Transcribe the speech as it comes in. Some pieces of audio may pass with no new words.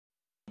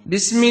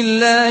بسم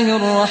الله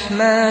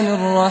الرحمن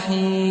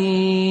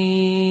الرحيم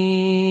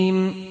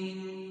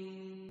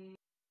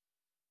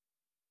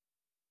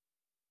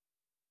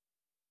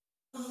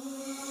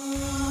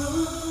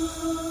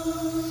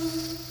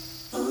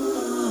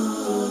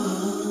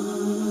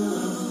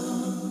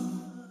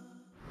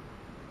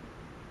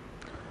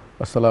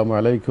Assalamu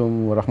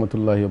alaikum wa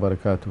rahmatullahi wa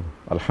barakatuh.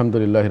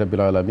 Alhamdulillahi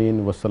rabbil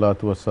alameen wa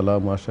salatu wa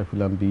salamu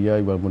ashrafil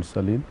anbiya wal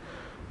mursalin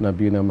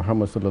Nabiyina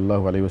Muhammad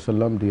sallallahu alayhi wa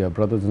sallam. Dear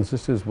brothers and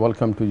sisters,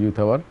 welcome to Youth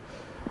Hour.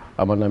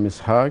 আমার নাম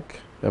ইসহাক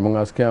এবং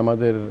আজকে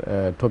আমাদের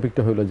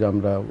টপিকটা হলো যে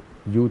আমরা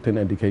youth and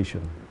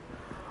education.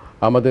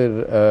 আমাদের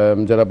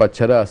যারা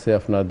বাচ্চারা আছে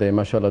আপনাদের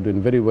মাশাআল্লাহ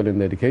doing very well in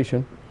the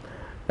education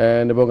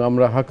and এবং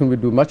আমরা how can we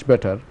do much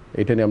better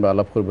এটা নিয়ে আমরা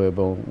আলাপ করব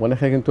এবং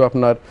অনেকে কিন্তু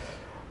আপনার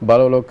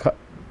ভালো ভালো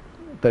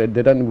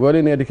they done well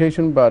in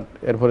education but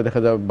এরপরে দেখা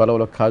যায় ভালো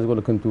ভালো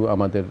কাজগুলো কিন্তু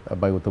আমাদের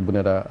ভাইতো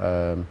বোনেরা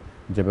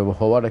যেভাবে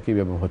হওয়ার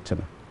কিভাবে হচ্ছে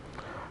না।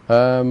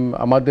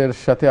 আমাদের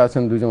সাথে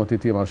আছেন দুইজন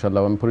অতিথি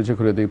মাশাআল্লাহ আমি পরিচয়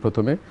করে দিই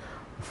প্রথমে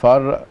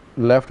ফার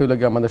লেফট হইল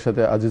গিয়ে আমাদের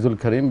সাথে আজিজুল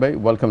করিম ভাই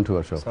ওয়েলকাম টু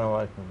আওয়ার শো। আসসালামু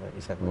আলাইকুম ভাই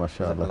ইসাকে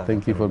মাশাআল্লাহ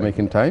thank you for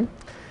making time.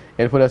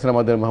 এরপরে আছেন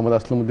আমাদের মোহাম্মদ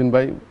আসলাম উদ্দিন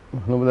ভাই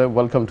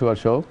ওয়েলকাম টু আওয়ার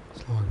শো।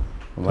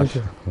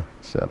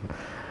 মাশাআল্লাহ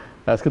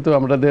আজকে তো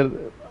আমাদের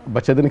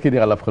বাচ্চাদের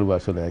নিয়ে আলাপ করবো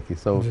আসলে আর কি।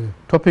 So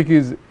topic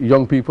is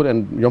young people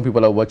and young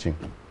people are watching.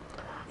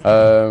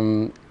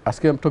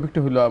 আজকে টপিকটা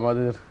হলো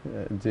আমাদের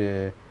যে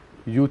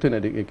youth and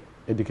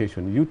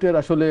education. Youth are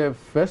actually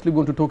firstly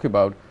going to talk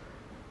about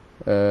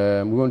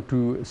we're going to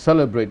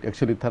celebrate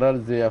actually tarar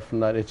je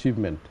afnar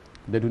achievement.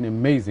 They're doing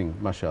amazing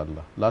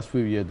mashallah. Last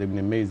few years they've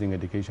been amazing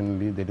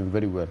educationally, they're doing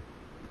very well.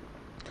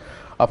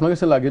 আপনার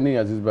কাছে লাগেনি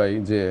আজিজ ভাই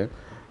যে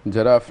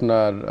যারা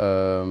আপনার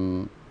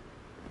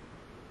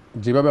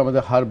যেভাবে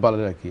আমাদের হার ভালো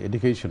রাখি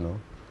এডুকেশনও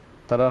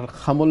তারা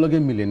খামর লগে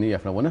মিলেনি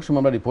আপনার অনেক সময়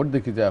আমরা রিপোর্ট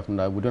দেখি যে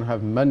আপনার we don't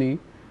have money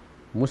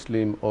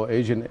Muslim O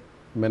Asian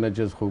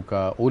managers হোক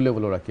ও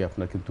লেভেলও রাখি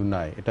আপনার কিন্তু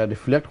নাই এটা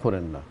রিফ্লেক্ট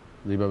করেন না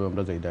যেভাবে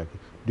আমরা যাই রাখি।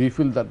 Do you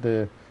feel that the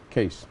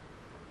case?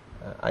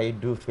 I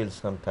do feel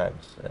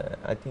sometimes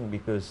I think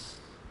because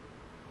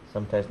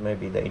sometimes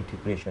maybe the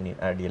integration in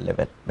earlier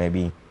level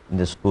maybe in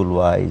the school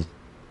wise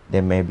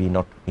they may be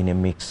not in a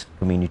mixed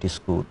community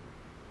school.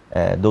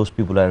 Those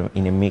people are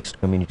in a mixed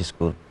community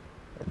school,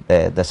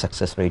 the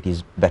success rate is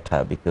better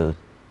because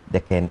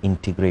they can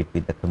integrate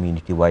with the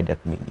community, wider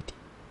community.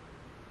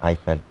 I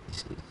felt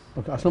this is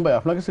আসলাম ভাই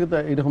আপনার কাছে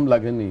এরকম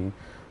লাগেনি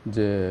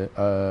যে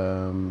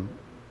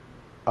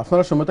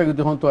আপনারা সময় থাকে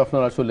যখন তো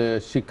আপনার আসলে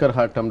শিক্ষার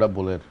হারটা আমরা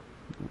বলে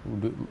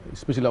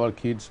স্পেশালি আওয়ার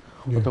কিডস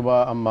অথবা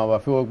মা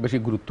বাপেও বেশি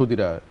গুরুত্ব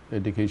দিরা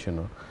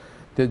এডুকেশনও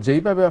তো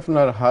যেইভাবে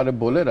আপনার হার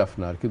বলের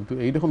আপনার কিন্তু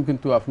এইরকম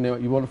কিন্তু আপনি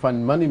you want find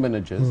money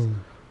managers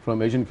from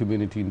Asian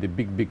community in the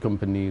big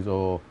companies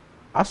or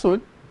also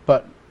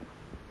but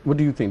what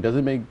do you think, does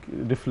it make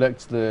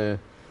reflects the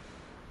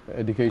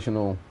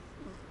educational?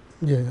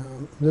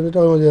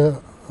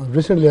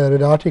 Recently I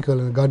read an article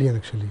in The Guardian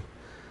actually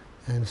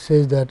and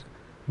says that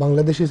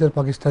Bangladeshis and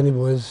Pakistani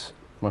boys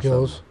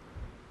girls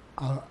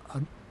are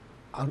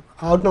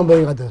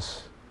outnumbering others.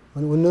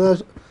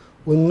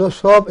 অন্য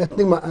সব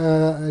ethnic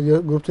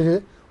group থেকে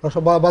ওরা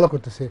সব ভালো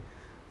করতেছে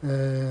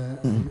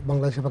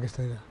বাংলাদেশি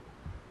পাকিস্তানিরা।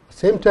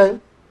 Same time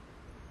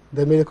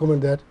they made a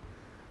comment that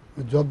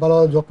job ভালো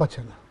job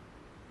পাচ্ছে না।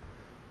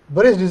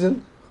 various reason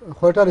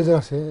কয়টা রিজন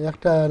আছে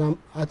একটা নাম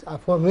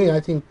for me I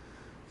think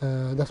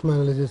that's my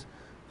analysis.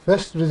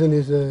 First reason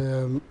is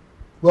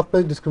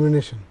workplace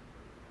discrimination.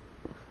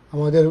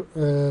 আমাদের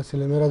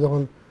ছেলেমেয়েরা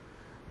যখন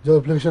জব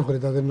অ্যাপ্লিকেশন করে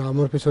তাদের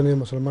নামের পিছনে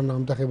মুসলমান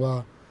নাম থাকে বা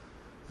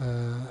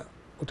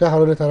ওটা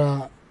কারণে তারা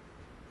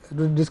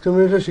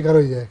ডিসক্রিমিনেটের শিকার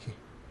হয়ে যায় আর কি।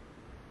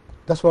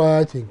 That's what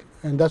I think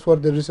and that's what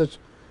the research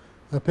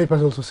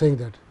papers also saying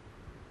that.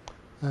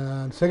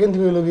 Second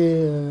thing will be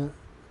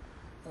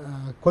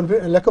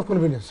lack of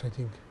confidence. I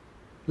think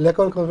lack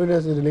of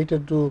confidence is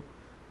related to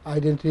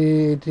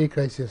identity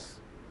crisis.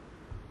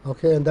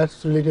 Okay, and that's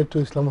related to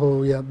Islam.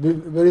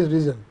 Various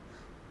reason.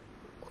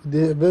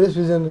 The various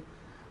reason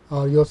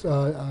are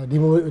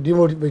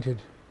demotivated.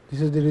 This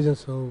is the reason.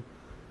 So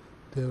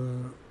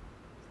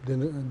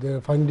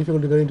they're finding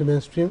difficult to get into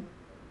mainstream,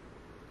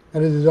 and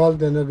as a result,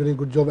 they're not getting a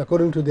good job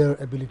according to their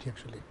ability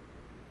actually.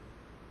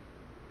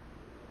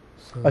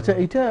 আচ্ছা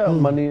এটা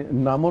মানে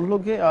নামর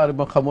লগে আর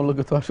খামর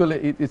লগে তো আসলে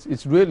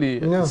it's really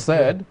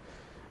sad.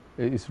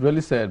 It's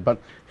really sad but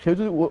সে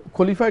যদি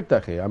qualified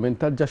থাকে I mean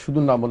তার যা শুধু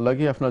নামর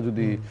লাগে আপনার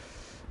যদি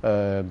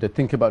they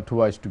think about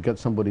twice to get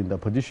somebody in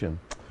that position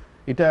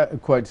এটা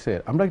quite sad.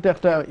 আমরা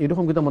একটা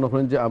এরকম কথা মনে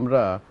করেন যে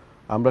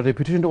আমরা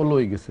reputation all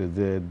হয়ে গেছে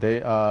যে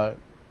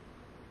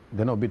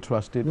they're not be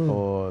trusted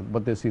or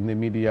what they see in the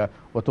media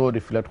অত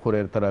রিফ্লেক্ট করে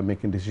তারা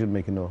making decision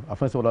making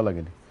আপনার কাছে ভালো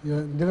লাগেনি?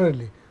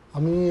 Definitely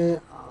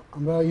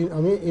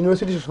আমি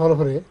ইউনিভার্সিটি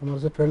শহরে আমার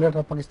যে ফ্রেন্ড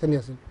একটা পাকিস্তানি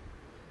আছেন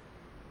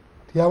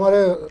আমার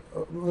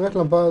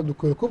দেখলাম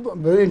খুব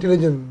very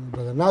intelligent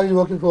brother now is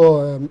working for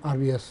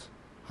RBS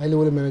high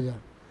level manager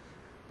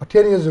but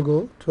 10 years ago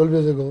 12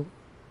 years ago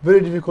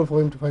very difficult for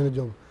him to find a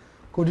job.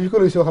 খুব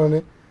ডিফিকাল্ট হয়েছে কারণে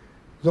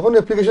যখন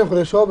অ্যাপ্লিকেশন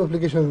করে সব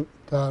অ্যাপ্লিকেশন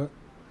তার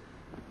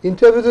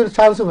ইন্টারভিউতে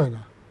চান্সও পায়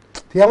না।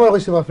 ঠিক আমার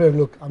কইছে মাই ফ্রেন্ড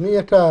লুক আমি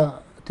একটা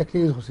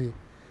টেকনিক ইউজ করছি,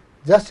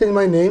 just change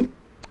my name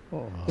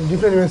in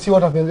different way, C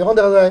what happens. এখন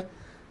দেখা যায়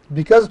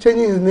বিকজ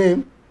চেঞ্জিং হিজ নেম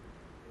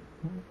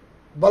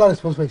ভালো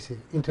রেসপন্স পাইছে,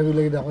 ইন্টারভিউ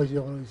লেগে দেখা হয়েছে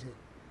যখন হয়েছে।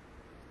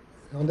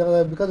 এখন দেখা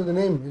যায় because of the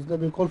name is not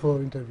been call for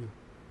interview.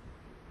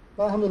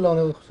 আলহামদুলিল্লাহ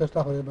অনেক চেষ্টা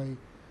করে ভাই,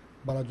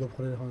 ভালো জব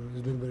করে, এখন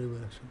is doing very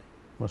well actually.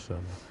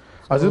 মাশাআল্লাহ।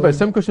 আজিজ ভাই,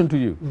 সেম কোয়েশ্চন টু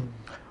ইউ।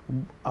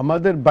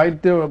 আমাদের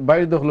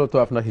বাইরে হলো তো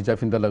আপনার হিজাব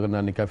ফিন্দা লাগে না,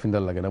 নিকাব ফিন্দা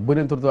লাগে না,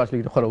 বইনের তো আসলে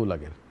এটা খরাও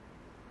লাগে।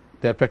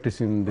 দে আর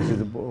practising this is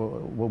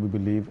what we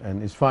believe and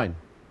is fine.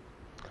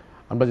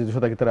 আমরা যদি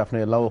সদাকে তারা আপনার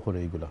এলাও করে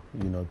এইগুলা,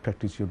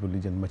 practice your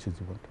religion much is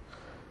you want.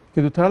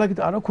 কিন্তু তারা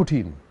কিন্তু আরও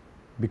কঠিন,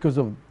 because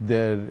of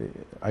their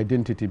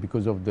identity,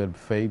 because of their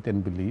faith and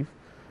belief,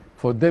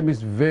 for them is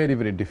very,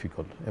 very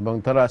difficult. এবং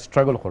তারা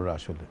স্ট্রাগল করে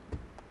আসলে।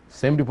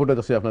 সেম রিপোর্টে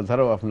আছে আপনার,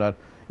 তারাও আপনার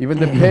even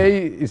the pay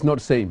is not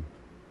same.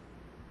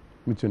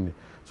 বুঝছেন?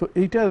 So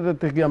এইটা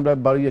থেকে আমরা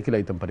বাড়িয়ে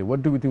খেলাইতাম পারি। What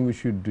do we think we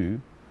should do,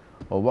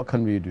 or what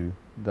can we do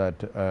that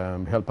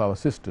help our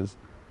sisters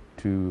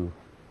to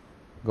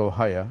go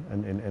higher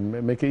and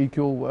make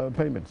equal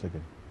payments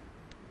again?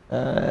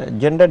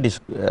 Gender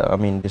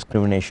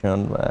discrimination,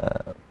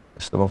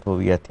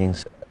 Islamophobia things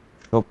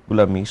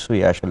সবগুলা mix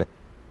হয়ে আসলে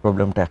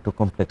প্রবলেমটা একটু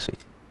কমপ্লেক্স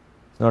হয়েছে।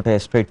 It's not a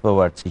straight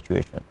forward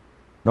situation.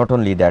 Not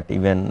only that,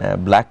 even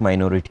black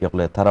minority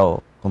হলে তারাও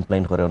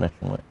complain করে অনেক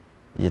সময়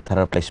যে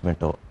তারার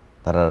প্লেসমেন্টও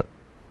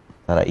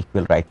তারা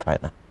ইকুয়াল রাইট পায়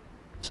না।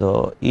 সো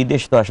এই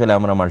দেশ তো আসলে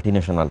আমরা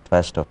multinational,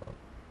 first of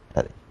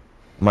all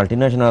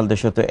multinational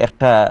দেশে তো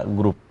একটা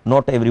group,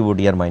 not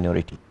everybody R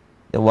minority,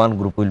 one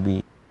group will be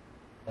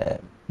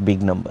big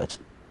numbers.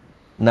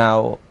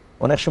 নাও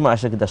অনেক সময়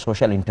আসলে কিন্তু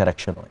সোশ্যাল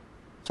ইন্টারাকশন হয়।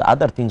 সো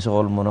আদার থিংস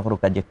অল মনে করো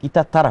কাজে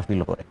কিতা তারা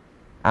ফিল করে।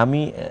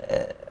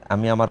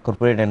 আমি আমার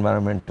কর্পোরেট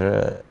এনভায়রনমেন্ট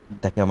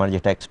থেকে আমার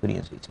যেটা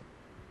এক্সপিরিয়েন্স হয়েছে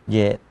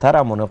যে তারা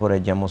মনে করে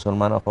যে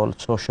মুসলমান হল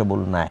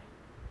সোশ্যাবল নাই,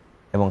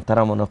 এবং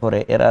তারা মনে করে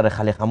এরা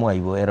খালি খামো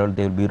আইব, এরা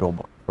they will be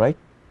robot, right?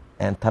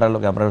 And তারা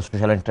লোক আমরা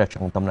সোশ্যাল ইন্টারাকশন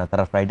করতাম না,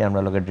 তারা ফ্রাইডে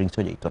আমরা লোকের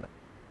ড্রিঙ্কসও যেত না।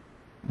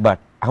 বাট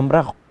আমরা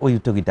ওই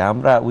উদ্যোগিতা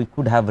we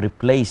could have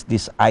replace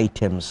this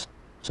items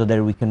so that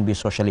we can be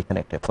socially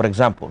connected. For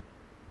example,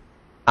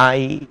 I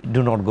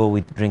do not go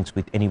with drinks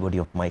with anybody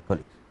of my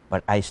colleagues,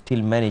 but I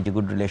still manage a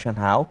good relation.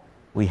 How?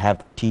 We have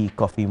tea,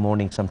 coffee,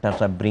 morning. Sometimes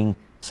I bring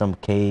some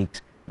cakes,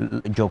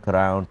 joke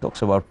around,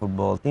 talks about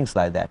football, things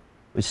like that.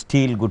 We're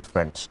still good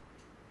friends.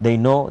 They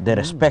know, they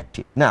respect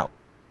it. Now,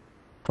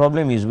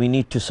 problem is we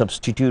need to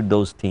substitute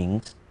those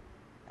things,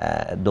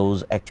 those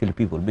actual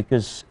people,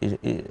 because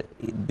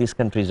this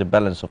country is a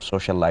balance of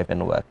social life and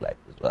work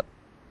life as well.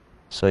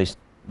 So it's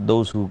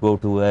those who go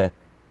to work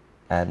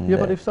and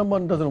but if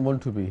someone doesn't want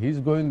to be, he's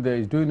going there,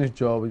 he's doing his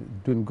job, he's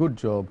doing good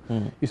job,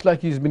 it's like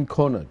he's been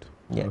cornered.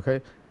 Okay,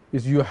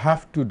 is you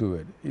have to do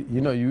it.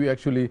 You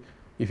actually,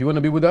 if you want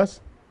to be with us,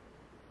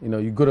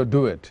 you got to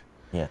do it.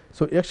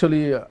 So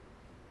actually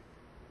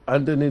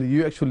and then you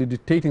actually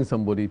dictating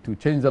somebody to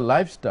change the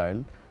lifestyle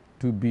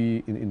to be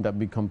in that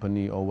big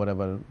company or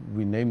whatever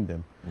we name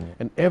them,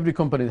 and every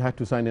company has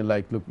to sign in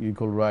like, look,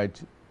 equal rights,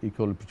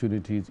 equal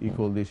opportunities,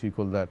 equal this,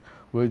 equal that.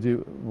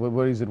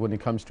 Where is it when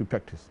it comes to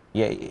practice?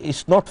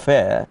 It's not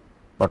fair,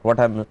 but what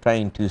I'm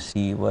trying to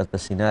see was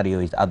the scenario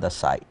is other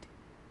side.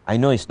 I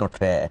know it's not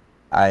fair.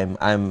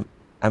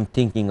 I'm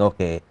thinking,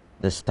 okay,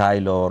 the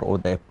style or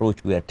the approach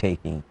we are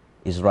taking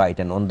is right,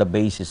 and on the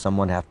basis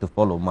someone have to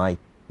follow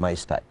my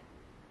style.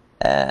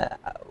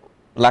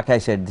 Like I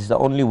said, this is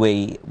the only way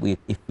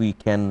if we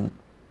can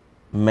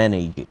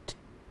manage it.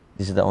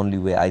 This is the only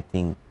way I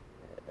think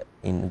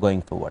in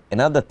going forward. And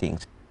other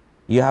things,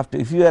 you have to,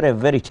 if you are a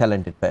very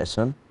talented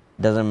person,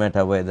 doesn't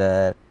matter whether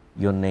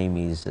your name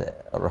is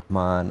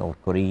Rahman or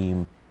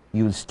Kareem,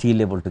 you will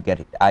still able to get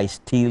it. I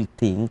still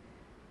think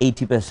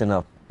 80%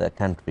 of the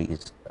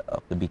countries,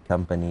 of the big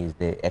companies,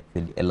 they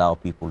actually allow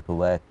people to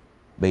work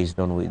based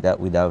on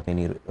without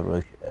any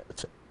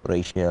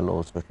racial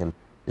or social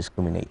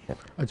discrimination.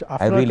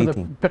 I really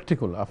think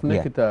practical.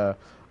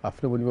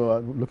 After when you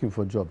are looking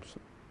for jobs,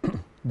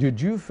 did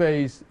you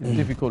face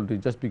difficulty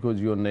just because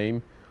your name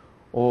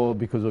or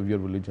because of your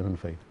religion and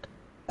faith?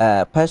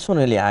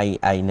 Personally,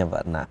 I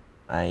never,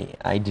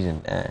 I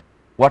didn't.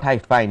 What I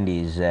find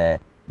is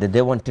that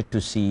they wanted to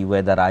see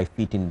whether I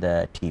fit in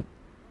the team.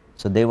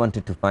 So they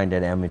wanted to find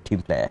that I'm a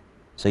team player.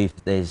 So if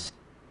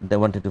they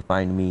wanted to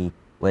find me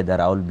whether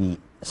I'll be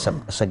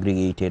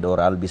segregated or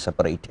I'll be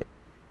separated.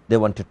 They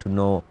wanted to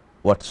know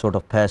what sort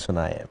of person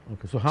I am.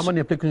 Okay, so how many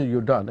applications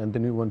you've done and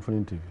then you went for an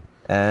interview?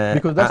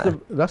 Because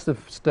that's the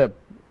step.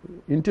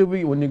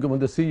 Interview, when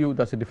they see you,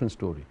 that's a different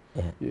story.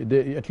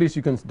 At least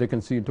they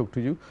can see and talk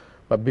to you.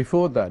 But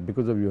before that,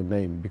 because of your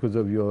name, because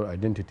of your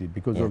identity,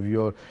 because of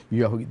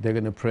they're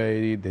going to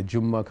pray, the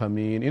Jummah come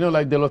in,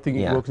 like the lot of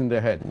things works in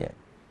their head.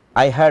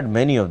 I heard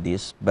many of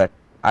this, but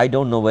I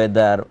don't know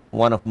whether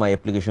one of my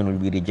application will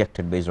be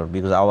rejected based on,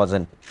 because I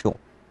wasn't sure.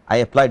 I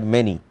applied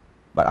many,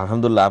 but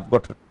alhamdulillah, I've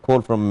got a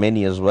call from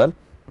many as well.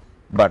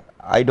 But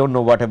I don't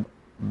know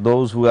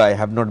those who I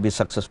have not been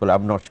successful,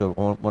 I'm not sure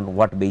on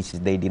what basis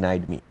they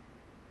denied me.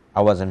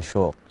 I wasn't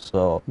sure. So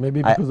maybe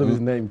because of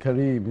his name,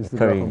 Kareem, instead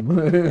Kareem.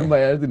 of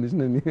my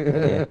identity.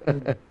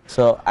 Yeah.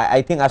 So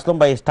I think Aslam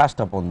Bhai has touched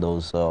upon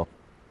those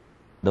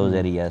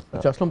areas.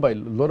 So. Aslam Bhai, a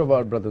lot of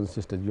our brothers and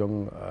sisters, young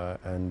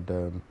and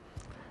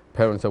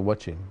parents are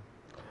watching.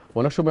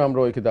 অনেক সময় আমরা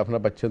ওই কিন্তু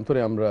আপনার বাচ্চান্তরে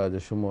আমরা যে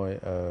সময়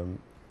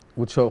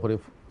উৎসাহ করে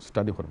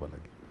স্টাডি করবা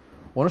লাগে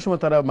অনেক সময়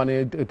তারা মানে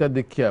এটা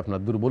দেখিয়ে আপনার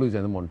দুর্বল হয়ে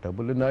যায় মনটা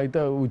বলে না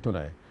এটা উইতো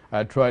নাই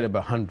I tried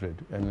about 100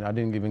 and I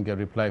didn't even get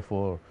reply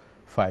for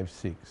 5,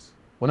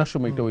 6 অনেক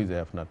সময় এটা হয়ে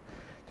যায় আপনার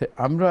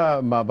আমরা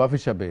মা বাপ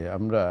হিসাবে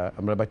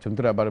আমরা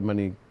বাচ্চান্তরে আবার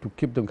মানে to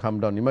keep them calm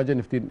down imagine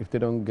if they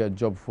don't get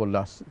job for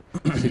last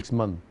 6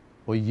 months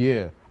or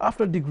year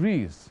after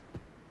degrees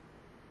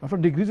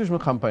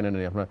সময় খাম পায় না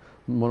আপনার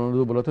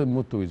মনোবলতা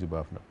মুক্ত হয়ে যাবে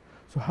আপনার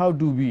so how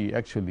do we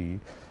actually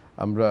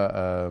আমরা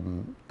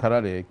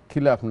তারারে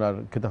কিলা আপনার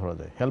কেতা করা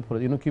যায় হেল্প করা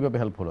যায় কিভাবে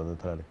হেল্প করা যায়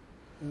তারারে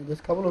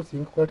there's couple of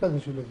things কয়টা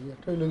জিনিস লাগি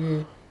একটা লাগি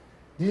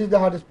this is the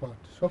hardest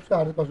part সবচেয়ে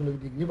hardest part হলো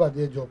ডিগ্রি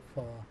বাদে জব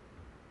পাওয়া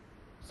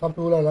some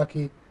people are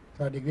lucky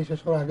তারা ডিগ্রি শেষ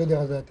করার আগে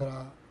দেখা যায় তারা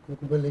কোনো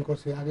কোম্পানি লিঙ্ক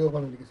করছে আগেও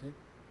পান লিখেছে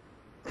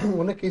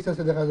অনেক কেস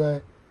আছে দেখা যায়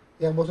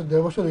 1 বছর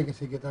 1.5 বছর হয়ে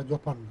গেছে তারা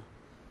জব পান না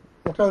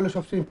ওটা হলো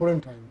সবচেয়ে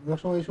ইম্পর্টেন্ট টাইম অনেক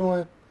সময় এই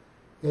সময়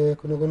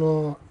কোনো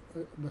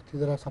ব্যক্তি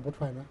যারা সাপোর্ট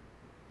পায় না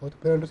হয়তো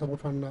প্যারেন্টও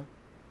সাপোর্ট পান না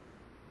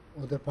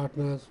ওদের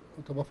পার্টনার্স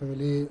অথবা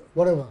ফ্যামিলি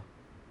whatever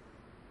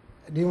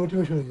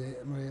ডিমোটিভেশন হয়ে যায়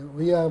মানে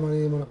ওইয়া মানে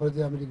মনে করে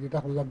যে আমি ডিগ্রিটা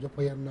করলাম জব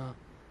পাইয়ার না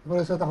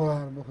এবারে সাথে হওয়া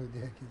আরম্ভ হয়ে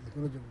যায় কি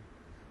কোনো job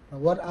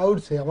what I would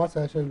say আমার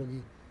সাজেশন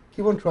লগি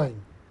কিপ অন ট্রাইং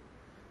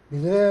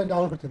নিজে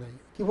ডাউন করতে নাই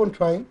keep on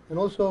trying and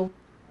also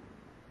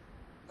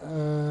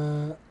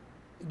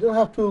you don't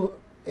have to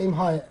aim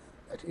high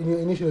in your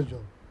initial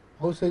job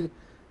I would say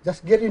just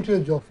get into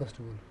your job first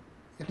of all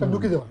একটা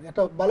ঢুকে দেওয়া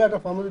একটা ভালো একটা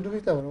ফার্মে ঢুকে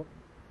দিতে পারো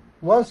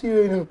once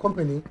you're in a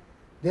company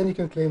then you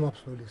can claim up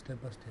slowly step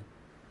by step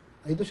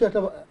এই তো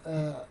একটা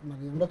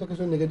মানে আমরা তো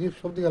কিছু নেগেটিভ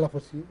সব দিকে আলাপ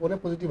করছি অনেক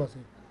পজিটিভ আছে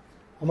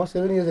আমার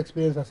 7 years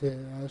এক্সপিরিয়েন্স আছে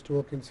I used to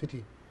work in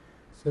city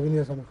 7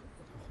 years আমি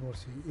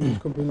করছি ইংলিশ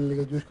কোম্পানি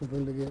লেগে জুইশ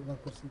কোম্পানি লেগে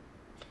ওয়ার্ক করছি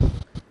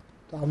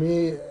তো আমি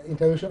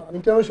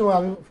ইন্টারভিউ সময়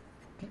আমি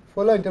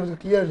follow interview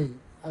clearly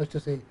I used to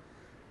say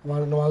আমার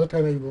নামাজের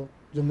টাইম আইব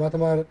জুম্মাত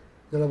আমার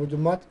জানাবো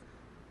জুম্মাত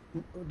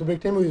the break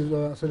time is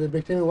so the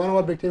break time 1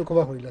 hour break time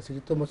cover করিলা সে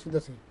তো মসজিদ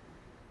আছে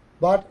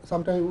but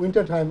sometimes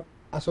winter time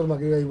আসর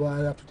মাগরিব আইব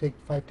I have to take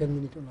 5-10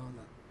 minutes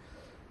না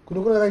কোনো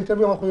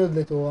ইন্টারভিউ আমার কইয়া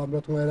দিলে তো আমরা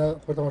তোমার এরা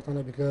করতে পারতাম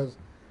না বিকজ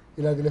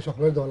এলা দিলে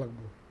সকলের দেওয়া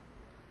লাগবে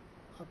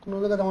কোনো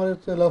জায়গায় আমার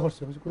এলাও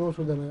করছে কোনো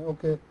অসুবিধা নেই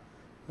okay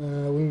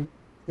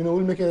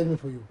will make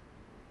arrangement for you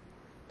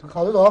তো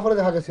খাওয়া দাওয়া করে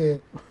দেখা গেছে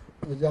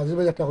যে আজিজ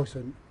ভাই একটা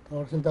কোয়েশ্চেন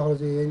আমার চিন্তা করে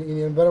যে এই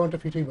এনভায়রনমেন্টটা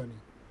ফিট হইবা নি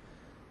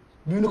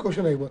বিভিন্ন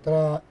কোয়েশ্চেন আইব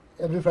তারা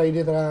এভরি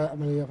ফ্রাইডে তারা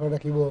মানে আপনারা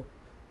রাখিব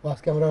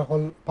আজকে আমরা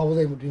হল পাবো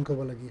যাইব ড্রিঙ্ক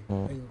করবো লাগি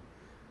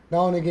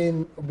নাও অ্যান্ড এগেইন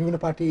বিভিন্ন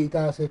পার্টি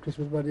এটা আছে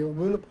ক্রিসমাস পার্টি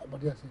বিভিন্ন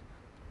পার্টি আছে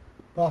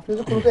বা আপনি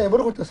যদি কোনোটা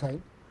এবার করতে চাই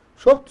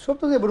সব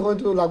তো এবার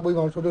কিন্তু লাগবেই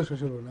মানুষ ছোটো শেষ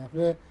হলো না আপনি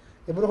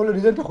এবার হলে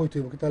রিজনটা হইতে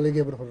হইব কি তার লেগে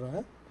এবার করা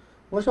হ্যাঁ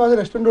কোনো সময়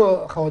রেস্টুরেন্টও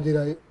খাওয়া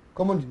যায়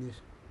কমন জিনিস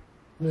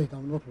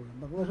নিতাম নো প্রবলেম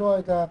বা কোনো সময়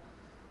এটা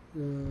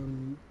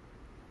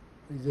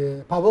যে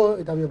পাবো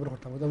এটা আমি এবার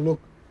করতাম লোক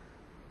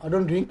আই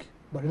ডোন্ট ড্রিঙ্ক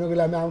বাট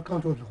গেলে আমি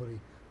আনকাউন্টেবল করি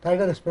তারা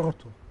এটা রেসপেক্ট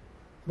করতো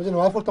আমি যে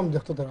নোয়া করতাম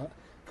দেখতো তারা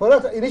পরে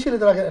ইনিশিয়ালি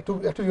তারা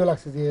একটু ইয়ে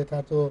লাগছে যে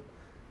তারা তো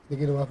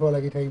দেখি নোয়া পড়া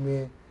লাগে টাইমে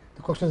তো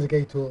কোশ্চেন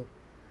জিজ্ঞাইতো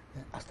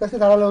আস্তে আস্তে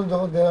তারা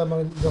যখন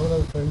মানে যখন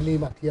ফ্রেন্ডলি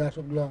মাতিয়া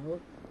সবগুলা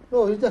no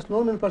is just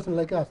normal person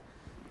like আস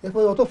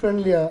এরপরে অত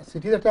ফ্রেন্ডলি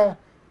সিটির একটা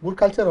গুড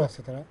কালচারও আছে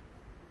তারা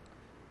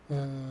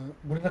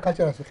গুড একটা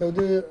কালচার আছে কেউ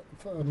যদি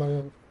মানে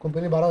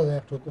কোম্পানি বাড়া যায়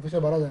একটু অফিসে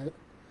বাড়া যায়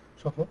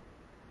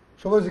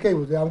সবাই জিজ্ঞাইব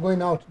যে আম going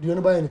out do you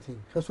by anything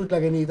say sweet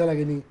লাগেনি এটা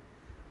লাগেনি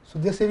so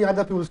they're saving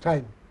other people's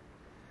time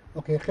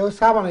okay কেউ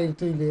চা বানাই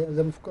তুইলে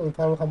যে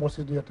ফার্ম কাম করছি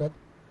দুই একটা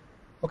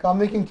okay I'm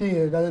making tea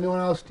does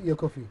anyone else your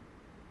coffee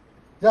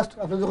just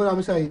আপনি যখন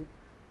আমি চাই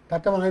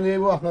তারটা বানাই নিয়ে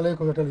আপনার লাগে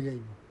কফিটা লিয়ে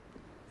আইব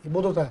এই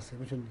বোধটা আছে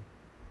বুঝলেন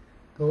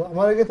তো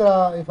আমার আগে তারা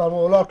এই ফার্ম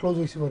ওলা ক্লোজ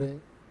হয়েছে পরে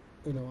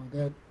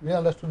they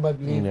understood my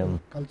belief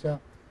culture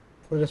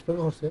for respect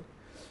করছে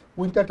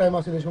উইন্টার টাইম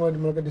আছে এই সময়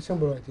মানে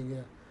ডিসেম্বর আই থিঙ্ক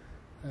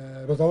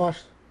রোজা মাস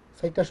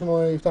 4টার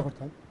সময় ইফতার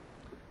করতাম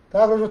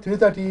তারা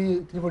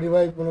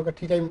 3:30 মনে করি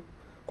টি টাইম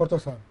করতো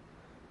স্যার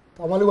তো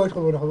আমার ওয়েট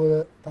করবো না হবে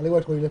তাহলে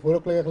ওয়েট করিলে 4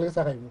 o'clock একলাগে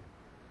চা খাইব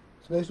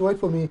so it's wait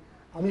for me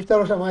আমি ইফতার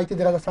বসে আমার আইতে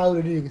দেখা চা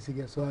রেডি হয়ে গেছি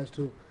so I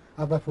to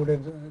have my food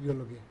and your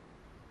লগে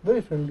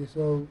very friendly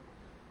so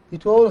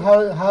it all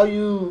how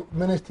you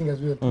manage thing as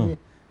well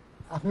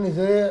আপনি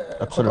নিজে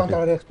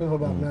তারা এক্সপ্লেন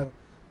করবো আপনার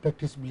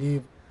প্র্যাকটিস বিলিভ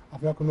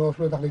আপনার কোনো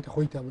অসুবিধা থাকলে এটা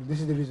হইতে হবে দিস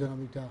ইজ দ্য রিজন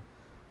আমি এটা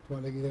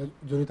তোমার লাগে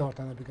জড়িত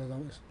পারতাম না বিকজ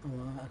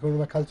এখন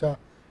আমার কালচার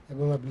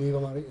এবং I believe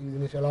আমার এই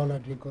জিনিস allow না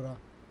ড্রিঙ্ক করা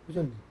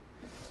বুঝলেন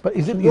But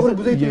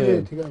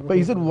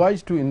is it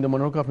wise to in the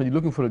Monaco you're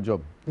looking for a job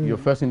your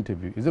first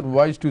interview is it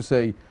wise to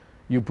say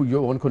you put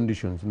your own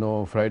conditions no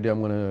Friday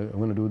I'm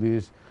gonna do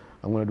this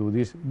I'm gonna do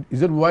this is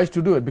it wise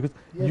to do it because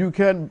you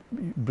can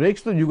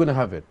breaks that you're gonna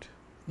have it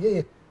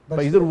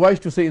But is it wise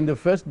to say in the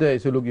first day,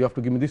 say, look, you have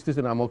to give me this,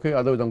 and I'm okay,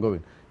 otherwise I'm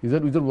going? Is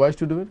it wise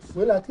to do it?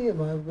 Well, I think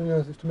my opinion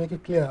is to make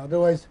it clear.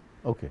 Otherwise,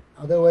 okay.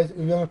 Otherwise, if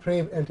you want to pray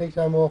and take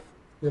time off,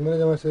 the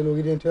manager might say, look,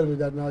 you didn't tell me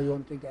that, now you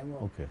want to take time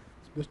off. Okay.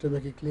 It's best to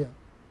make it clear.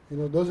 You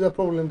know, those who have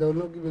problems, they will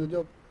not give you the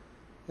job.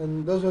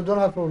 And those who don't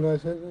have problems,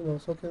 I say, you know,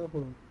 it's okay, no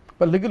problem.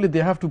 But legally, they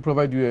have to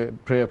provide you a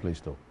prayer place,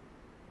 though.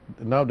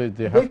 Nowadays,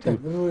 they have to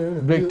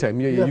break time.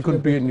 Yeah, you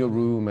can pray in your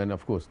room, and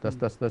of course,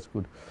 that's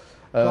good.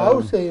 So I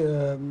would say,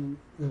 you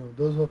know,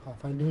 those who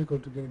find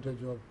difficult to get into a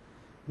job,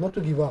 not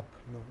to give up.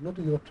 You know, not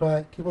to give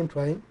up. Keep on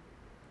trying,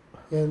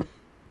 and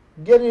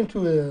get into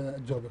a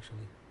job.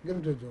 Actually, get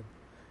into a job,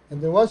 and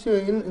then once you're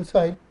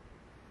inside,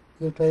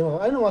 you climb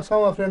up. I know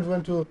some of my friends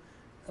went to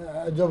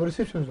a job,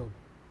 reception job,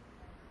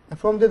 and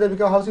from there they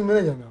become housing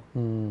manager now.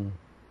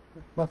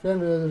 My friend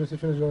was a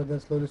receptionist job, then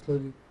slowly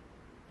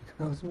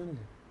become housing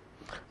manager.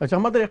 আচ্ছা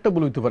আমাদের একটা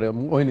বলে হইতে পারে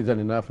ওইনি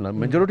জানি না আপনার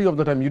majority of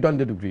the time you done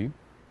the degree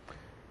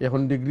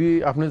এখন ডিগ্রি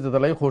আপনি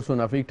যেটালাই করছেন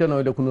আপনি এটা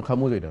নইলে কোনো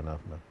খামো যাইটা না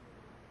আপনার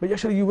but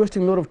actually you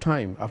wasting a lot of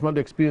time আপনার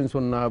এক্সপিরিয়েন্স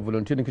হন না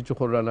ভলান্টিয়ারিং কিছু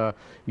করা না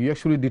you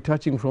actually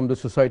detaching from the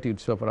society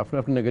itself আর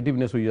আপনার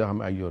নেগেটিভনেস হইয়া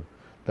Iyer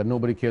that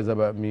nobody cares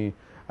about me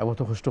আমি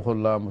তো কষ্ট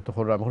করলাম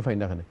এখন ফাইন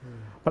না এখানে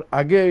but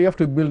আগে you have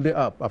to build it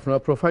up আপনার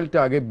প্রোফাইলটা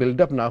আগে বিল্ড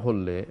আপ না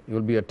করলে you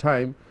will be a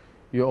time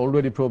you're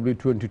already probably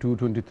 22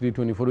 23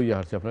 24 ইয়ার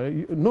আছে আপনার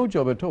no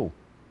job at all.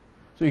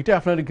 So এটা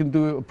আপনার কিন্তু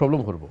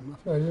প্রবলেম করব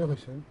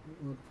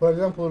ফর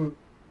এক্সাম্পল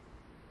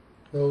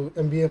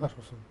MBA পাস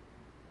করছেন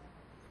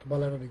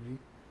ভালো একটা degree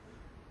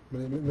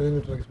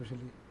management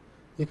specially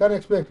you can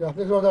expect আপনি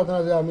কিছু কথা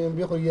না যে আমি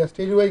MBA করি গিয়া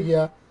স্টেজ ওয়াই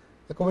গিয়া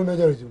কমে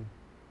মেজর হয়েছি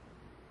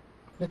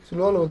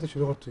স্লোলি বলতে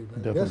শুরু করতে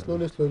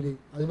স্লোলি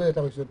আসবে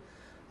এটা হয়েছে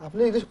আপনি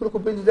এই দেশ কোনো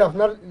কোম্পানি যদি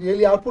আপনার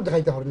রিয়েলি আউটপুট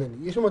দেখাইতে পারেন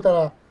এই সময়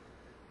তারা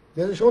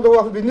যে সময় তখন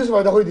আপনি বিজনেস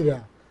ফায়দা করে দিবা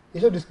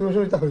এইসব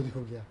ডিসক্রিমিনেশন এটা করে দিব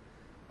গিয়া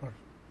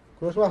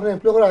কোনো সময় আপনার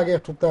এমপ্লয় করার আগে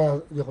একটুকটা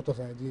যে হতে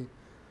চায় যে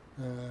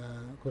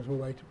কোনো সময়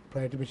হোয়াইট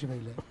প্রায়োরিটি বেশি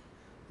পাইলে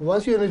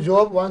once you're in a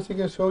job, once you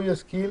can show your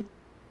skill,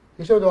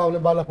 you show that আপনি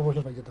ভালো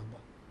প্রমোশন পাইতে থাকবা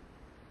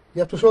you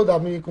have to show that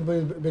আমি কোম্পানি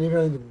বেনিফিট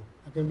আনি দেবো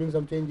I can bring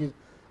some changes,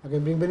 I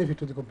can bring benefit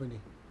to the company.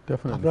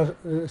 Definitely. আপনার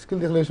skill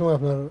দেখলে এই সময়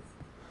আপনার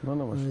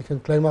you can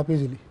climb up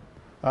easily.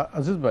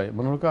 Aziz ভাই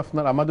মনে হয়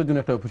আপনার আমাদের জন্য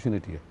একটা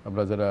অপরচুনিটি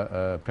আমরা যারা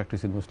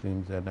practising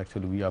Muslims and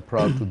actually we are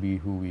proud to be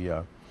who we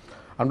are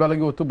আমরা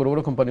লাগে অত বড়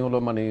বড় কোম্পানি হলো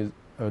মানে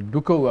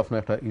ঢুকেও আপনার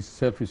একটা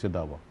সেলফ ইসে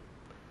দাওয়া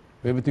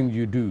everything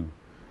you do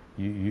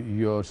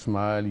your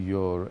smile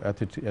your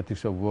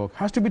ethics of work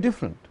has to be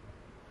different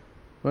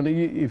when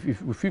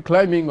if you're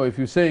climbing or if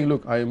you're saying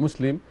look I am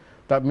Muslim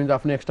that means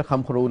আপনি extra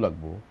কাম করাও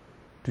লাগবো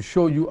to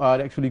show you are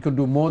actually you can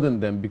do more than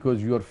them because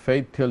your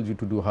faith tells you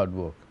to do hard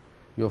work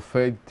your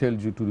faith tells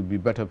you to be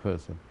a better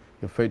person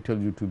your faith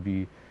tells you to be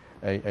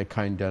a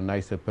kinder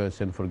nicer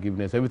person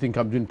forgiveness everything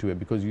comes into it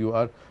because you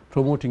are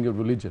promoting your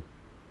religion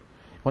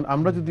when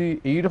আমরা যদি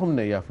এই রকম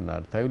নেই আপনার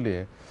তাহলে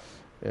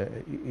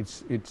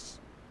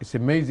it's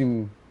amazing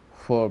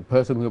for a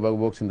person who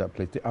works in that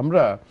place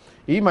আমরা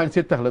এই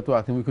mindset থাকলে তো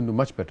I think we can do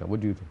much better what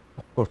do you think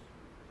of course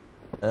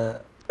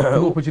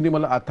opportunity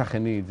মানে আর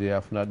থাকেনি যে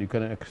আপনার you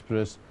can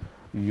express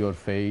your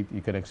faith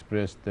you can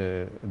express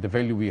the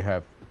value we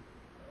have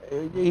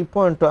এই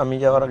point আমি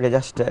যাওয়ার আগে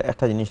জাস্ট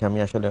একটা জিনিস আমি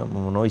আসলে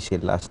মনে হয়েছিল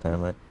লাস্ট টাইম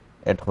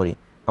অ্যাড করি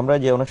আমরা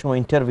যে অনেক সময়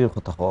ইন্টারভিউ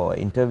কথা হয়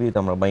ইন্টারভিউতে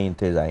আমরা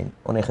বাইনতে যাই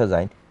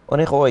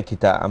অনেক হয়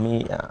কিতা আমি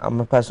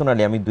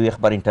পার্সোনালি আমি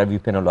 2-1 ইন্টারভিউ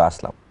প্যানেলে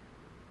আসলাম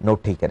নোট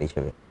টেকার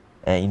হিসেবে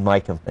in my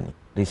company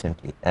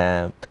recently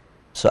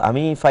so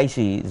ami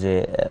faisi the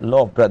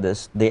law of brothers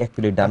they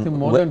actually done I think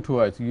more than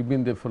twice you've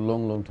been there for a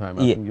long time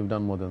I think you've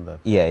done more than that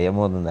yeah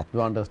more than that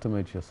don't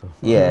underestimate yourself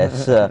yes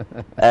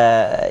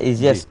it's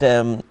just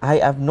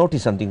I've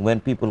noticed something when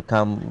people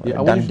come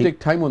I want you to take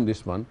time on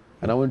this one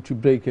and I want to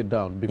break it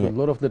down because a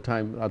lot of the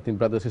time I think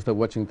brother sister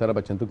watching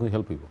Tarabachan to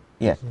help people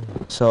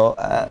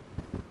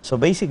so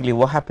basically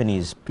what happens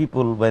is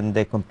people when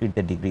they complete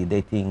the degree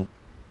they think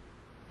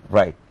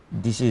right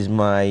this is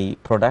my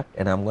product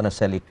and I'm going to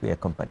sell it to a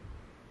company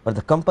but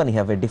the company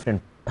have a different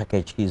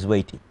package he's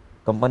waiting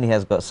company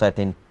has got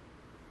certain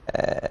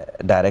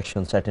direction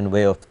certain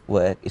way of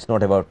work it's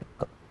not about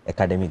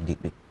academic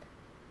degree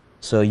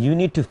so you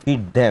need to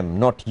feed them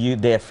not you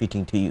they are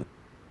fitting to you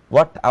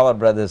what our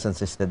brothers and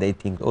sisters they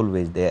think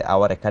always they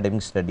our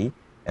academic study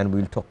and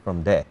we'll talk from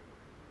there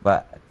but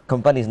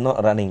company is not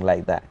running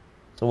like that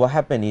so what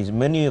happened is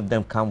many of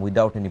them come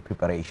without any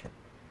preparation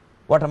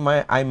what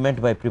I meant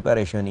by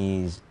preparation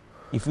is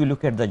if you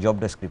look at the job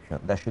description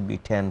there should be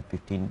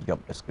 10-15 job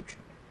description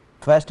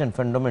first and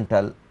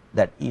fundamental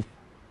that if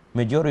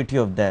majority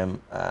of them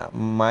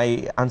my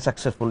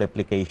unsuccessful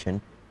application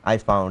I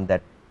found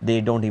that they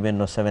don't even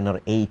know 7 or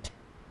 8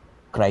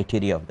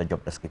 criteria of the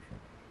job description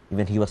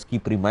even he was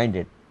keep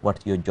reminded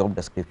what's your job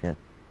description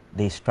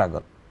they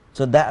struggle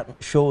so that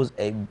shows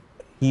a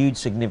huge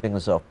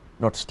significance of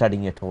not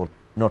studying at all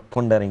not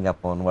pondering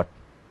upon what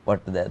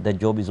the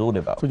job is all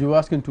about. So you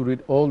ask him to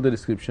read all the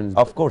descriptions.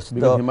 Of course.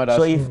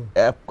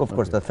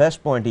 The first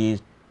point is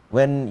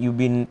when you've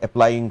been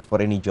applying for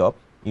any job,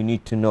 you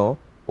need to know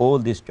all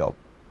this job.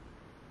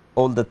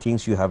 all the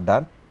things you have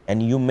done,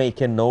 and you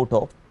make a note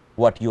of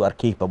what you are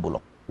capable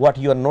of. What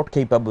you are not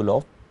capable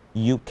of,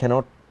 you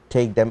cannot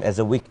take them as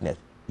a weakness.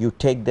 You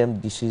take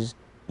them,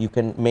 you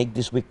can make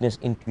this weakness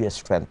into a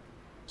strength.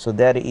 So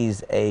there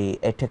is a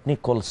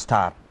technique called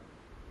STAR.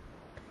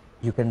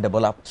 You can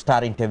develop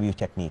STAR interview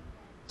technique.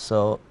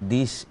 So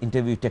this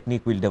interview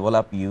technique will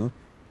develop you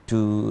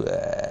to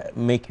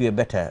make you a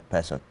better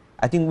person.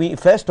 I think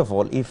first of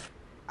all, if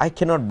I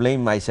cannot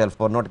blame myself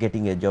for not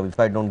getting a job if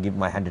I don't give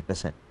my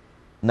 100%.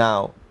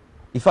 Now,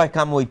 if I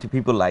come with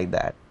people like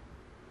that,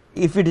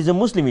 if it is a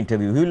Muslim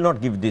interview, he will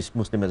not give this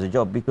Muslim as a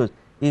job because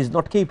he is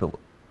not capable,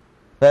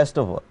 first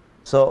of all.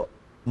 So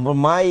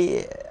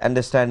my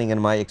understanding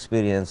and my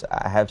experience,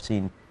 I have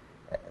seen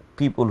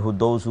people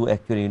those who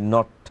actually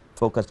not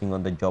focusing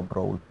on the job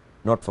role,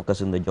 not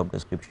focusing on the job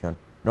description,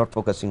 not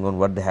focusing on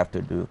what they have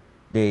to do,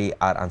 they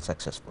are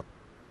unsuccessful.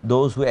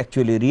 Those who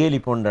actually really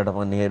ponder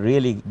upon it,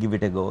 really give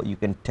it a go, you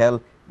can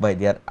tell by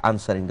their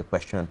answering the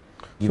question.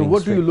 So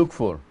what do you look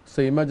for?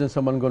 Say imagine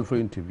someone going for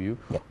interview.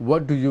 Yeah.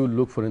 What do you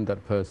look for in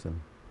that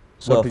person?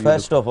 So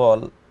first of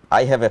all,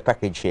 I have a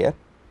package here,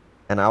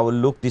 and I will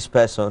look this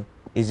person,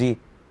 is he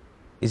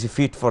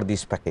fit for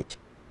this package.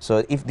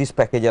 So if this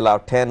package allow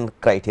 10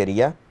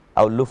 criteria,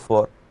 I will look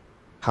for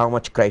how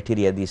much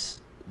criteria this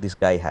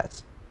guy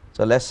has.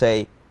 So let's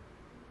say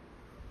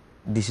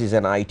this is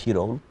an IT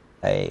role,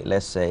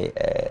 let's say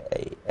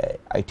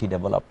IT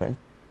development.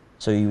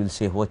 So you will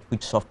say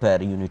which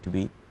software you need to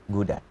be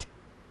good at.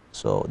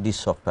 So this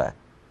software.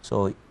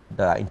 So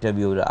the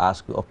interviewer will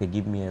ask you, okay,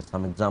 give me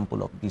some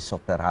example of this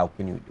software, how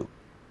can you do?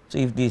 So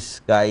if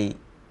this guy,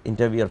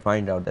 interviewer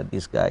find out that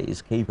this guy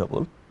is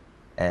capable,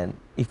 and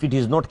if it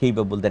is not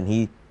capable, then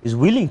he is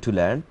willing to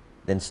learn,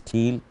 then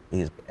still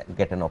he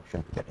get an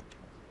option to get it.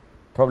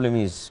 Problem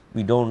is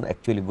we don't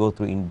actually go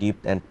through in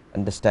depth and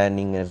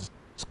understanding and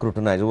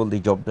scrutinize all the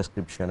job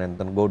description and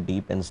then go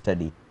deep and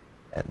study.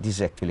 And this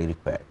is actually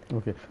required.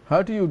 Okay.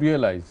 How do you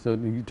realize, so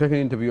you take an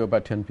interview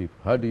about 10 people,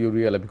 how do you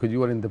realize, because you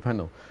were in the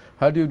panel,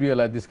 how do you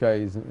realize this guy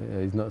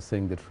is not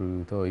saying the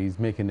truth, or he's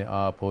making it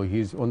up, or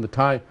he's on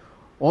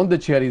the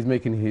chair he's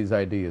making his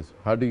ideas?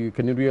 How do you,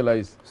 can you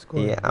realize?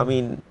 Yeah, I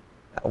mean,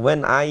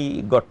 when I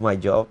got my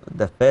job,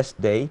 the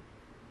first day,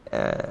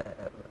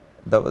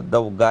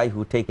 the guy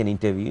who take an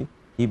interview,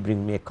 he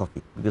bring me a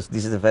coffee, because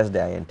this is the first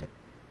day I entered.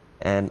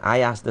 And I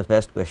asked the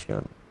first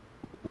question,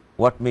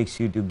 what makes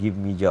you to give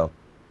me job?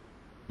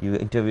 You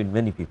interviewed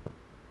many people.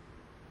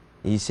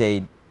 He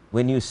said,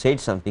 when you said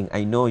something,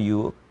 I know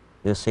you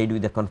said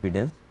with the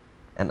confidence,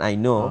 and I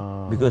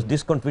know because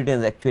this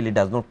confidence actually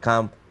does not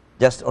come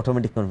just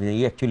automatic confidence,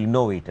 you actually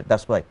know it,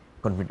 that's why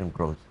confidence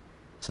grows.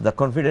 So the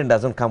confidence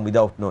doesn't come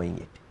without knowing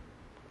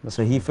it.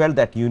 So he felt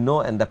that you know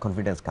and the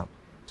confidence comes.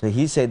 So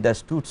he said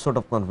there's two sort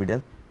of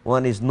confidence,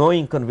 one is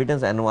knowing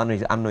confidence and one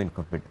is unknowing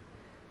confidence.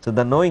 So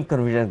the knowing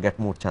confidence get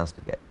more chance to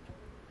get.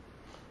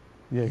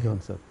 Yeah, go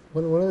on, sir.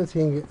 One of the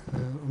things,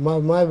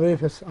 my very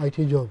first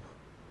IT job,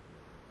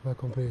 if I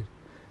compare it,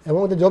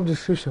 among the job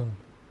description,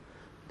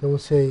 they will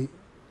say,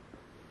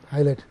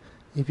 highlight,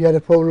 if you had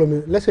a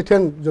problem, let's say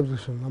 10 job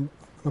description,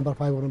 number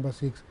 5 or number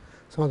 6,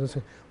 someone will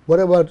say, what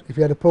about if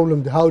you had a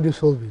problem, how do you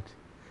solve it?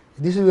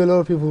 This is where a lot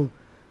of people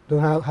don't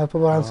have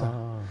proper answer.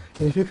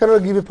 And if you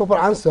cannot give a proper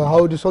answer,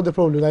 how do you solve the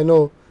problem? I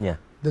know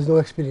there's no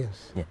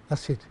experience.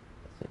 That's it.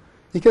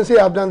 You can say,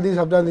 I've done this,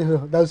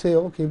 they'll say,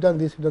 okay, you've done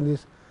this,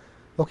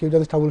 okay, you've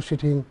done this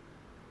troubleshooting.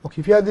 Okay,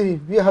 if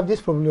you have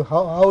this problem,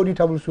 how do you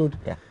troubleshoot?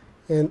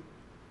 And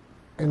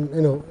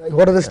you know,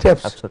 what are the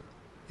steps? Absolutely.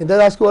 And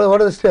then ask you,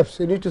 what are the steps?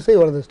 You need to say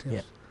what are the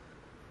steps.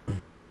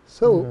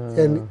 So,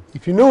 and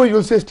if you know,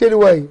 you'll say straight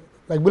away,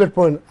 like bullet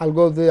point, I'll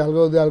go there,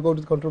 I'll go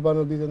to the control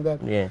panel, this and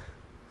that.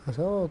 I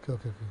say, oh,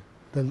 okay.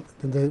 Then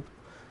they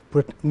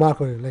put mark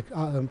on it, like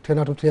 10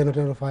 out of 10 or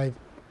 10 out of 5.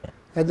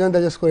 And then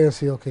they just go and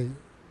see, okay,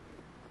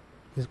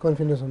 is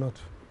confidence or not.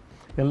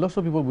 And lots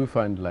of people we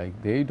find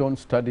like they don't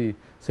study.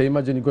 Say,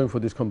 imagine you're going for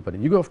this company.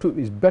 You have to.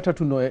 It's better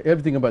to know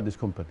everything about this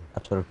company.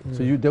 Absolutely.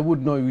 So they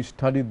would know you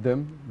studied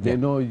them. They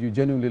know you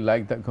genuinely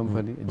like that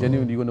company.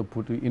 Genuinely, you're going to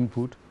put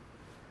input.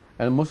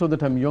 And most of the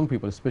time, young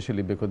people,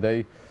 especially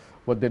because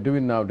what they're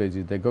doing nowadays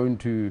is they're going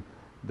to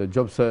the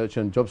job search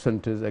and job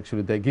centers.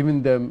 Actually, they're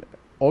giving them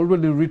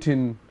already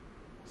written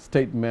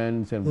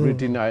statements and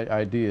written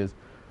ideas.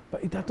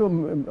 But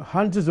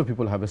hundreds of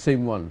people have the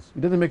same ones.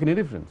 It doesn't make any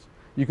difference.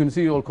 You can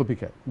see all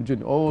copycat,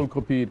 all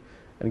copied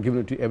and given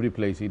it to every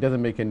place. It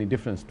doesn't make any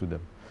difference to them.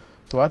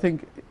 So I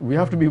think we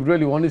have to be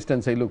really honest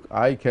and say, look,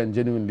 I can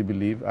genuinely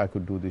believe I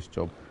could do this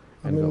job.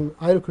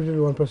 I recruited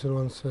one person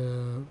once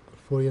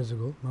 4 years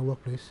ago, my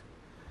workplace.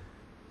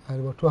 I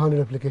had about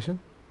 200 applications.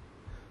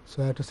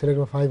 So I had to select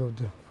about 5 of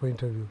them for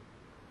interview.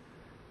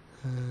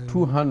 And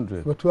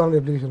 200? About 200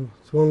 applications,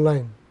 so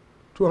online.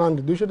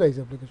 200, 200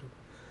 application.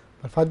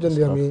 But 5 জন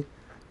দিয়ে আমি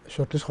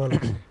shortlist করা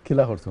লাগছে।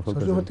 কিলা করছো?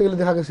 shortlist করতে গেলে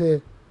দেখা গেছে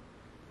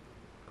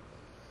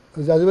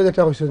জাজিবাজ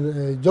একটা কোশ্চেন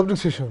জব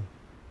ডিসক্রিপশন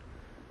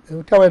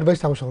এটা আমার অ্যাডভাইস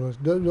থাকা সকল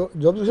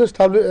জব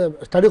ডিসক্রিপশন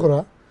স্টাডি করা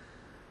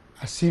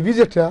আর সিভি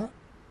যেটা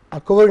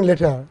আর covering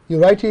letter you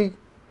writing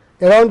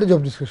around the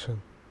job description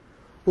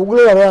ওগুলো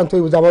আরো আনতে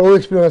হইব যে আমার ও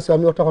এক্সপিরিয়েন্স আছে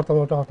আমি ওটা করতাম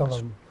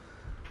পারবো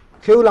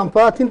কেউ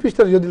লাম্পা 3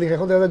 পৃষ্ঠার যদি লিখে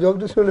এখন দেখা জব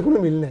ডিসক্রিপশনে কোনো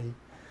মিল নাই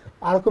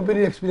আর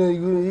কোম্পানির এক্সপিরিয়েন্স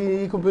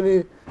এই কোম্পানি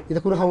এটা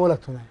কোনো সময়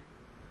লাগতো না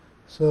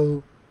সো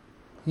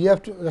ইউ হ্যাভ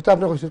টু যেটা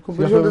আপনি কইছেন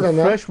কোম্পানি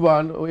জানা ফ্রেশ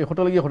ওয়ান ওই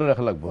হোটেলে গিয়ে হোটেল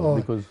রাখা লাগবে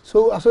বিকজ সো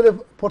আসলে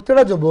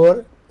প্রত্যেকটা জবর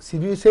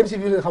সিভি সেম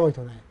সিভি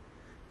খামাইতো না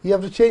you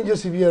have to change your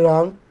CV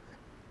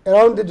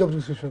around the job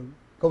description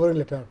covering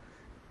letter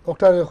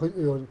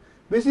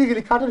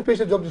basically cut and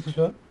paste the job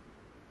description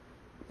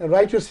and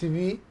write your CV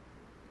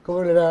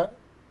covering letter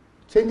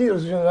changing your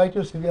description write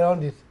your CV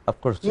around it Of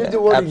course, use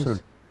the wordings.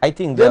 absolutely. I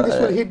think Then this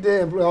will hit the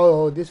employee.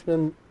 Oh, this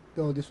man,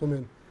 oh, this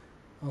woman.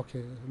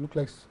 Okay, look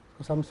like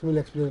some similar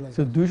experience like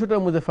so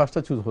 200টার মধ্যে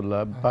ফার্স্টটা choose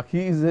করলাম বাকি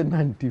is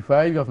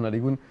 95 আপনার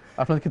এগুন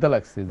আপনার কিটা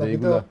লাগছে যে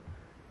এগুলা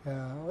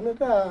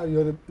অনেকটা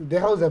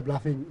দেখাও যায়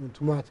bluffing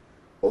too much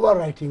over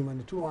writing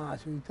মানে টু মাচ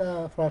এটা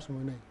ফার্স্ট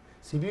সময় নাই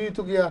সিভি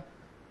তো গিয়া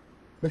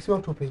ম্যাক্সিমাম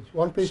 2 পেজ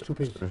 1 পেজ 2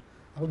 পেজ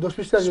আর 10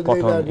 পেজটা যদি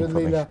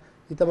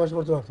এটা মাস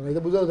করতে পারতো না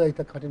এটা বুঝাও যায়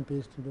এটা কাট and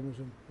paste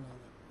information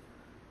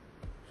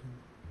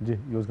G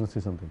you was gonna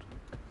say something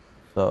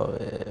so.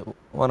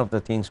 One of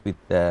the things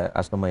with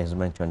Aslama has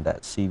mentioned that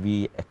CV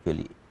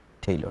actually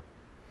tailored.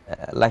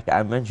 Like I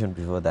mentioned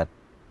before that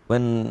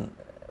when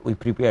we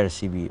prepare a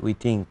CV, we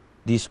think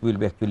this will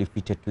be actually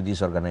fitted to this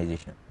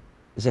organization.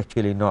 It's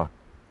actually not.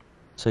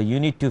 So you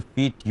need to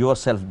fit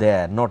yourself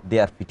there, not they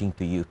are fitting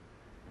to you.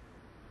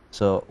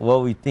 So what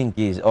we think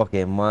is,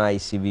 okay, my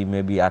CV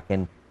maybe I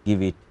can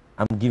give it.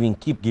 I'm giving,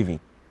 keep giving,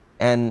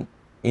 and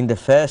in the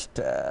first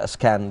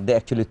scan, they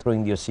actually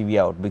throwing your CV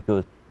out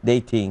because they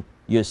think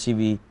your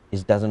CV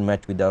doesn't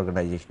match with the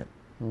organization.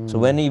 So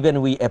when even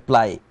we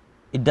apply,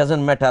 it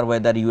doesn't matter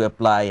whether you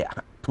apply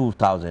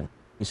 2,000,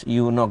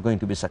 you're not going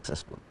to be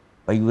successful.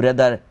 But you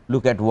rather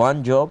look at one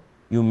job,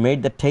 you made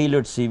the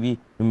tailored CV,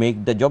 you make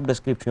the job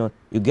description,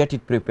 you get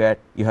it prepared,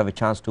 you have a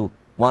chance to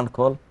one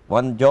call,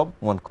 one job,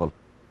 one call.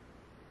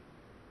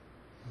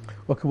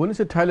 Okay, when you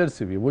say tailored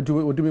CV, what do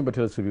you mean by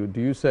tailored CV?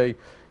 Do you say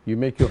you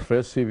make your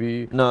fresh CV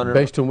No,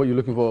 based on what you're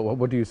looking for?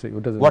 What do you say?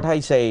 What does it What mean? I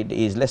said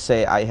is, let's say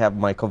I have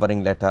my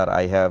covering letter,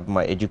 I have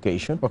my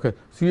education, Okay,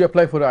 so you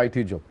apply for an IT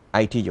job.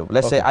 IT job.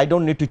 Let's say Okay. I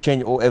don't need to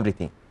change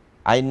everything.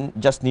 I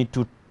just need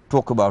to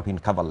talk about in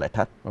cover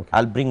letter. Okay.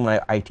 I'll bring my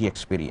IT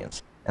experience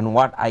and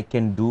what I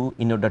can do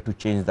in order to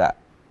change that.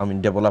 I mean,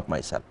 develop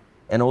myself.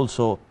 And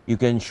also, you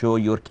can show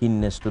your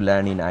keenness to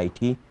learn in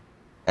IT.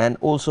 And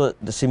also,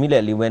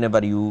 similarly,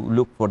 whenever you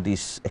look for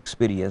this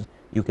experience,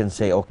 you can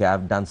say, okay,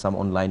 I've done some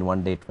online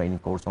one-day training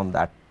course on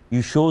that.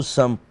 You show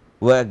some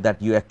work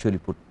that you actually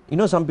put. You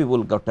know, some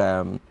people got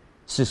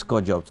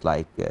Cisco jobs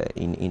like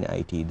in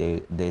IT.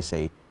 They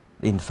say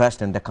in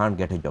first and they can't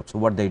get a job. So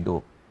what they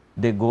do,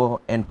 they go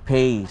and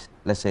pay.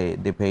 Let's say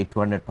they pay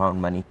 £200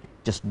 money,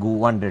 just go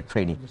 1 day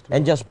training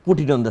and just put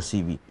it on the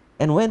CV.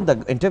 And when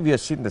the interviewer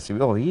sees the CV,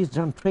 oh, he's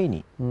done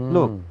training.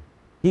 Look,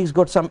 he's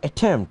got some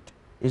attempt.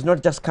 He's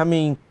not just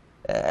coming.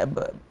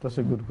 That's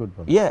a good one.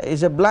 Yeah,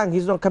 it's a blank.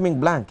 He's not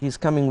coming blank. He's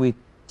coming with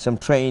some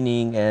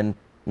training. And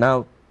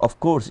now, of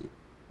course,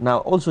 now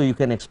also you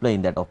can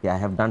explain that, okay, I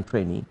have done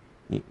training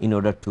in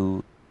order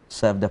to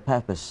serve the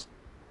purpose.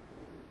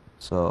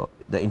 So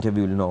the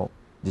interview will know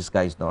this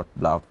guy is not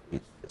bluff.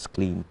 It's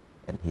clean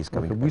and he's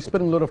coming. Okay, we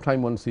spend a lot of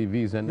time on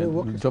CVs and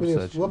job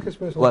search. Work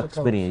experience Work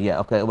also experience,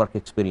 yeah, okay, work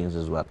experience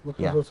as well. counts.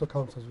 Yeah. Work also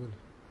counts as well.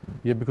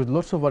 Yeah, because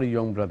lots of our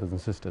young brothers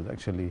and sisters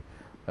actually,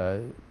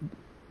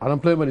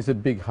 unemployment is a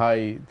big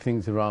high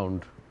things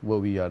around where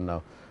we are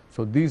now.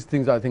 So these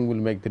things I think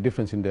will make the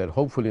difference in their,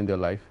 hopefully in their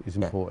life is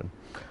important.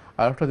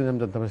 After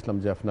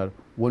the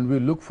when we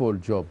look for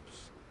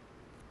jobs,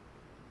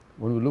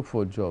 you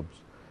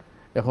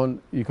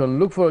can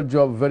look for a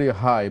job very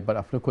high but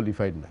after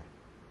qualified now.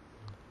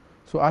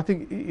 So I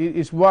think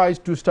it's wise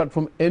to start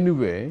from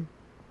anywhere.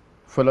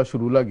 Fela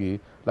shuru lagi,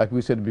 like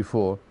we said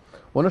before.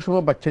 অনেক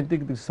সময় বাচ্চাদের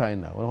কিছু চায়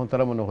না তখন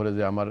তারা মনে করে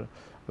যে আমার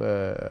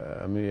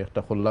আমি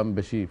একটা করলাম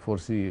বেশি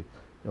ফোর্সি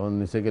যখন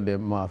নিচে গেলে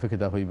মা আফে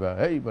খিতা হইবা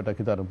এই বেটা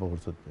খিতা আরম্ভ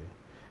করতে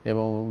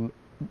এবং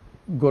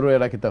গরু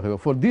এরা খিতা হইবা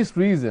ফর দিস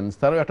রিজনস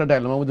তারও একটা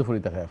ডায়লমার মধ্যে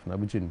পড়ে থাকে আপনার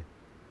বুঝছেন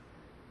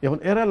এখন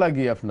এরা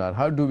লাগিয়ে আপনার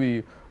how do B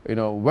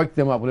work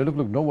them up look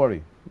no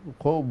worry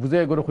বুঝে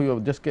গরু হইবা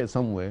জাস্ট গেট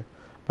সামওয়ে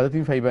বাট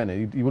তুমি পাইবা না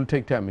it will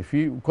take time if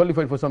you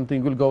qualified for something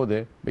you will go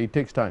there but it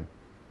tax time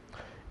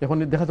এখন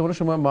দেখা যাচ্ছে অনেক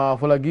সময় মা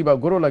ফলাগি বা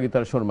গরু লাগি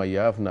তার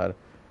শর্মাইয়া আপনার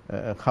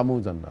খামু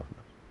যান না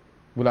আপনার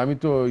বলে আমি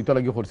তো এটা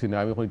লাগি করছি না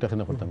আমি এটা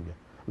কেন করতাম গিয়া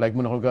লাইক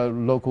মনে হল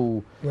local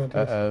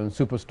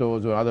super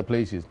stores or other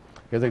places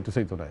as I to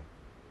say tonight.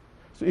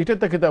 So এটা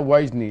থেকে that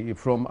wisely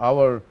from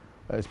our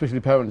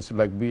especially parents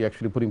like we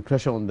actually putting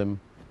pressure on them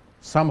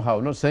somehow,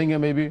 not saying it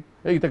maybe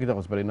এই এটা কিতা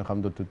করতে পারি না খাম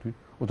ধরতে তুই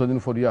অতদিন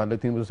ফরিয়া হলে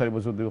 3 বছর 4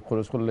 বছর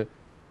খরচ করলে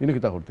ইনি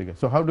কিতা করতে গিয়ে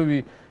so how do we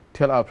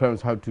tell our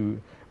parents how to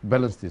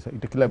balance this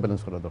এটা কিলা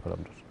ব্যালেন্স করা দরকার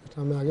আমাদের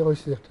আমি আগে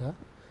কইছি একটা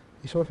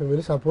এই সময়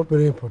family support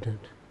very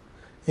important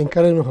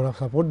encouragement করা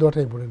সাপোর্ট দেওয়াটা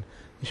ইম্পর্টেন্ট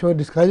এই সময়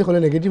ডিসকারেজ হলে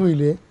নেগেটিভ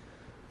হইলে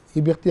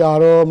এই ব্যক্তি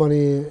আরও মানে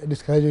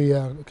ডিসকারেজ হইয়া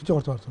আর কিছু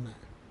করতে পারতো না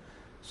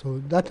so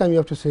that time you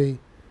have to say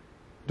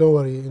don't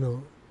worry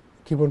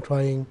keep on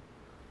trying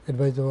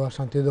advice দেওয়া,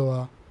 শান্তি দেওয়া,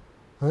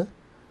 হ্যাঁ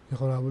ই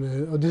করা বলে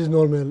দিস ইজ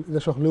নর্মাল,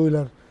 এটা সকলে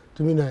উইলার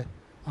তুমি নাই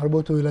আর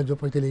বহুত উইলার জব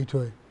পাইতে লেট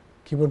হয়,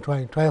 কিপ অন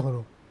ট্রাই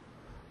করো,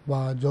 বা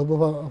জব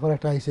অফার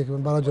একটা আইসে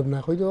কিমান ভালো জব না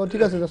হয়তো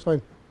ঠিক আছে that's fine,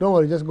 don't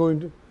worry, just go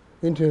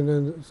into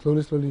and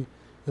slowly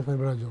you find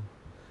better job,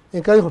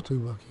 এই কাজই করতে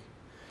হইব আর কি।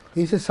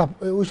 এই সে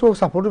ওই সময়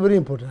সাপোর্ট ভেরি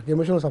ইম্পর্টেন্ট,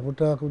 ইমোশনাল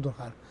সাপোর্টটা খুব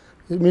দরকার।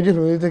 ইমিডিয়েট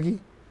ফ্যামিলিতে কি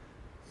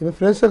এবার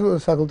ফ্রেন্ড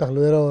সার্কেল থাকলে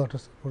এরাও একটা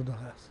সাপোর্ট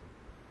দরকার আছে।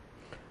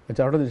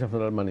 আচ্ছা আরেকটা জিনিস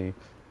আপনার মানে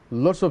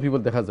লটস অফ পিপল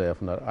দেখা যায়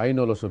আপনার, I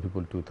know lots of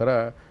people to, তারা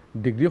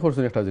ডিগ্রি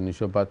করছেন একটা জিনিস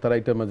বা তারা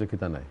এটার মাঝে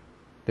কিতা নাই,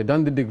 দে ডান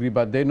দি degree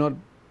but they not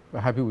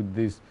happy with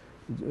this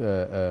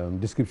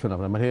description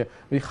আপনার, মানে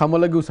এই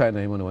খামালাগেও চায় না,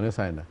 মনে মনে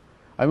চায় না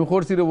আমি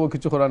করছি রে ও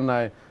কিছু করার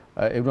নাই,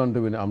 everyone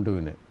doing I'm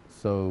doing it.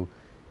 So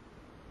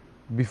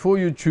before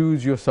you choose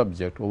your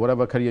subject or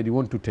whatever career you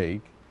want to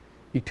take,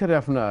 এটারে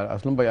আপনার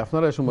আসলাম ভাই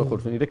আপনারা সময়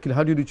করছেন এটা কি,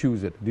 how did you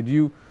choose it? Did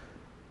you,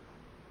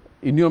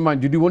 in your mind,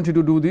 did you want to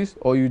do this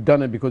or you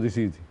done it because it's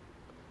easy?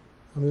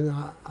 I mean,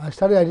 I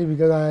studied IT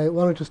because I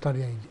wanted to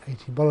study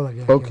IT.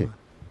 Okay.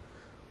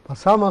 But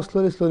somehow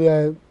slowly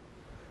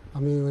I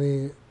mean, when I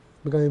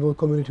became about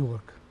community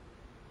work.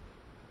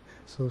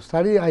 So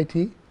study IT,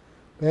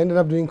 I ended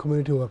up doing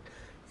community work.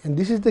 And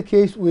this is the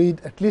case with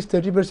at least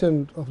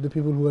 30% of the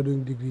people who are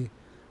doing degree,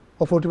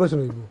 or 40%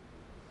 of people,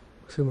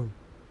 maximum.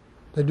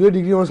 They do a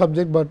degree on a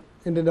subject but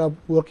ended up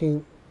working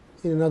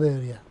in another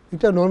area.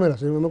 It's a normal,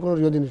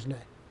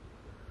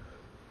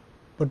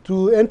 but to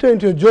enter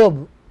into a job,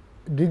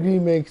 degree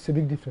makes a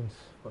big difference.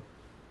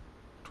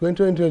 To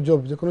enter into a job,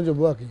 the job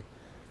working,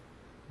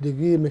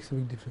 degree makes a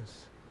big difference.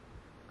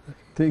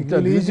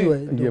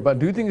 But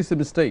do you think it's a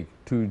mistake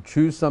to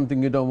choose something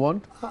you don't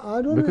want?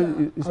 I don't, because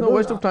it's no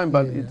waste of time,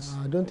 but it's,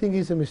 I don't think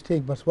it's a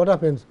mistake, but what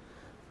happens,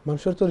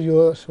 মানুষের তো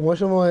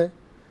সময়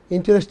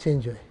interest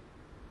change হয়,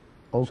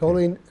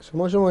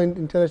 সময়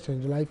interest change,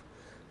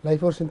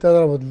 লাইফের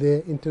চিন্তাধারা বদলে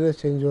interest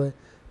change হয়,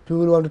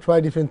 people want to try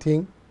different thing,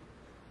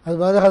 আর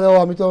দেখা যাও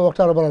আমি তো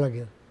ওটা আরো ভালো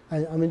লাগে, I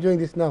am enjoying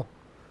this now,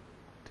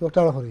 তো ওটা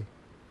আরো করি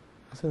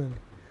আছে না?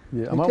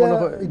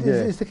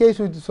 It's the case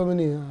with so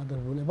many other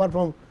people. Apart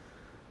from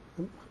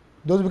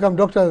those become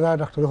doctors,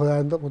 doctor হয়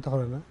কথা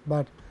করে না,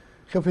 বাট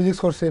সে ফিজিক্স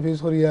করছে,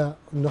 ফিজিক্স করিয়া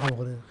অন্য কাম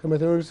করে, সে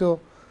ম্যাথমেটিক্সও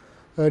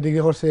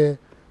ডিগ্রি করছে,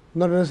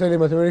 নট নেসেসারিলি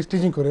ম্যাথমেটিক্স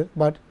টিচিং করে,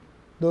 বাট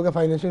দোকে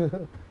ফাইন্যান্সিয়াল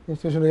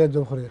ইনস্টিটিউশনে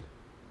জব করে।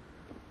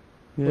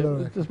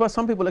 but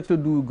some people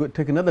actually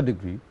take another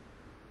degree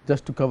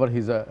just to cover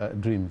his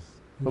dreams.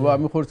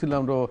 আমি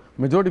করছিলাম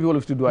majority people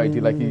used to do IT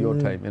like in your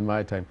time, in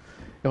my time.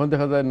 এখন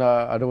দেখা যায় না,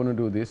 I don't want to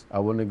do this, I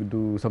want to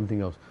do something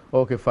else.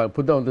 Okay, fine,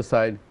 put that on the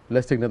side,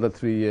 let's take another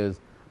 3 years,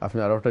 আপনি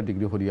আরো একটা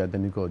degree করিয়া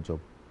then you go job,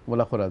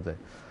 বলা করা যায়।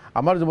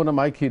 আমার যেমন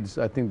my kids,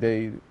 I think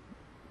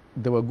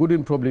they were good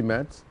in probably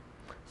maths,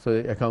 so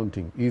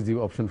accounting easy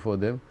option for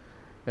them,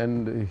 and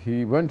he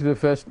went to the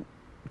first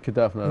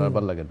কিতাব আপনার আর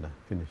ভালো লাগে না,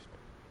 finished.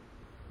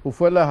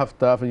 পয়লা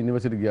হাফতা আপনি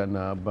ইউনিভার্সিটি গিয়া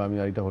না বা আমি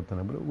আর এটা করতে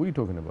না, but we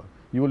talking about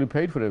you only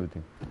paid for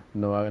everything,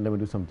 no I never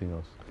do something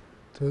else.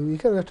 তো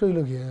এখানে একটা হইল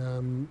কি,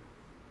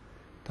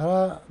 তারা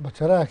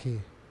বাচ্চারা কি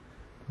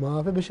মা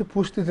বাপে বেশি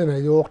পুষ দিতে নাই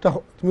যে ওটা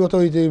তুমি অত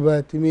হইতে হইবা,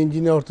 তুমি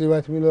ইঞ্জিনিয়ার হতে হইবা,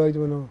 তুমি লইতে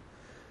না,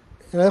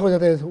 এরা দেখো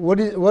যাতে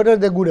what are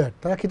they good at,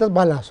 তারা কিতাব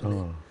ভালো আসলে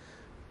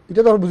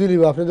এটা তখন বুঝে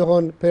নিবা। আপনি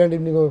যখন প্যারেন্ট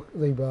ইভিনিং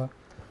যাইবা,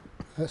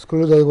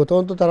 স্কুলে যাইব,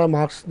 তখন তো তারা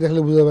মার্কস দেখলে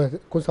বুঝে যাবে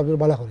কোন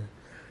সাবজেক্ট ভালো করে।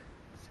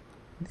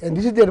 And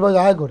this is the advice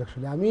I got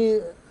actually. আমি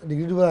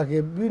ডিগ্রি দেওয়ার আগে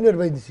বিভিন্ন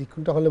অ্যাডভাইস দিচ্ছি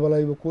কোনটা হলে ভালো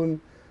হইব, কোন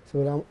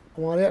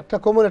আমার একটা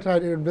কমন একটা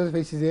অ্যাডভাইস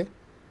পাইছি যে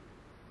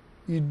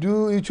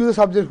you choose a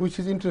subject which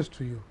is interest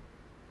to you.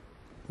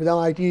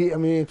 যেমন আইটি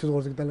আমি চুজ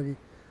করছি তার লাগে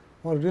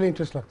আমার রিয়েলি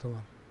ইন্টারেস্ট লাগতো,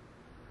 আমার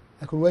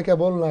এখন wake up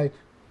all night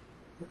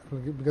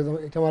because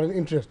এটা আমার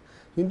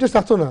ইন্টারেস্ট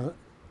থাকতো না,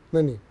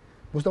 নানি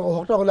বুঝতাম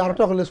একটা হলে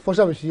আরেকটা হলে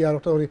পয়সা বেশি, আর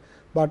একটা হলে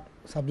বাট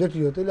সাবজেক্ট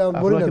ইয়ে তাহলে আমি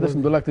বলি না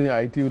সুন্দর লাগতো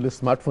আইটি হলে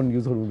স্মার্টফোন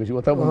ইউজ করবো বেশি,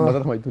 কথা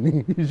মাথার হয়তো নি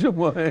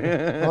সময়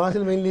আমার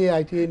আসলে mainly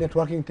IT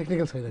networking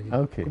technical side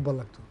আর কি খুব ভালো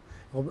লাগতো।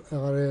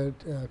 এবারে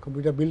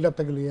কম্পিউটার বিল্ড আপ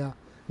থাকলে ইয়া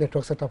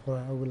নেটওয়ার্ক সেট আপ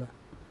করা ওগুলা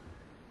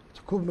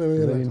খুব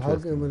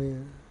মানে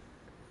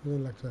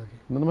লাগতো আর কি।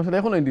 আসলে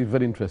এখন it is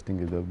very interesting,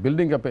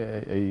 building up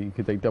এই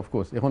এটা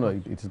অফকোর্স এখন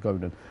ইট ইজ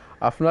গভর্নমেন্ট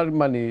আপনার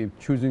মানে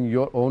choosing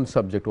your own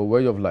subject O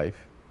way of life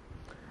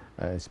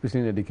specially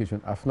in education,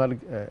 আপনার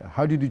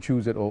হাউ ডিড ইউ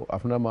চুজ ইট, ও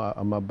আপনার মা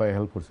আব্বাই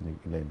হেল্প করছেন এই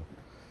লাইনে?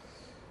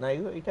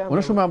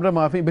 অনেক সময় আমরা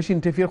মাফি বেশি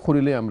ইন্টারফিয়ার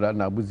করিলে আমরা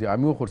না বুঝি,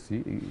 আমিও করছি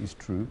ইজ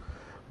ট্রু,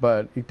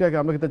 বাট এটাকে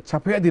আমরা কিন্তু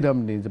চাপিয়ে দিলাম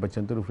নেই যে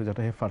বাচ্চাদের উপরে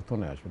যেটা হে পারতো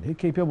না, আসলে হে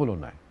কেপেবলও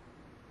নাই,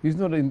 he's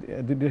not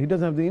he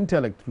doesn't have the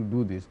intellect to do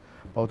this,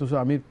 অথচ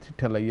আমি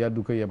ঠেলাইয়া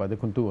ঢুকাইয়া বা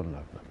দেখুন তো না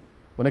আপনার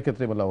অনেক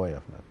ক্ষেত্রে বলা হয়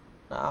আপনার।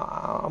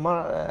 আমার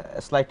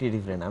স্লাইটলি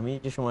ডিফারেন্ট, আমি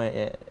যে সময়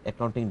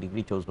অ্যাকাউন্টিং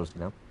ডিগ্রি চুজ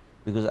করছিলাম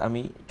বিকজ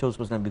আমি চুজ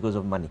করছিলাম because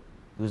of money,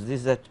 because this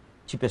is the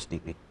cheapest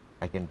degree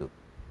I can do.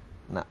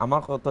 না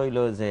আমার কথা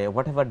হইলো যে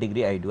what ever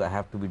degree I do I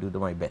have to B do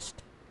my best,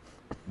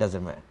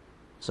 doesn't matter.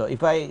 So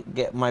if I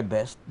get my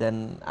best, then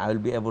I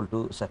will be able to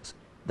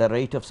the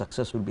rate of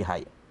success will be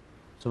higher.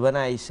 So when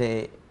I say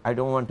I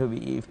don't want to be,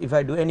 if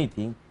I do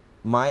anything,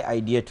 my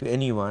idea to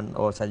anyone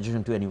or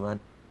suggestion to anyone,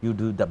 you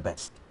do the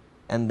best,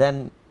 and then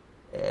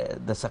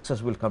the success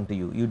will come to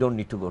you. You don't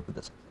need to go to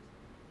the success.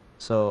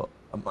 So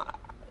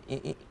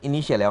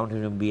initially I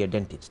wanted to be a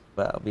dentist,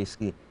 but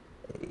obviously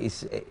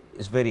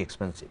it's very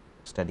expensive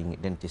studying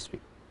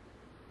dentistry.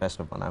 First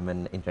of all, I'm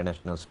an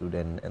international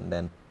student, and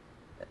then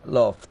a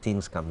lot of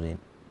things comes in.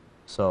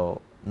 So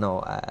no,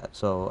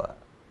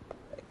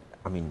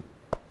 I mean,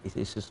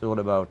 it's just all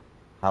about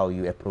how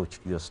you approach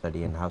your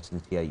study and how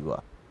sincere you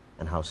are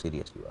and how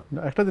serious you are.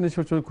 একটা জিনিস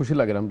হচ্ছে খুশি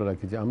লাগে আমরা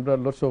রাখি যে আমরা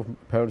lots of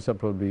parents are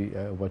probably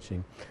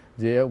watching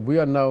যে we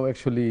are now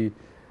actually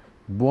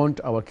want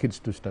our kids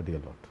to study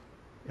a lot.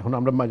 এখন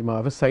আমরা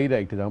মাঝে সাইড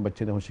একটা আমার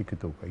বাচ্চা যখন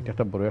শিক্ষিত হোক, এটা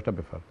একটা বড় একটা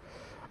ব্যাপার।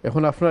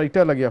 এখন আপনার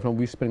এটা লাগে আপনার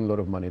we spend a lot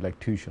of money like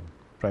tuition,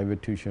 private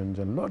tuitions,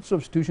 and lots of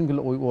tuition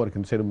গুলো ওই ওয়ার্ক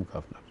ইন সেরুম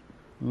আপনার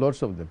lots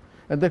of them,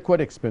 and they're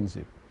quite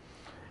expensive.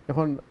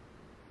 এখন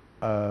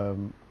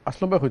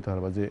আসলাম ভাই হইতে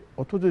পারবা যে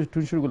অত যে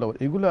টিউশনগুলো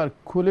এগুলো আর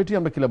কোয়ালিটি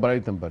আমরা কিলা বাড়াই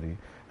দিতে পারি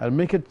আর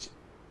make it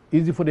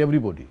easy for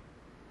everybody.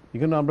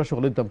 এখানে আমরা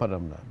সকলে দিতে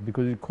পারলাম না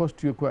because it cost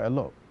you quite a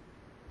লট।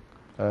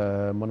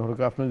 মনে হলো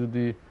আপনার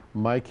যদি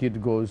my kid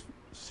goes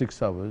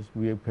 6 hours,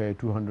 we pay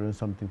 200 and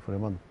something for a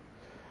month.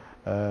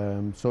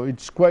 So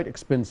it's quite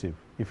expensive.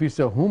 If it's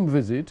a home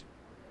visit,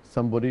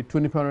 somebody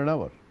 £20 an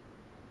hour.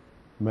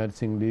 Maths,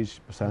 English,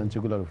 science,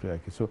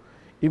 so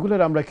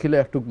আমরা খেলে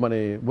একটু মানে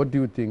what do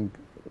you think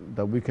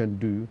that we can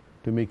do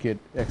to make it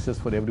access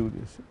for every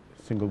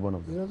single one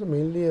of them? You know,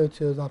 mainly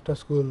after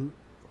school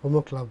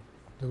homework club,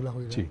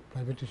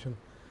 private tuition.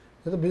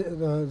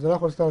 যারা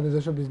করছে তারা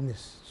নিজস্ব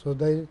business, so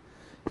they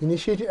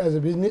initiate as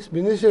a business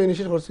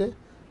initiate করছে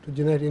to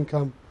generate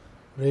income,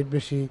 rate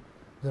বেশি,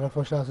 যারা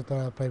পয়সা আছে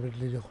তারা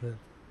প্রাইভেটলি করে।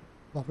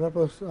 আপনার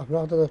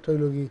হয়তো একটা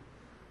হইল কি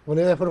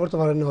অনেক এফোর্ড করতে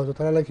পারেন না, হয়তো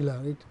তারা লাগিলা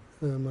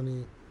মানে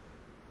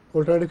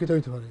অল্টারনেটিভ কিছু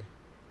হইতে পারে।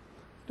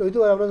 তো হইতে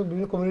পারে আমরা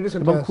বিভিন্ন কমিউনিটি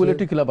সেন্টার আছে,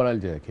 কোয়ালিটি কিলা বাড়াল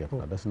যায় কি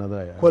আপনার দ্যাটস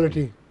another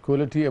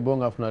কোয়ালিটি এবং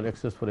আপনার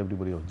access for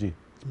everybody G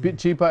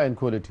cheaper and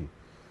quality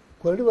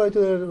বাড়াইতে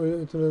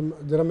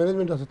যারা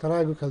ম্যানেজমেন্ট আছে তারা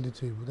আগে খেয়াল দিতে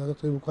হইব, তারা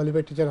তো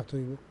কোয়ালিফাইড টিচার রাখতে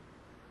হইব,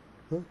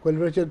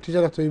 কোয়ালিফাইড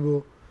টিচার রাখতে হইব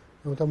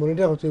এবং তার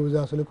মনিটর করতে হইব যে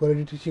আসলে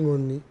কোয়ালিটি টিচিং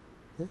অনলি,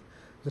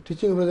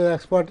 টিচিং উপরে যারা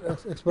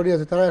এক্সপার্টি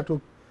আছে তারা একটু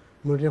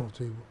মনিটর করতে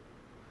হইব।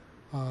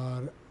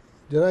 আর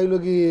যারা এগুলো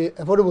কি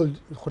অ্যাফোর্ডেবল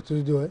খরচা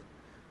যদি হয়,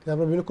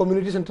 আপনার বিভিন্ন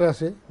কমিউনিটি সেন্টার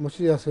আছে,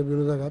 মসজিদ আছে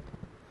বিভিন্ন জায়গায়,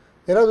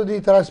 এরা যদি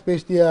তারা স্পেস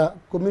দিয়া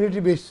কমিউনিটি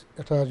বেস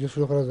একটা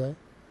শুরু করা যায়,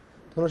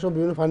 তখন সব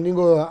বিভিন্ন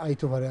ফান্ডিংও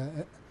আইতে পারে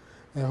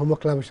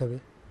হোমওয়ার্ক ক্লাব হিসাবে।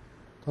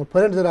 তখন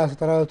প্যারেন্টস যারা আছে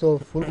তারা হয়তো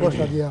ফুল কস্ট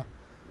না দিয়া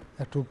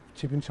একটু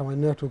চিপিন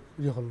সামান্য একটু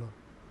ইয়ে করলো,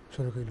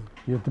 শুরু করলো।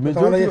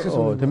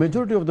 The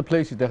majority of the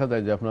places দেখা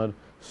যায় যে আপনার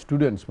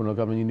স্টুডেন্টস মনে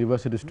করেন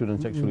university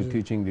students actually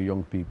teaching the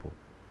young people.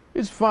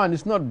 It's fun,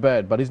 it's not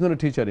bad, but he's not a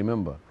teacher,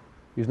 remember.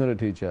 He's not a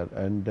teacher,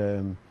 and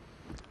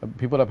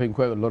people are paying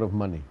quite a lot of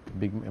money,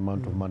 big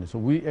amount of money. So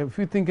if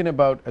we're thinking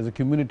about as a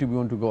community we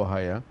want to go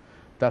higher,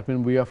 that means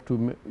we have to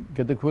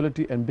get the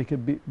quality and make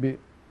it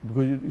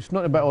because it's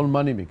not about all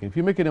money making. If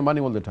you're making money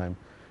all the time,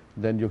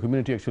 then your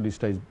community actually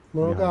stays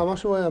behind. আমার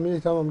সময় আমি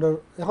যেতাম, আমরা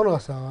এখনো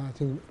আছে I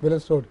think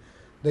balance road,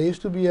 they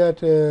used to be at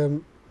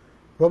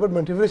Robert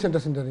মন্টিফারি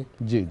centre সেন্টারে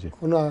জি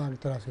কোনো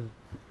তারা আছে।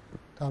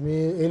 তা আমি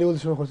এই লেভেল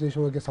সময় করছি, এই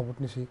সময়কে সাপোর্ট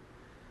নিছি,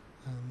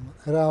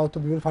 এরা হয়তো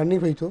বিভিন্ন ফান্ডিং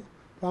পাইতো,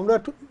 আমরা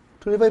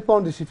 £25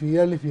 দিছি ফি,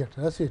 ইয়ারলি ফি একটা,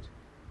 that's it,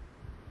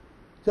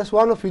 just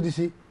one of ফি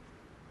দিছি।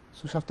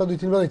 সো সপ্তাহ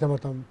 2-3 বার দিতে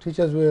পারতাম,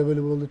 teachers way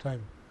available all the time,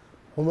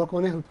 homework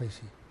অনেক হেল্প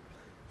পাইছি।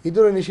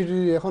 ঈদের ইনিশিয়েটিভ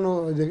এখনও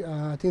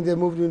I think they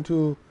moved into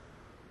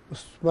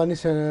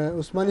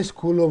Usmani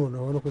স্কুলও মনে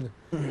হয় অনেক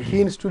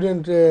কিন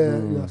স্টুডেন্ট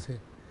আছে।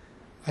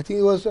 I think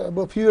it was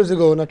about a few years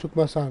ago when I took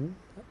my son,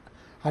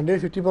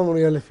 £150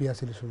 yearly fee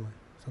আসলে সময়,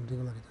 something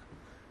like that.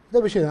 এটা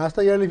বেশি না, আজ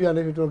তো ইয়ারলি ফি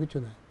 150 কিছু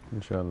না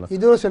ইনশাআল্লাহ।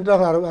 ঈদের সেন্টার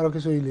আরো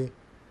কিছু হইলে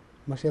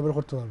মাসে এবার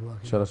করতে পারবো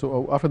ইনশাআল্লাহ। So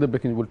after the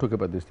break we'll talk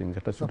about these things.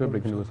 After the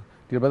break,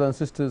 dear brothers and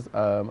sisters,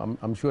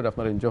 I'm sure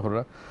আপনারা এনজয়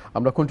কররা।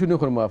 আমরা কন্টিনিউ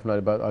করব আপনার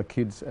about our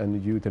kids and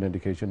youth and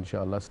education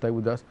inshallah. Stay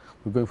with us.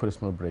 We're going for a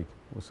small break.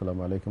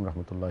 Wassalamu alaikum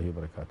warahmatullahi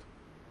wabarakatuh.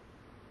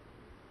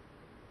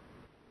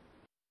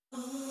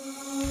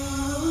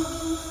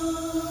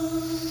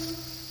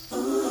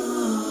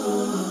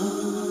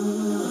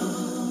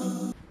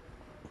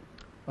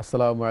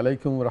 Assalamu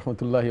alaikum wa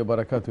rahmatullahi wa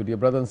barakatuh. Dear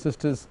brothers and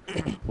sisters,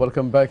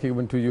 welcome back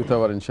even to Youth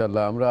Hour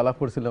inshallah. আমরা আলাপ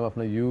করছিলাম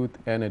আপনার youth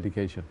and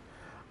education,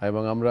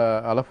 এবং আমরা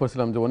আলাপ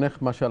করছিলাম যে অনেক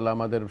মাশাআল্লাহ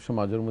আমাদের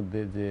সমাজের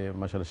মধ্যে যে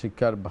মাশাআল্লাহ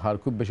শিক্ষার হার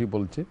খুব বেশি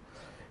বলছে,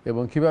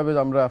 এবং কিভাবে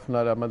আমরা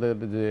আমাদের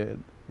যে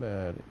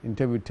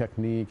ইন্টারভিউ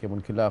টেকনিক এবং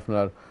কিলা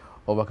আপনার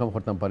ওভারকাম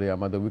করতে পারি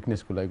আমাদের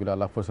উইকনেসগুলো, এগুলো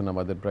আলাপ করছেন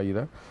আমাদের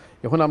প্রায়ীরা।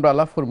 এখন আমরা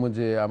আলাপ করবো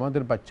যে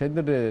আমাদের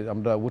বাচ্চাদের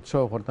আমরা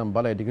উৎসাহ করতাম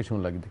ভালো এডুকেশন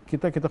লাগে,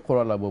 কিতা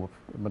করা লাগবো,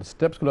 মানে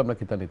স্টেপসগুলো আমরা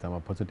কিতা নিতাম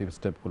পজিটিভ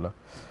স্টেপগুলো,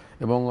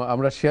 এবং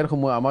আমরা শেয়ার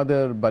করবো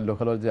আমাদের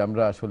বাল্যকালের যে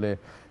আমরা আসলে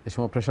এই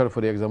সময় প্রেশার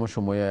ফরি এক্সামের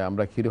সময়ে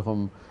আমরা কীরকম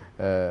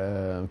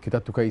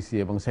কিতাব টুকাইছি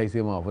এবং চাইছি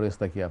এবং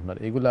অফরেস্তা কি আপনার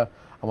এগুলা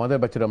আমাদের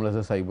বাচ্চারা আমরা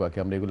চাইবো আর কি,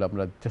 আমরা এগুলো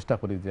আমরা চেষ্টা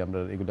করি যে আমরা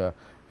এগুলা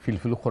ফিল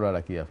করার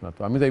আর কি আপনার।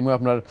 তো আমি যাইবো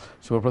আপনার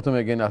সর্বপ্রথমে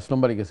এগেন আসলম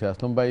বাড়ি গেছে।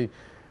 আসলম ভাই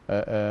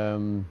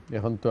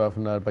এখন তো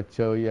আপনার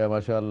বাচ্চা হইয়া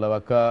মাশাআল্লাহ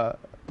বাকা,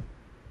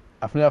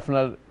 আপনি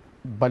আপনার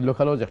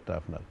বাল্যকালও যে একটা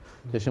আপনার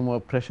যে সময়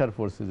প্রেশার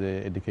পড়ছে যে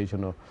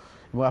এডুকেশনও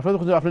এবং আপনার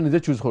আপনি নিজে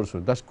চুজ করছেন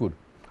দ্যাটস গুড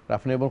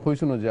আপনি এবার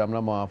কইছেন যে আমরা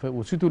মাফে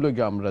উচিত হইল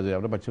গিয়ে আমরা যে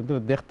আমরা বাচ্চা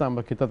দেখতাম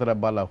বা কিতা তারা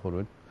বালা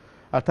করবেন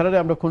আর তারা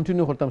আমরা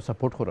কন্টিনিউ করতাম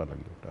সাপোর্ট করা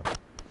লাগলো ওটা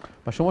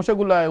বা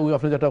সমস্যাগুলো ওই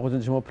আপনি যেটা করছেন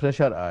যে সময়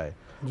প্রেশার আয়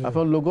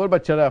আপনার লোকের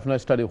বাচ্চারা আপনার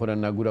স্টাডি করেন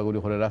না ঘোরাঘুরি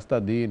করে রাস্তা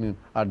দিন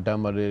আড্ডা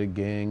মারে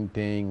গ্যাং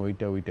ট্যাং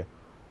ওইটা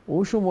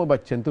ওই সময়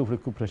বাচ্চাদের উপরে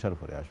খুব প্রেশার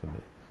পড়ে আসলে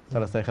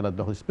তারা চাই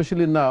খেলাধুলা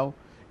specially now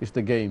it's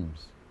the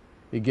games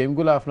এই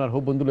গেমগুলো আপনার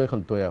হোক বন্ধু লয়ে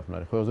খেলতে হয়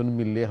আপনার কয়েকজন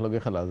মিললে একলগে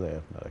খেলা যায়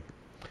আপনার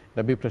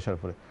এটা বি প্রেশার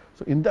পড়ে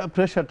so in the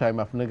pressure time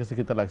আপনার কাছে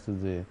কিতা লাগছে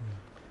যে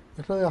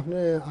এটা আপনি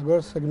আগর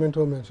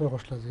সেগমেন্টও মেনশন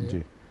করছিলেন যে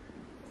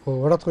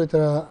হঠাৎ করে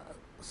তারা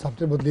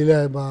সাবজেক্ট বদলিলে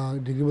বা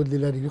ডিগ্রি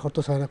বদলিলে ডিগ্রি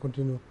করতে চায় না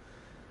কন্টিনিউ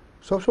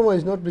সবসময়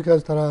ইজ নট বিকজ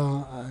তারা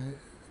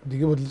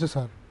ডিগ্রি বদলিতে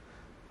স্যার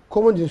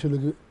কমন জিনিস হলো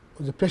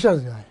যে প্রেশার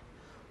যায়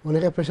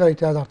অনেকে প্রেশার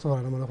এটা ধরতে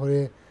পারে না মনে করে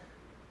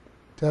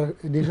তার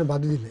ডিগ্রি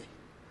বাদ দিলে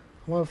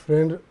আমার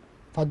ফ্রেন্ড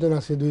 5 জন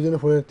আছে 2 জনে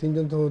পড়ে 3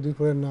 জন তো 2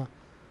 পড়েন না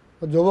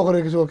জব করে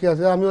কিছু ওকে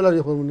আছে আমিও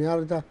লাগে করবো না আর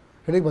এটা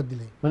হেডেক বাদ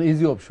দিলে মানে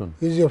ইজি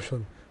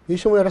অপশন এই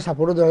সময় একটা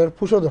সাপোর্টও দরকার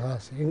পুষও দরকার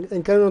আছে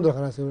এনকারেজও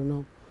দরকার আছে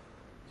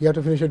ইয়া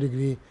টু ফিনিশ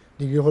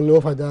ডিগ্রি হলেও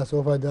ফায়দা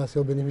আছে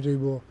ও বেনিফিট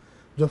হইব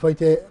জব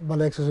পাইতে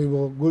ভালো এক্সেস হইব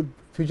গুড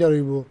ফিউচার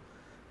হইব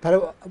তার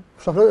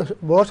স্বপ্ন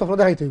বড় স্বপ্ন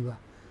দেখাইতে হইবা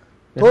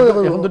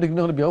এখন তো ডিগ্রি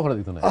হলে বিয়াও করা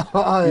দিত না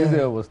এই যে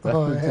অবস্থা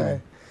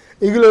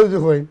এগুলো যে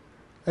হয়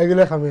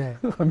এগুলো খামে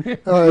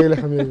এগুলো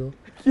খামে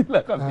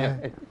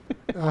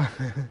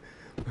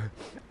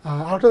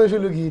আরেকটা বিষয়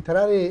হলো কি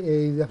তারা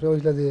এই যে আপনি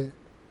বলছিলেন যে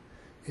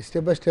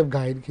স্টেপ বাই স্টেপ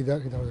গাইড কিতা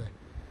যায়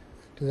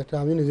যেটা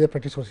আমি নিজে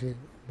প্র্যাকটিস করছি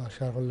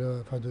বাসা করলে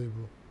ফায়দা হইব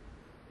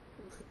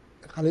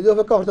খালি যে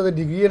অপেক্ষা করতে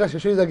ডিগ্রি এটা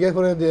শেষ হয়ে জায়গায়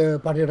করে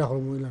পার্টি এটা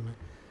করবো না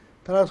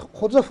তারা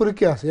কত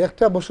পরীক্ষা আছে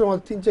একটা বছরের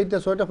মধ্যে 3,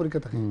 4, 6টা পরীক্ষা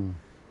থাকে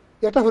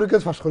একটা পরীক্ষা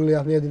পাস করলে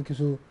আপনি একদিন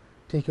কিছু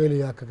ঠিক হইলে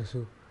একটা কিছু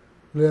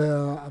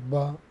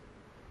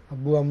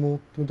আব্বু আম্মু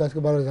তুমি তো আজকে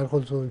 12 রেজাল্ট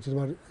করছো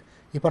তোমার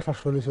এপার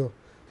ফার্স্ট হলেছো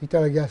এটা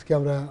আগে আজকে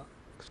আমরা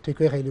ঠিক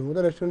হয়ে খাইলুম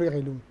ওদের রেস্টুরেন্টে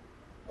খাইলুম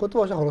কত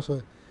পয়সা খরচ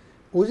হয়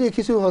ওই যে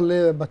কিছু হলে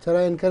বাচ্চারা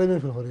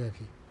এনকারেজমেন্ট ফিল করে আর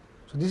কি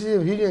so this is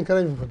huge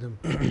encouragement for them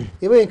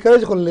এবার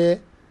এনকারেজ করলে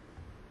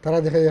তারা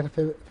দেখে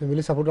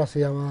ফ্যামিলি সাপোর্ট আছে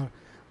আমার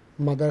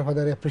মাদার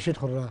ফাদার অ্যাপ্রিসিয়েট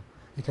করা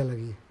এটা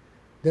লাগি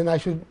দেন আই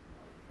শুড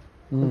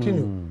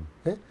কন্টিনিউ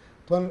হ্যাঁ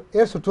তখন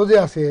এর ছোট যে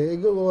আছে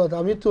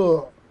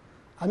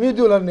আমিও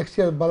যদি ওরা নেক্সট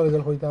ইয়ার ভালো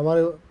রেজাল্ট করিতে আমার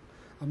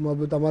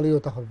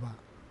ওটা করবা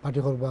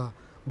পার্টি করবা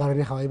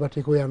বাড়ি খাওয়াইবা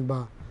ঠিক হয়ে আনবা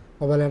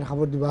মোবাইলে একটা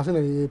খাবার দিবা আছে না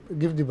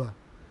গিফট দিবা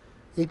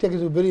এইটা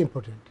কিছু ভেরি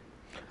ইম্পর্টেন্ট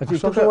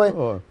সবসময়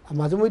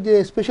মাঝে মধ্যে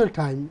স্পেশাল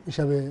টাইম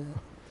হিসাবে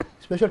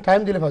স্পেশাল টাইম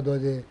দিলে ভালো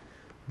যে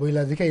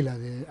বইলা জিকাইলা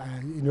যে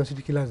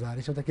ইউনিভার্সিটি কিলা যা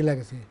রিসার্চটা কিলা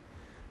গেছে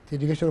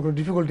এডুকেশনের কোনো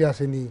ডিফিকাল্টি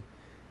আসেনি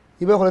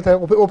এবার হলে তাই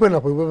ওপেন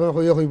আপ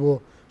হইব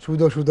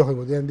সুবিধা হইব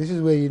দেন this is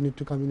way you need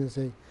to come in and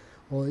সে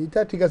ও এটা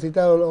ঠিক আছে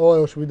এটা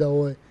অসুবিধা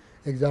হয়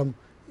এক্সাম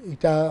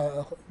এটা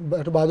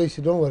একটু বাদ হয়েছে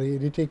ডোন্ট ওয়ারি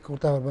রিটেক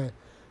করতে পারবে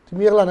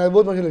তুমি এগুলা না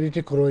বহুত মানুষ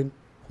রিটেক করোইন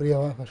করিয়া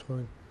পাস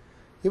করেন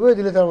এবারে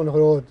দিলে তার মনে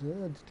করো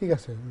ঠিক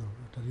আছে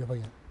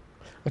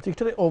আচ্ছা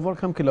এটা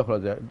ওভারকাম কিলা করা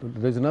যায়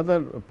there is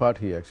another part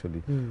here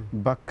actually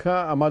বাক্কা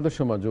আমাদের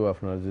সমাজও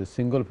আপনার যে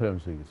সিঙ্গল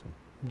প্যারেন্টস হয়ে গেছে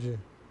জি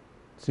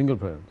সিঙ্গল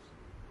প্যারেন্টস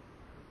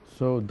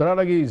সো দ্যাট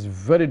আগে is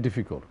very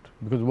difficult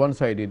because one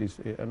side it is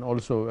and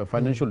also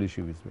financial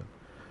issue is well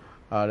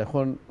আর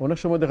এখন অনেক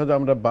সময় দেখা যায়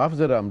আমরা বাপ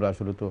যারা আমরা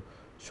আসলে তো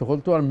সকল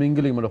তো আর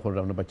মিঙ্গলিং মনে করা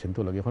আমরা বাচ্চেন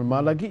তো লাগে এখন মা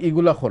লাগি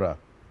এগুলা করা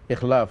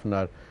একলা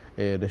আপনার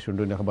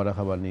রেস্টুরেন্টে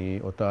খাবার নি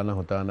ওটা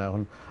না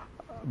এখন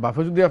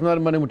বাপে যদি আপনার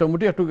মানে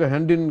মোটামুটি একটু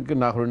হ্যান্ডিন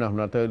না করেন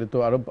আপনার তাহলে তো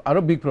আরো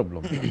বিগ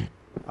প্রবলেম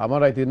আমার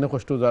আইতে এনে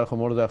কষ্ট যার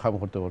সময় যা খাম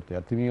করতে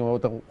আর তুমি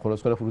খরচ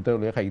করে ফুরুতে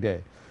খাই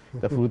দেয়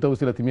তা ফুরুতে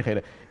বসছিল তুমি খাই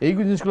দেয় এই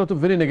জিনিসগুলো তো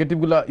ভেরি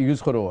নেগেটিভগুলো ইউজ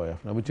করা হয়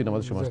আপনার বুঝছেন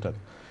আমাদের সমাজটা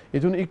এই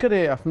জন্য এখানে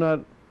আপনার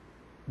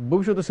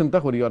ভবিষ্যতে চিন্তা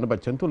করি আমরা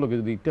বাচ্চান তো লোকে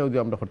যদি এটাও যদি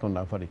আমরা করতে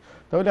না পারি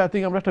তাহলে আই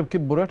থিঙ্ক আমরা একটা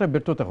বড় একটা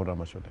ব্যর্থতা করলাম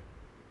আসলে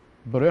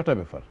বড় একটা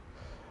ব্যাপার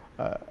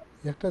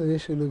একটা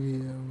জিনিস হলো কি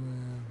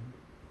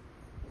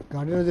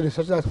গার্ডিয়ানের যে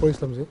রিসার্চ আজ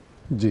করেছিলাম যে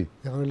জি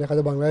এখন লেখা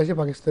যায় বাংলাদেশে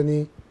Pakistani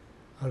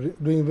are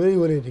doing very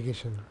well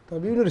education তারা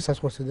বিভিন্ন রিসার্চ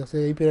করছে দেখছে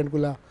এই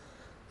প্যারেন্টগুলা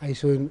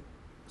আইসেন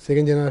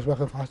সেকেন্ড জেনারেশন বা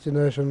ফার্স্ট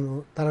জেনারেশন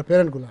তারা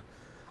প্যারেন্টগুলা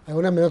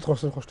এখন মেহনত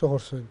করছেন কষ্ট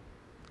করছেন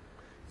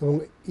এবং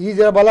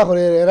যারা বালা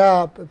করে এরা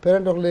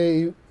প্যারেন্ট হলে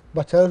এই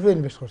বাচ্চাদের উপরে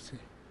ইনভেস্ট করছে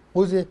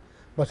ওই যে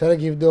বাচ্চারা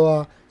গিফট দেওয়া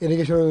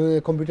এডুকেশন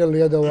কম্পিউটার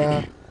লইয়া দেওয়া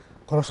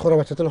খরচ করা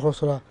বাচ্চাদের খরচ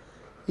করা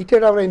এটা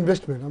আমরা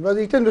ইনভেস্টমেন্ট আমরা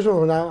এটা ইনভেস্টমেন্ট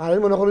না আর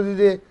আমি মনে করি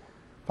যে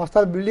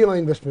 5 বিল্ডিং আমার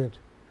ইনভেস্টমেন্ট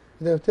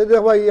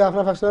দেখবা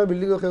আপনার 5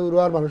 বিল্ডিং কেউ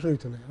আর মানুষের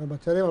হইতো না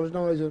বাচ্চারে মানুষ না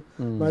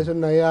মানুষের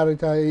নাই আর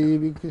এটা এই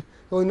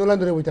অন্য লাইন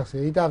ধরে বই থাকছে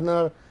এইটা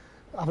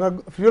আপনার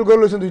ফিউল গোল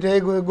লইছেন দুইটা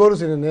গোল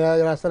ছিলেন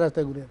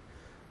রাস্তায় ঘুরে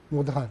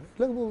দেখার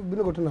এগুলো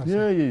বিভিন্ন ঘটনা আছে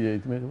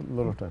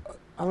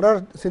আমরা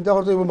চিন্তা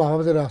করতে মা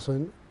বাবা যারা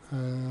আসেন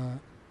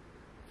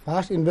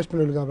ফার্স্ট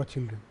ইনভেস্টমেন্ট হলো আমরা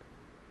চিলড্রেন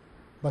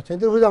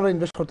বাচ্চাদের উপরে আমরা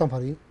ইনভেস্ট করতাম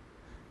পারি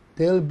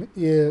they will be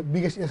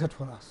biggest asset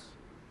for us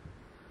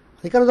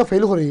এখানে তো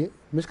ফেল করি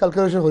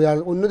মিসক্যালকুলেশন করি আর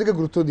অন্যদিকে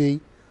গুরুত্ব দিই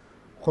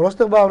খরচ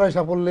থাকবা আমরা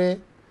হিসাব করলে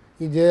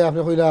এই যে আপনি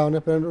কইলা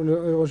অনেক প্যারেন্ট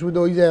অসুবিধা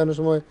হয়ে যায় অনেক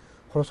সময়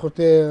খরচ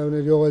করতে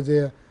ইয়ে হয় যে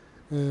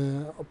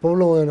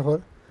প্রবলেম হয় অনেক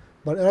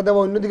বাট এরা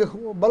দেওয়া অন্যদিকে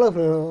ভালো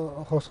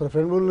খরচ করে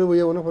ফ্রেন্ড বললে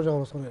বইয়ে অনেক পয়সা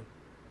খরচ করে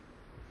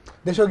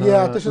দেশে গিয়ে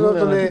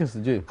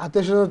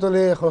আত্মীয়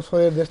তলে খরচ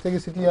করে দেশ থেকে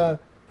সিটি আর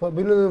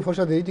বিভিন্ন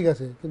পয়সা দেয় ঠিক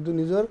আছে কিন্তু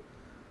নিজের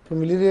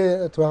ফ্যামিলিরে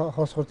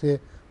খরচ করতে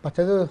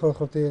বাচ্চাদের খরচ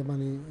করতে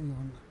মানে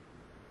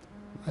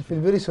I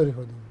feel very sorry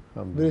for দিম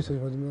ভেরি সরি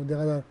ফর দিম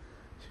দেখা যায়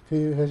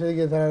হেসে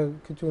গিয়ে তারা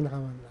কিছু না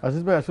খাবার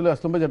আজিজ ভাই আসলে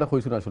আসলাম ভাই যেটা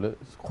কইছেন আসলে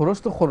খরচ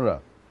তো খররা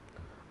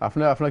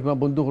আপনার কিংবা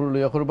বন্ধু করে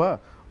লইয়া করবা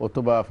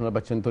অথবা আপনার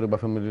বাচ্চান্তরে বা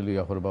ফ্যামিলি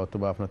লইয়া করবা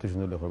অথবা আপনার টিউশন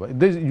লইয়া করবা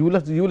you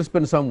will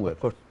spend somewhere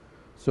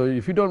so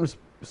if you don't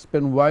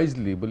spend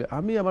wisely বলে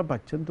আমি আমার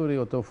বাচ্চান্তরে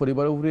অত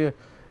পরিবারের উপরে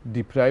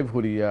ডিপ্রাইভ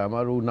করিয়া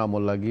আমার ও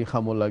নামর লাগি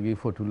খামর লাগি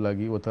ফটোর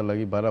লাগি ওটার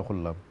লাগি বাড়া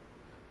করলাম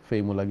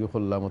ফেমও লাগি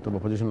করলাম অথবা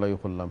পজিশন লাগি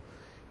করলাম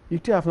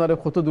এটা আপনারা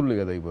কত দূর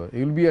লেগে যাইব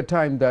it will be a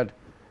time that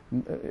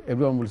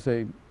everyone will say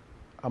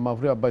আমার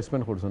উপরে আব্বা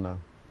স্পেন্ড করছো না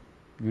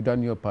you done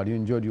your part you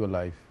enjoyed your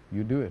life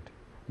you do it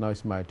now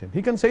it's my time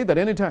he can say that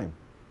any time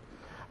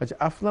আচ্ছা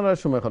আপনারা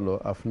সময় হলো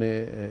আপনি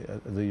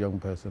as a young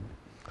person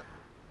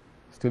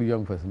still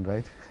young person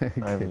right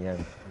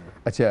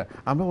আচ্ছা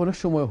আমরা অনেক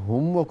সময়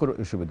হোমওয়ার্কের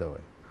অসুবিধা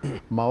হয়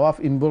মা বাপ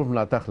ইনভলভ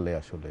না থাকলে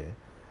আসলে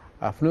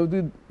আপনি যদি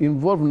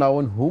ইনভলভ না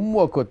হন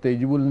হোমওয়ার্ক করতে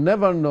ইউ উইল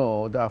নেভার নো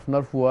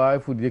আপনার ফুয়ায়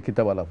ফুদিয়ে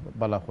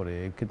কিতাবালা করে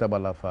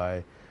কিতাবালা পায়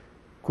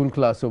কোন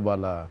ক্লাসও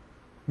বালা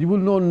you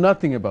will no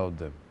nothing about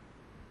them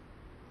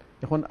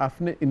এখন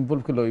আপনি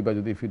ইনভলভ করলে ওইবা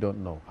যদি if you don't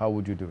know how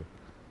would you do it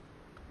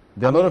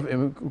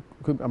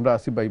আমরা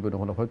আসি বাইব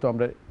হয়তো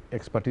আমরা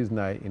এক্সপার্টিস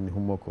নাই ইন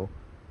হোমওয়ার্কও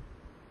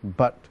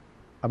বাট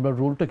আমরা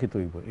রোলটা খেতে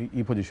হইব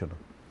এই পজিশনে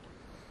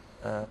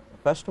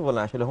ফার্স্ট অফ অল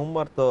আসলে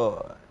হোমওয়ার্ক তো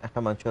একটা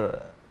মানুষের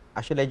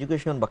আসলে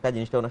এডুকেশন বা কাজ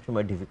জিনিসটা অনেক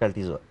সময়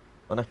ডিফিকাল্টিজ হয়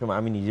অনেক সময়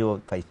আমি নিজেও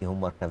পাইছি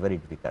হোমওয়ার্কটা ভেরি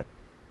ডিফিকাল্ট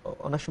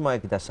অনেক সময়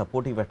কি তার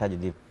সাপোর্টিভ একটা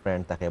যদি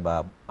ফ্রেন্ড থাকে বা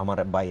আমার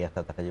ভাই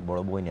একটা থাকে যে বড়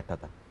বোন একটা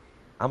থাকে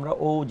আমরা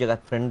ও জায়গায়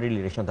ফ্রেন্ডলি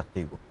রিলেশন থাকতে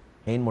হইব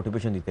হেইন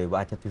মোটিভেশন দিতে হইব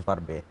আচ্ছা তুই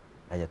পারবে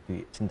আচ্ছা তুই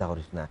চিন্তা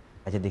করিস না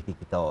আচ্ছা দেখি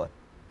কি তাও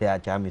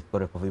আচ্ছা আমি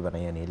করে কফি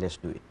বানাই আনি লেটস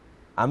ডু ইট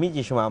আমি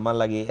যে সময় আমার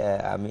লাগে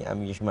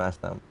আমি যে সময়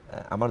আসতাম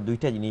আমার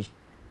দুইটা জিনিস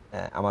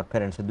আমার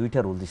প্যারেন্টসে দুইটা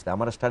রুল দিছিল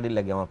আমার স্টাডির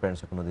লাগে আমার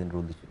প্যারেন্টসে কোনোদিন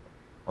রুল দিছিল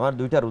আমার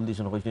দুইটা রুল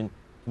দিছিল কইছেন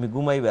তুমি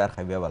ঘুমাইবে আর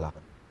খাইবে ভালো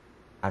হয়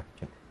আর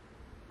কিছু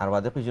আর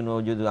বাদে কইছেন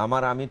যদি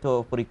আমি তো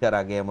পরীক্ষার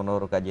আগে মনে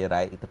ওর কাজে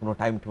এটা কোনো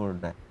টাইম টেবিল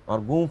নাই আমার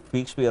ঘুম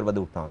ফিক্সড হয়ে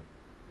বাদে উঠতাম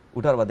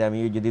উঠার বাদে আমি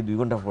যদি 2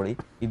 ঘন্টা পড়ি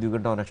এই 2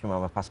 ঘন্টা অনেক সময়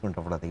আমার 5 ঘন্টা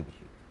পড়া থেকে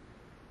বেশি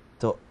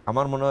তো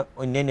আমার মনে হয়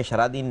অন্যান্য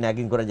সারাদিন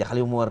ন্যাগিং করে যে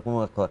খালি হোমওয়ার্ক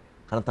কর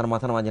কারণ তার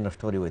মাথার মাঝে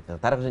নষ্ট করে হইতে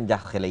তারা কইছেন যা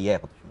খেলে ইয়া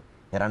কত সময়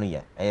হেরানো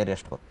ইয়া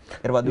রেস্ট কর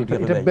এর বাদে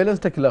এটা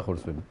ব্যালেন্সটা কিলা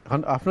করছেন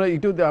কারণ আপনারা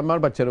এটাও আমার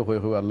বাচ্চারও হয়ে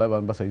আল্লাহ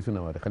বাঁচাইছেন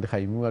আমার খালি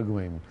খাইমু আর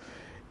ঘুমাইমু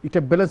এটা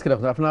ব্যালেন্স কিলা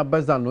করছেন আপনার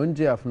আব্বাস জানেন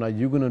যে আপনার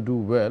you gonna do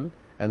well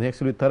and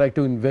actually তারা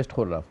একটু ইনভেস্ট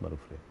করলো আপনার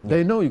উপরে দে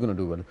no you gonna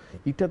do well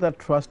এটা তার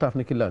ট্রাস্ট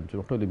আপনি কি লাঞ্চ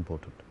ওটা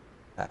ইম্পর্টেন্ট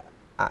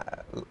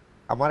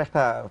আমার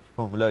একটা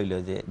ফর্মুলা হইল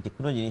যে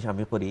কোনো জিনিস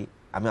আমি করি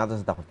আমি আদা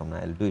সাদা করতাম না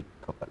ডু ইট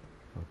প্রপারলি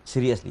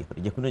সিরিয়াসলি করি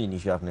যে কোনো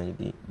জিনিস আপনি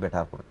যদি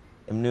বেটার করেন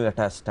এমনিও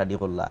একটা স্টাডি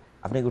করলা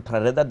আপনি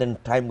রেদার দেন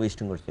টাইম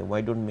ওয়েস্টিং করছে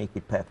why don't make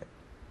it perfect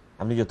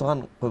আপনি যতক্ষণ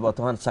করবো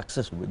তখন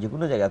সাকসেস হবে যে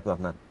কোনো জায়গায় তো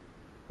আপনার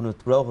কোনো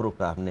থ্রুও করুক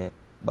আপনি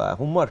বা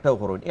হোমওয়ার্কটাও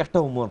করুন একটা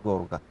হোমওয়ার্ক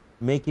করুক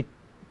মেক ইট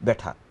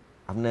বেটার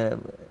আপনি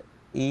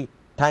এই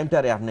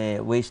টাইমটারে আপনি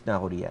ওয়েস্ট না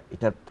করিয়া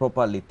এটা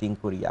প্রপারলি থিঙ্ক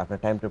করিয়া আপনার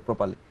টাইমটা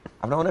প্রপারলি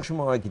আপনার অনেক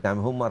সময় হয় কিন্তু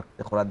আমি হোমওয়ার্ক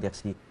করার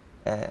দেখছি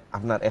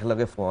আপনার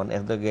একলগে ফোন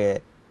একলগে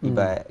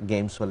বা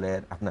গেমস হলে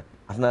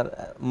আপনার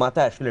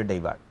মাথা আসলে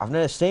ডাইভার্ট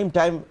আপনার সেম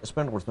টাইম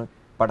স্পেন্ড করছেন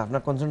বাট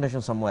আপনার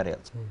কনসেন্ট্রেশন সামওয়্যার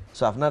এলস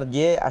সো আপনার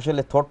যে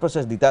আসলে থট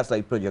প্রসেস দিতে আসলে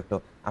এই প্রজেক্ট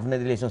আপনার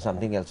রিলেশন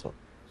সামথিং এলস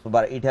সো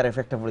বার এটার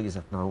এফেক্টটা পড়ে গেছে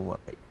আপনার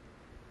হোমওয়ার্কে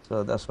so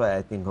that's why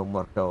I think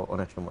হোমওয়ার্কটাও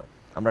অনেক সময়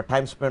আমরা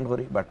টাইম স্পেন্ড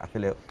করি বাট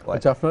আসলে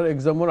আচ্ছা আপনার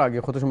এক্সামের আগে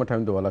কত সময়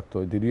টাইম দেওয়া লাগতো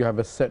did you have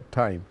a set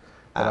time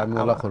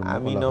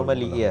আমি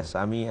normally yes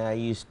I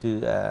use to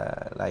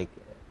like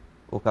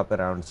woke up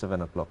around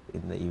 7 o'clock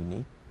in the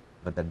evening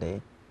of the day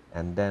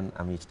and then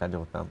আমি স্টাডি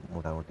করতাম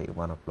মোটামুটি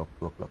 1 o'clock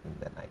 2 o'clock in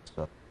the night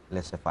so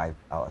let's say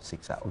 5 hours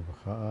 6 hours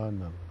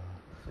সুবহানাল্লাহ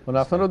মানে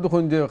আপনারা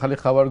যখন যে খালি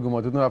খাবার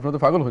ঘুমাতে তখন আপনারা তো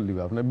পাগল হয়ে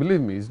যাবে আপনারা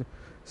believe me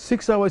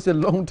 6 hours a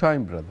long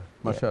time brother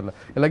মাশাআল্লাহ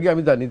এর লাগে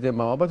আমি জানি যে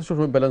মা বাবা তো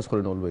সবসময় ব্যালেন্স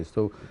করেন অলওয়েজ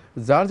তো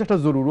যার যেটা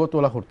জরুরত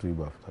ওলা করতে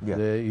হইব আপনার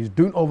যে ইজ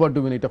ডুইং ওভার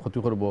ডুইং এটা ক্ষতি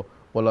করব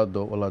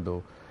ওলা দো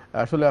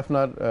আসলে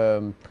আপনার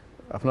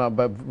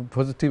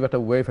পজিটিভ একটা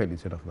ওয়ে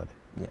ফাইলিছেন আপনার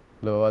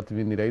বাবা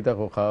তুমি নিরাই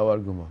থাকো খাওয়া আর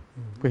ঘুমা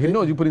he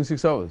knows you putting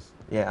 6 hours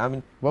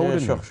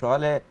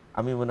সকালে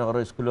আমি মনে করো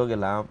স্কুলে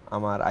গেলাম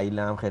আমার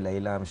আইলাম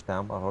খেলাইলাম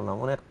স্টাম্প করলাম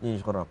অনেক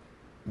জিনিস করলাম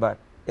বাট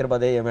এর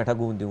বাদে আমি একটা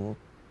ঘুম দিব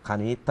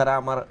খানি তারা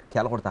আমার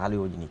খেয়াল করতে খালি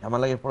ওই জিনিস আমার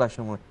লাগে পড়ার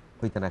সময়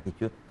হইতে না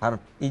কিছু কারণ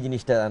এই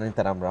জিনিসটা জানি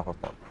তারা আমরা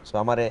করতাম সো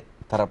আমারে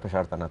তারা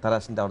প্রেশার না তারা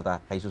চিন্তা করতা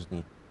খাইছিস নি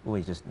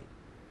ঘুমাইছিস নি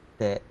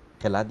তে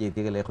খেলা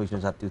যেতে গেলে কইছেন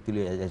ছাত্রী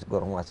তুলে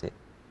গরম আছে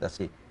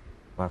যাচ্ছি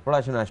আমার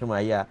পড়াশোনার সময়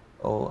আইয়া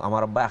ও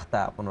আমার আব্বা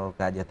একটা কোনো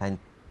কাজে থাইন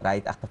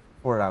রাইত একটা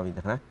পড়া আমি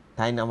দেখ না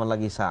থাইন আমার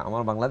লাগি চা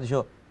আমার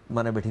বাংলাদেশও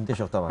মানে বেঠিনতে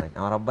সপ্তাহ বানাই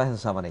আমার আব্বা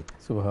চা বানাই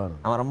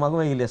আমার আম্মা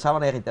ঘুমাই গেলে চা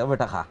বানাই খাইতে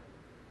বেটা খা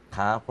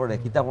খাওয়া পড়ে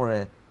কিতা পড়ে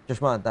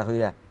চশমা আনতা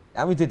হইয়া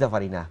আমি তো এটা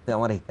পারি না তুই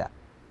আমার হিতা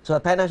সো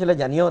তাই না আসলে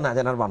জানিও না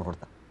জানার বান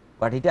করতাম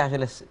বাট এটা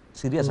আসলে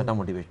সিরিয়াস একটা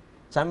মোটিভেশন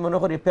সো আমি মনে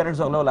করি প্যারেন্টস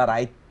হলে ওলা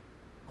রাইট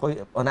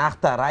মানে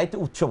আখতা রাইট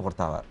উৎসব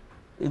করতে হবে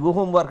এগু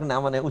হোমওয়ার্ক না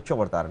মানে উৎসব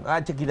করতে পারেন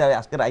আচ্ছা কি যাবে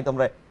আজকে রাইট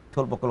আমরা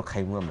ছোল পকল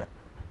খাইমু আমরা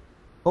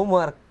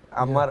হোমওয়ার্ক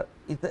আমার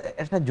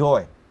একটা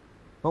জয়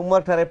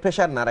হোমওয়ার্কটারে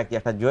প্রেশার না রাখি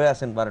একটা জয়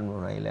আছেন পারেন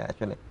নাইলে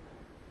আসলে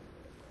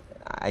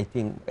আই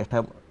থিঙ্ক একটা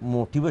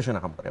মোটিভেশন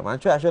কাম করে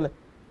মানুষ আসলে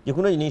যে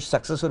কোনো জিনিস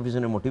সাকসেসের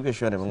পিছনে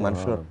মোটিভেশন এবং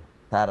মানুষের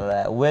তার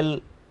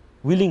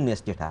উইলিংনেস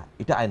যেটা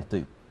এটা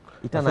আনতই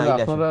এটা না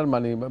আপনারা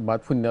মানে বাদ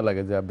ফুন্না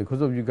লাগে যে because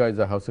of you guys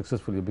R how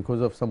successful because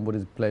of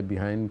somebody's play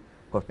behind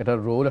এটা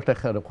রোল একটা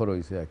খেয়াল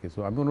হয়েছে আর কি সো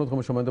আমি অন্যতম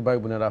সময় তো ভাই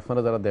বোনেরা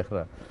আপনারা যারা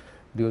দেখরা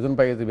দুজন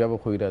পাইয়ে যে ব্যাপক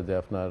হইরা যে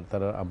আপনার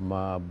তারা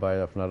আম্মা আব্বা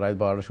আপনার রাত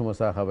 12টার সময়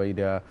চা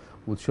খাবাইরা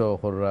উৎসাহ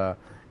কররা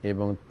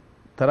এবং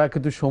তারা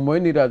কিন্তু সময়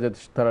নিরা যে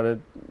তারা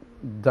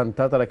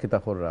জানতা তারা কিতা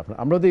কররা আপনার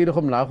আমরা তো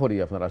এরকম না করি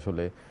আপনার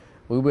আসলে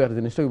ওই বই আর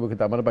জিনিসটা ওই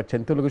কিন্তু আমার বাচ্চা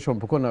তো লোকের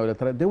সম্পর্ক না হলে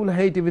তারা দে উইল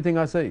হেট এভরিথিং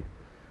আছে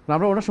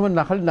আমরা অনেক সময়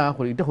না খালি না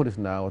করি এটা করিস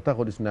না ওটা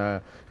করিস না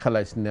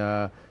খেলাইস না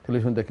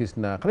টেলিভিশন দেখিস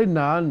না খালি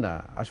না না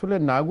আসলে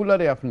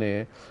নাগুলারে আপনি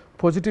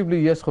পজিটিভলি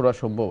ইয়েস করা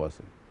সম্ভব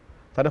আছে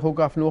তাহলে হোক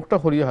আপনি ওটা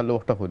করিয়ে হারলে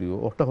ওটা করিও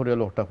ওটা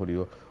করিয়ালে ওটা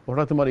করিও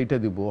ওটা তোমার এইটা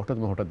দিব ওটা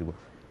তোমার ওটা দিব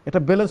এটা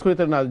ব্যালেন্স করে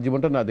তার না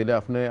জীবনটা না দিলে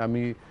আপনি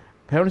আমি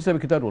প্যারেন্ট হিসাবে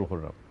কিতা রোল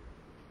করলাম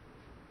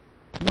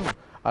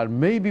আর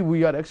maybe we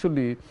are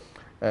actually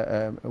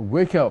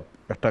wake up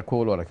একটা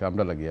কোল রাখে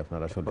আমরা লাগি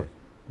আপনার আসলে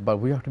but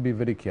we have to be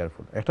very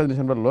careful একটা জিনিস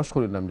আমরা লস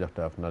করিলাম যে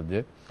একটা আপনার যে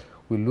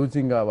we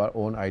losing our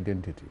own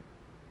identity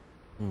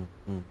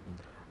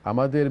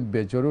আমাদের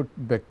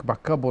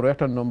বাক্কা বড়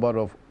একটা number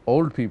of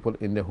old people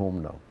in the home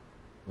now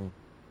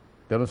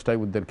they don't stay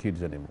with their kids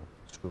anymore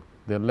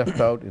they're left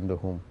out in the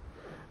home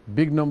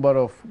big number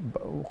of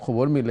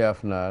খবর মিলে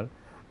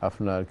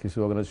আপনার কিছু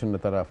অর্গানাইজেশন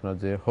তারা আপনার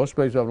যে হোস্ট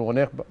পাইছে আপনার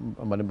অনেক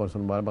মানে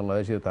মুসলমান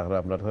বাংলাদেশে তারা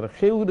আপনার তারা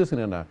খেউ দিয়েছে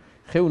না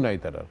খেউ নাই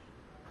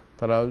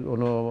তারা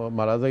অন্য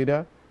মারা যাইরা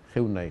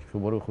খেউ নাই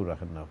খবরও খুব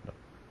রাখেন না আপনার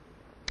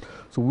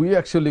so we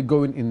actually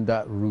going in the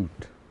root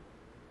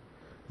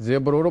যে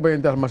বড় বড় বাইন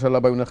তার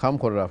মাসাল্লাহ বাইনে কাম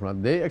করে আপনার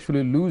they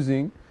actually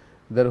losing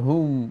their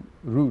home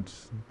roots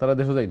তারা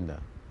দেশে যায় না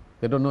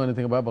they don't know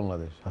anything about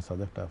Bangladesh হাসাদ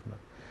একটা আপনার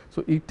সো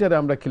এইটারে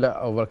আমরা কিলা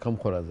ওভারকাম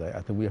করা যায়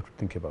I think we have to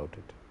think about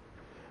it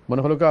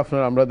মনে হলো কি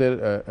আপনার আমাদের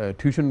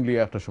টিউশন নিয়ে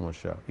একটা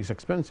সমস্যা ইটস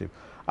এক্সপেন্সিভ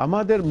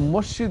আমাদের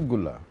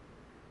মসজিদগুলা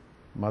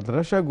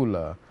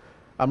মাদ্রাসাগুলা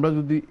আমরা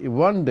যদি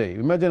ওয়ান ডে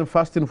ইমাজিন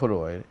ফার্স্ট দিন ফর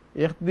হয়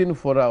একদিন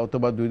ফরা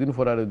অথবা 2 দিন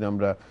ফরা যদি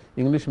আমরা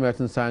ইংলিশ ম্যাথস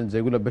অ্যান্ড সায়েন্স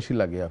যেগুলো বেশি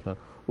লাগে আপনার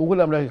ওগুলো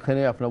আমরা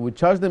এখানে আপনার we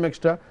charge them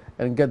extra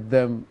and get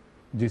them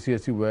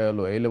GCSE well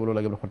O A level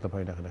লাগে আমরা করতে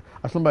পারি না এখানে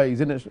আসলে ভাই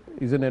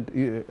isn't it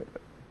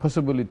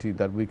possibility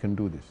that we can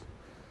do this?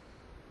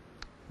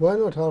 Why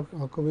not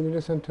our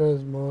community centers,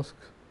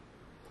 mosques,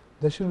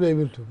 they should be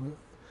able to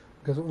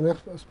because অনেক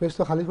space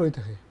তো খালি করে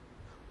থাকে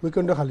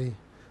উইকেন্ডও খালি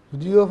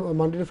যদিও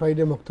মানডে টু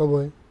ফ্রাইডে মক্তব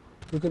হয়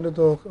উইকেন্ডে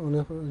তো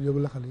অনেক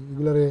যেগুলো খালি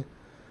এগুলারে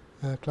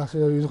ক্লাসে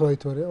ইউজ করা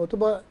হইতে পারে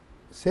অথবা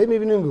সেম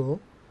ইভিনিংও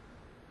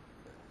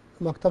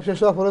মক্তব শেষ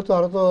হওয়ার পরে তো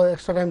আরও তো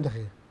এক্সট্রা টাইম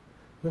থাকে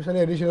স্পেশালি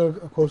এডিশনাল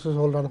কোর্সেস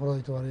হল রান করা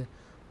হইতে পারে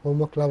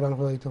হোমওয়ার্ক ক্লাব রান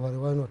করা হইতে পারে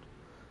ওয়াই নট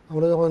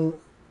আমরা যখন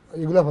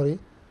এগুলা পারি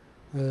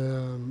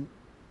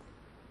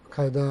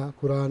কায়দা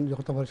কোরআন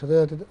যখন পারি সাথে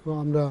সাথে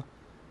আমরা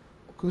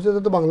কিছু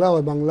তো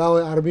বাংলা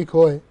হয় আরবিক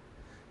হয়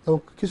এবং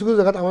কিছু কিছু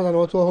জায়গায় আমার জানা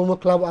তো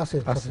হোমওয়ার্ক ক্লাব আছে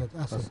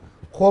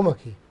কম আর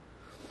কি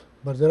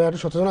বাট যারা একটু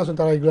সচেতন আছেন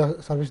তারা এগুলো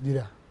সার্ভিস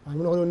দিরা আমি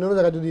মনে করি অন্যান্য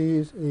জায়গায় যদি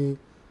এই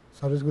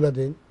সার্ভিসগুলো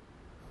দেন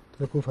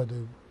তাহলে খুব ফায়দা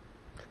হইব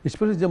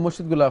স্পেশালি যে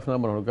মসজিদগুলো আপনার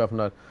মনে হলো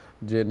আপনার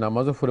যে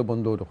নামাজও পড়ে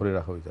বন্ধ করে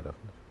রাখা হয়েছে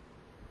আপনার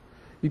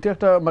এটা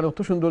একটা মানে অত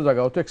সুন্দর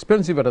জায়গা অত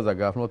এক্সপেন্সিভ একটা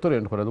জায়গা আপনার অত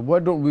রেন্ট করে why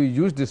don't we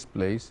use this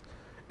place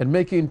and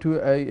make it into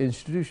A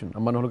institution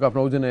মানে হলো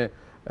আপনার ওই জন্য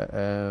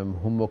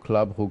হোমওয়ার্ক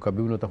ক্লাব হোক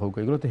বিভিন্নতা হোক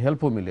এগুলোতে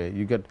হেল্পও মিলে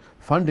you get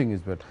funding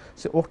is bet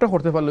সে ওটা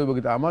করতে পারলে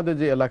কিন্তু আমাদের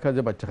যে এলাকার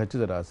যে বাচ্চা কাচ্চা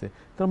যারা আছে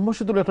তার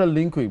মসজিদুল একটা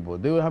লিঙ্ক হইব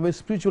দে হ্যাভ এ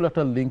স্পিরিচুয়াল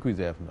একটা লিঙ্ক হয়ে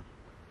যায় আপনার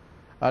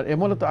আর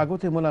এমলা তো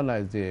আগতে এমলা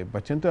নাই যে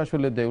বাচ্চা তো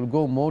আসলে they will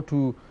go more to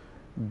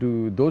do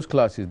those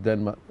classes দেন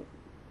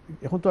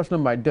এখন তো আসলে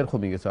মাইন্ডার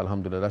কমে গেছে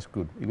আলহামদুলিল্লাহ দ্যাটস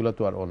গুড এগুলো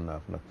তো আর অন না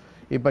আপনার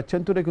এই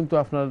বাচ্চান্তরে কিন্তু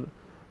আপনার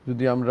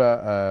যদি আমরা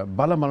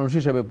ভালো মানুষ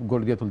হিসাবে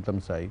গড়ে দিয়ে তুলতাম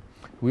চাই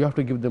we have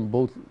to give them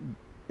both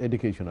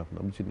education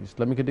আপনার বুঝছেন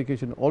Islamic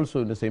education also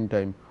in the same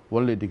time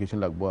world education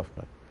লাগবো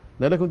আপনার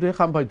নাহলে কিন্তু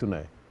খাম পাইতো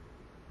নাই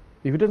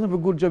if it doesn't have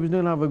a good job is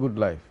not have a good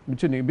life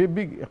বুঝছেন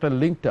বিগ একটা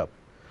লিঙ্কড আপ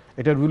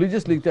এটা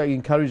রিলিজিয়াস লিঙ্কটা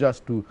encourage us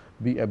to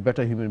B a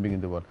better human being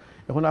in the world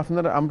এখন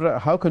আপনারা আমরা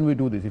how can we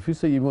do this if you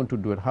say you want to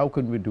do it how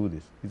can we do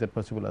this is that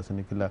possible আছে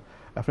নাকি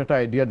আপনি একটা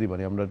idea দিবেন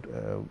আমরা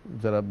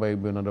যারা ভাই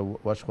বোনেরা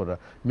ওয়াচ করা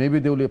মেবি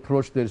দে উইল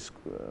অ্যাপ্রোচ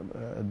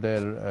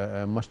দেয়ার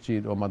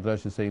মসজিদ ও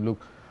মাদ্রাসা সে লুক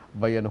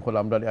ভাই এখন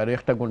আমরা আর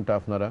একটা ঘন্টা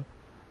আপনারা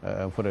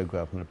ফরে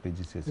আপনার প্লিজ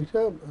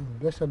এটা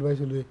বেস্ট অ্যাডভাইস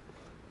হলো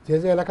যে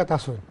যে এলাকাতে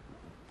আসুন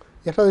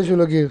একটা জিনিস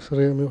হলো কি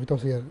সরি আমি হইতাম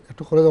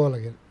একটু করে দেওয়া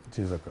লাগে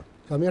জি জাকার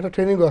আমি একটা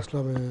ট্রেনিংও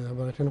আসলাম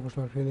আবার অ্যাটেন্ড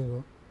করছিলাম ট্রেনিংও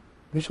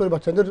বিশেষ করে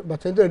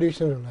বাচ্চাদের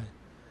এডুকেশন নাই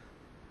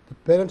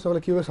প্যারেন্টস সকলে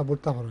কীভাবে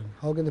সাপোর্টটা করেন,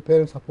 how can the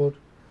parents support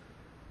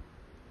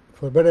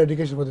for better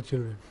education for the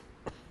children.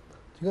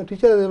 সেখানে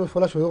টিচার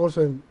ফলা শুরু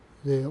করছেন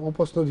যে ও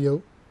প্রশ্ন দিয়েও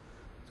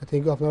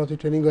থ্যাংক ইউ, আপনারা তো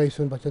ট্রেনিং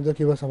আইসেন বাচ্চাদের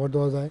কীভাবে সাপোর্ট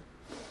দেওয়া যায়,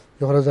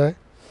 ইয়ে করা যায়।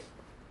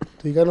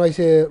 তো এখানে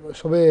আইসে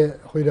সবে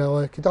হইরা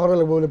কিতা করা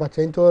লাগবো বলে বাচ্চা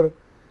তোর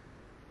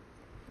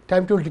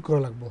টাইম টেবিল ঠিক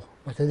করা লাগবো,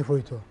 বাচ্চা যে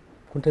পড়িত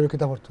কোন টাইমে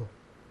কিতা পড়তো,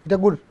 এটা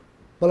গুড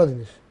ভালো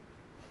জিনিস।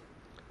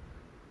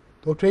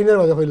 তো ট্রেনের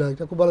বাজা হইলা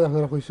এটা খুব ভালো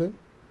আপনারা কইছেন,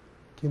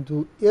 কিন্তু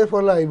এর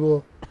ফলে আইব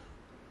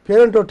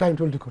প্যারেন্টর টাইম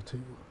টেবিল ঠিক করতে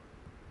হইব।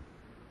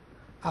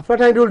 আপনার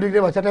টাইম টেবিল ঠিক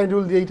নেই, বাচ্চা টাইম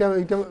টেবিল দিয়ে এইটা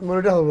এইটা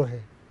মনিটর হবে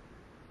রাখে।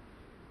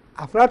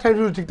 আপনার টাইম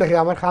টেবিল ঠিক থাকে,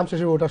 আমার খাম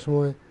শেষে ওঠার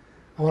সময়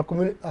আমার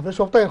আপনি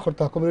সপ্তাহে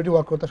করতা কমিউনিটি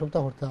ওয়ার্ক করতা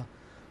সপ্তাহ করতা,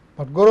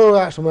 বাট গরো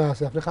সময়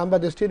আছে আপনি খাম বা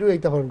স্টেডিও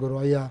এইটা করেন গরো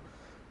আইয়া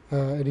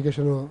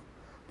এডুকেশনও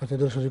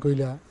বাচ্চাদের সহ্য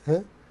কইলা,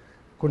 হ্যাঁ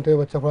কোন টাইমে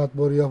বাচ্চা পড়াত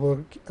বড় ইয়া পর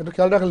একটু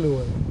খেয়াল রাখলে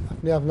হয়।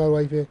 আপনি আপনার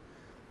ওয়াইফে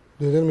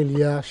দুজন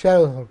মিলিয়া শেয়ার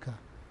হরকা,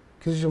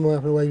 কিছু সময়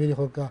আপনার ওয়াইফে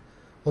হরকা,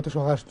 অত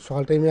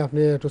সকাল টাইমে আপনি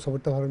একটু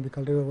সাপোর্টটা পারেন,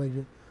 বিকাল টাইমে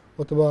ওয়াইফে,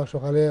 অথবা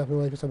সকালে আপনি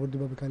ওয়াইফে সাপোর্ট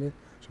দিবা, বিকালে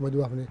সময়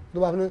দেবো আপনি,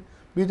 অথবা আপনি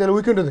বিকেলে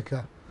উইকেন্ডে দেখা,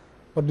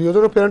 বা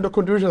দুজনের প্যারেন্টের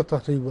কন্ট্রিবিউশন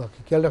রাখতে হইব আর কি,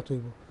 খেয়াল রাখতে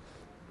হইব।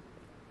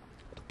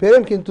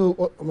 প্যারেন্ট কিন্তু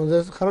মানে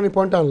কারণ এই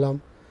পয়েন্টটা আনলাম,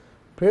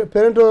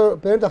 প্যারেন্ট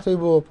থাকতে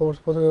হইব,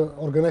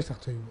 অর্গানাইজ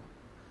থাকতে হইব।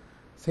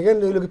 সেকেন্ড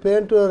হইল কি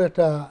প্যারেন্টের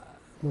একটা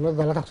মনের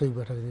জায়গা থাকতে হইব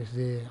একটা জিনিস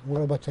যে আমার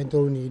বাচ্চা তো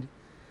নিড,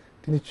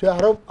 তিনি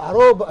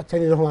আরও বাচ্চা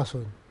এরকম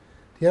আসুন,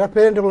 এরা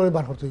প্যারেন্টের বলে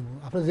বার করতে হইব।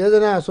 আপনি যে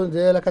জনে আসুন, যে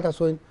এলাকাতে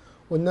আসুন,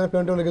 অন্যান্য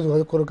প্যারেন্টের লোকে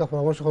যোগাযোগ করুকা,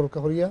 পরামর্শ করুকা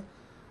করিয়া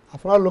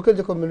আপনার লোকের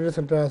যে কমিউনিটি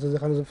সেন্টার আছে,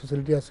 যেখানে যে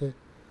ফেসিলিটি আছে,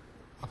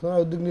 আপনারা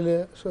উদ্যোগ নিলে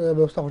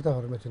ব্যবস্থা করতে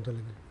পারবেন চিন্তা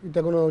লেগে, এটা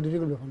কোনো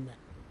ডিফিকাল্ট ব্যাপার নেই।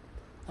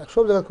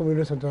 সব জায়গায়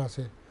কমিউনিটি সেন্টার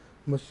আছে,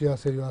 মসজিদ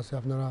আছে, ইয়ে আছে,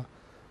 আপনারা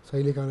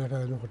চাইলে কারণে একটা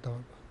আয়োজন করতে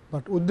পারবেন,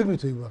 বাট উদ্যোগ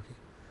নিতে হইব আর কি।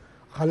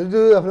 খালি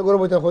যদি আপনি করে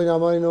বইতে হয় না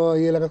আমার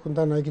এই এলাকা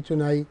কোনটা নাই, কিছু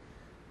নাই,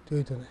 তো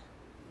এইটা নাই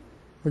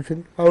বুঝছেন।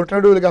 আর ওটা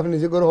হলে আপনি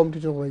নিজে করে হোম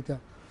টিচার করাইতা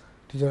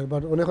টিচার,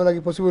 বাট অনেক কথা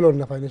কি পসিবল হন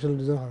না ফাইন্যান্সিয়াল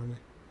রিজন কারণে।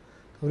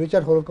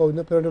 রিচার্জ হরকা অন্য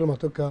প্যারেন্টের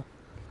মাতকা,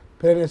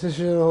 প্যারেন্ট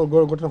অ্যাসোসিয়েশন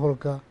গঠন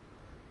হরকা,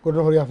 গঠন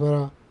করি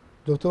আপনারা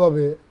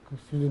যৌথভাবে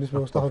জিনিস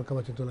ব্যবস্থা হরকা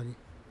বা চিন্তা লাগি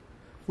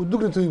উদ্যোগ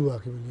নিতে হইব আর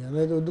কি মিলিয়ে,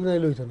 উদ্যোগ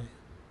নিলে হইতো নাই।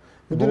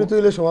 উদ্যোগ নিতে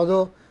হইলে সমাজও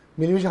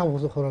মিলেমিশে কাম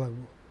করা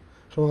লাগবো,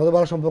 সমাজও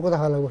ভালো সম্পর্ক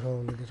থাকা লাগবো,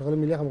 সকালে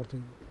মিলিয়ে কাম করতে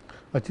হইব।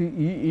 আচ্ছা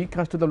এই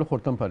কাজটা তো আমরা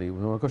করতাম পারি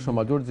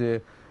সমাজের যে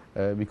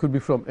we could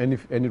be from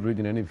any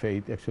religion, any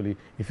faith. Actually,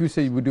 if you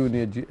say we do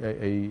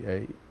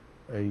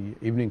a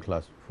evening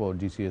class for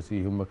GCSE,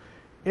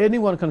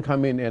 anyone can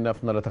come in and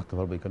আপনারা থাকতে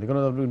পারবে এখানে,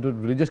 কারণ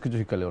রিলিজিয়াস কিছু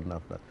শিখালে না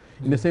আপনার।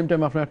 ইন দ্য সেম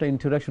টাইম আপনার একটা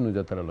ইন্টারাকশন হয়ে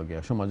যায় তারা লাগে,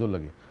 সমাজও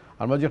লাগে।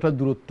 আর মাঝে একটা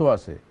দূরত্ব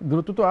আছে,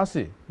 দূরত্ব তো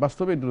আছে,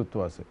 বাস্তবে দূরত্ব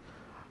আছে।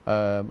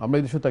 আমরা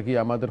এই দেশে থাকি,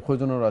 আমাদের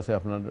খোঁজনের আছে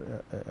আপনার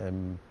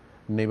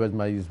neighbors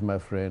is my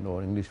friend or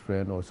English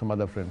friend or some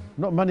other friend.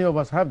 Not many of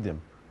us have them.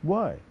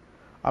 Why?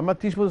 আমার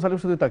 30 বছর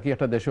 40 বছর থাকি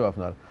একটা দেশেও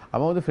আপনার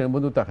আমার মধ্যে ফ্রেন্ড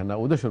বন্ধু থাকে না,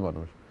 ও দেশের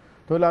মানুষ।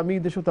 তাহলে আমি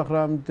দেশেও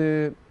থাকলাম,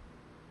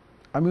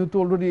 আমিও তো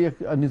অলরেডি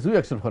নিজেও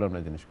অ্যাকসেপ্ট করলাম না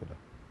জিনিসগুলো।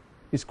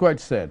 It's quite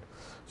sad.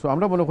 সো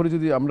আমরা মনে করি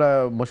যদি আমরা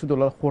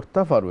মসজিদুল্লাহ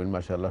করতে পারবেন,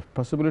 মাশাআল্লাহ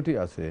পসিবিলিটি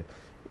আছে।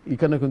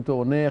 এখানে কিন্তু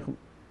অনেক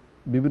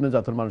বিভিন্ন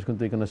জাতের মানুষ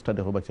কিন্তু এখানে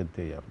স্টাডি হবে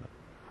বাচ্চাদের,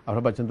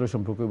 আপনার বাচ্চাদের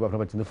সম্পর্ক হইব, আপনার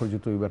বাচ্চাদের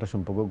পরিচিত হইব, একটা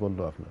সম্পর্ক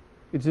গড়লো আপনার।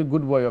 It's a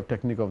good way of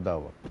technique of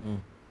দাওয়া।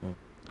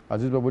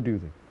 Aziz Babu, what do you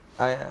think?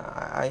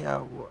 I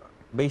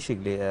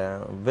basically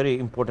very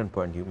important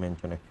point you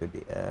mentioned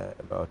actually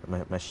about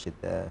masjid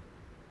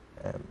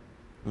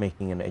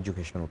making an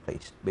educational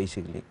place.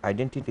 Basically,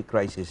 identity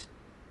crisis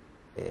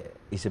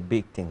is a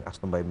big thing, as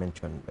Bhai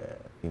mentioned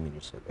a few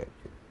minutes ago.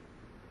 Actually,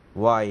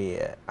 why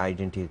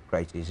identity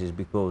crisis is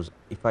because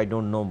if I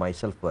don't know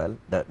myself well,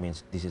 that means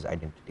this is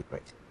identity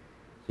crisis.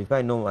 So if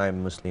I know I'm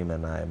Muslim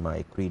and my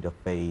creed of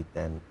faith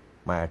and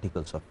my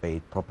articles of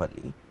faith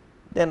properly,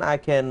 then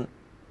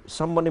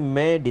somebody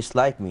may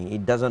dislike me.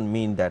 It doesn't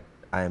mean that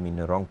I am in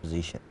a wrong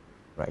position,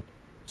 right?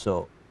 So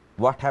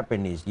what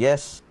happened is,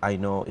 yes, I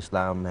know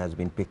Islam has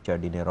been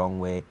pictured in a wrong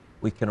way.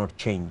 We cannot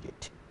change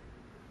it.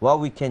 What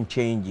we can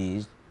change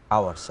is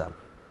ourselves.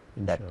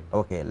 That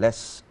okay,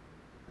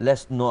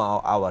 let's know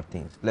our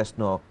things. Let's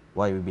know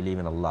why we believe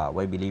in Allah,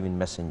 why we believe in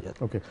messengers.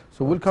 Okay, so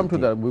we'll come to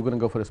that. We're going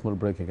to go for a small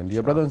break again.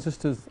 Dear brothers and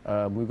sisters,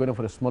 we're going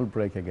for a small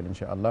break again,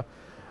 inshallah.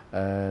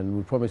 And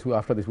we promise you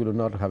after this we will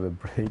not have a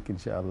break,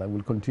 inshallah.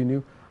 We'll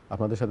continue.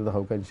 আপনাদের সাথে দেখা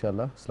হোক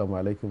ইনশাআল্লাহ। আসসালামু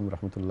আলাইকুম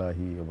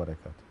রহমতুল্লাহি ওয়া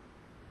বারাকাতুহু।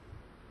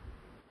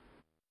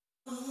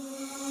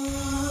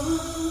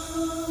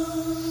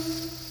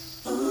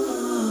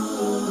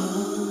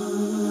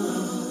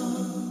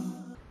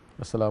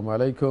 Assalamu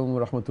alaikum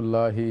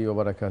rahmatullahi wa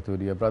barakatuh.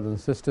 Dear brothers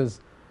and sisters,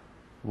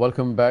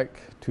 welcome back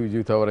to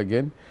Youth Hour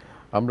again.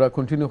 আমরা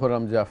কন্টিনিউ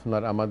করলাম যে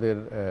আপনার আমাদের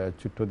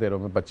ছোট্টদের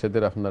এবং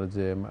বাচ্চাদের আপনার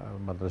যে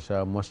মাদ্রাসা,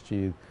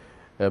 মসজিদ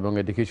এবং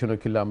এডুকেশনের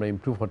কিলা আমরা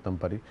ইমপ্রুভ করতে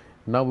পারি।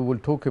 Now we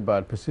will talk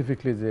about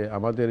specifically যে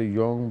আমাদের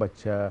ইয়ং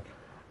বাচ্চা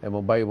এবং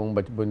ভাই এবং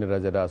বোনেরা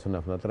যারা আছেন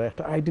আপনার, তারা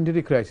একটা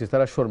আইডেন্টিটি ক্রাইসিস,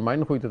 তারা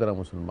শর্মাইন হইতে তারা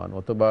মুসলমান,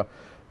 অথবা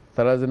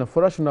তারা যেন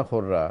পড়াশোনা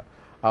করা,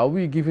 আর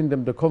we giving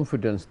them the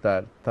confidence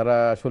that তারা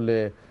আসলে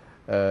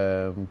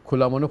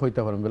খোলা মনে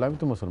হইতে পারেন বলে আমি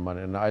তো মুসলমান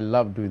and I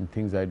love doing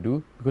things I do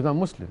because I'm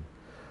Muslim.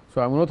 So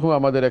I'm not who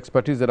আমাদের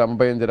expertise যারা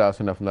আমবাইন যারা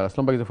আছেন আপনারা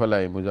আসলাম ভাই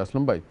ফেলাই মুজা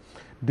আসলাম ভাই,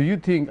 do you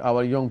think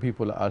our young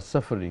people are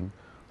suffering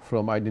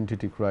from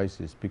identity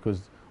crisis because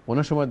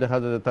অনেক সময় দেখা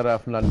যায় যে তারা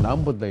আপনার নাম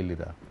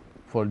বদলাইলিরা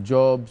for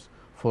jobs,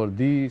 for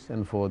this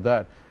and for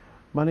that,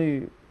 মানে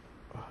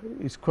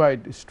it's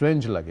quite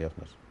strange লাগে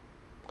আপনার?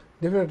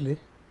 ডেফিনেটলি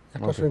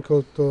একটা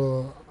সংখ্যক তো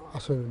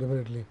আসেন,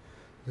 ডেফিনেটলি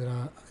যারা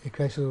এই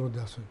ক্রাইসিসের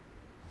মধ্যে আসেন,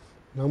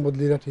 নাম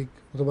বদলিরা ঠিক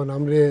অথবা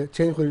নাম রে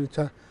চেঞ্জ করে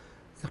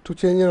একটু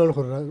চেঞ্জ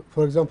করে।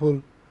 ফর এক্সাম্পল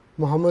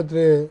মোহাম্মদ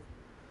রে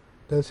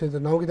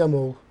নাম কিতা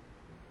মৌ,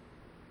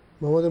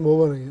 মোহাম্মদের মৌ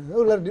বানাই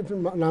ওগুলা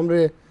ডিফারেন্ট নাম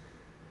রে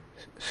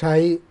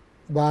শাহী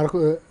বা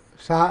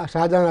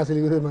শাহজাহান আছে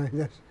মানে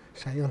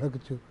শাহী ওরা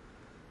কিছু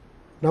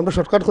নামটা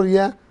শর্টকাট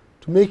করিয়া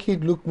to make it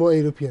look more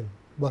European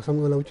বা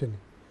সামগুলা বুঝছেন।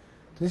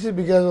 This is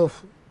because of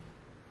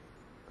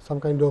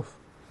some kind of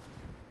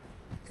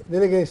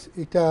then again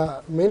এটা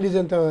মেইন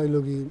রিজনটা হইল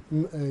কি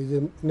যে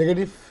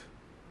নেগেটিভ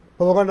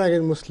প্রপাগান্ডা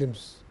এগেইনস্ট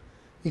মুসলিমস,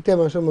 এটা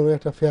মানুষের মনে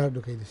একটা ফেয়ার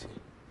ঢুকাই দিছে,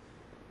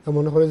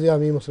 মনে করে যে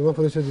আমি মুসলমান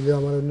পরিচয় দিলে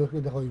আমার অন্য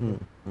কেউ দেখা হইব,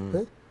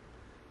 হ্যাঁ,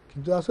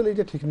 কিন্তু আসলে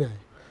এটা ঠিক নয়।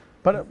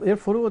 But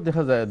এরপরেও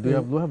দেখা যায়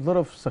we have lot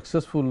of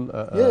successful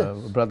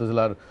brothers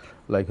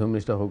like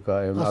Mr. Hoka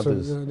and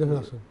others.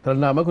 তারা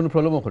না আমার কোনো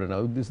প্রবলেমও করে না,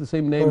 this the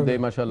same name they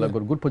mashallah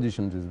got good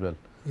positions as well.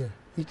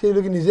 এটা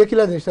হলো কি নিজে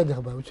কিলা জিনিসটা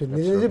দেখবা বুঝছেন,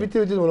 নিজে নিজে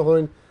ভিতরে মনে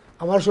করেন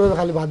আমার সময়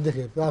খালি বাদ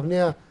দেখে তো আপনি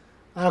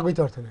আর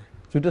কইতে পারতেন না।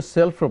 So it is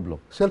self problem.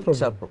 Self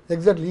problem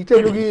exactly, এটা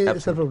হলো কি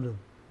সেলফ প্রবলেম।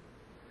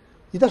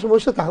 এটা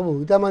সমস্যা থাকবো,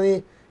 এটা মানে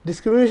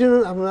ডিসক্রিমিনেশন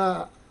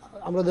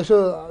আমরা দেশে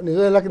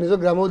নিজের এলাকায় নিজের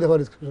গ্রামেও দেখার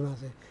ডিসক্রিমিনেশন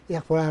আছে,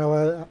 এক পড়া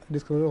আর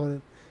ডিসক্রিমিনেট করেন,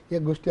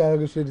 এক গোষ্ঠী আর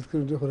গোষ্ঠী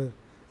ডিসক্রিমিনেট করেন,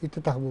 এটা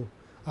থাকবো।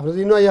 আপনার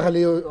যদি নয়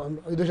খালি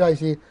ওই দেশে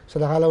আইসি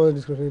সেটা খালি আমাদের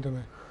ডিসক্রিমিনেশন এটা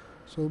নয়।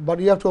 So but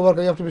you have to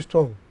overcome, you have to be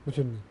strong,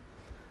 বুঝছেন নি।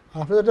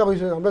 আপনার যেটা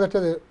হয়েছে আমরা একটা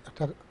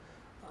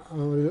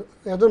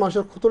একজন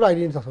মানুষের কতটা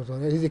আইডেন্টি থাকতে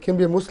হবে, he can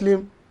B A Muslim,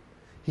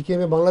 he can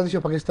be Bangladeshi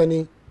ও পাকিস্তানি,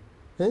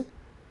 হ্যাঁ,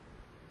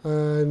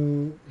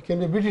 he can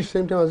be British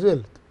same time as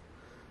well.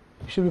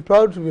 He should be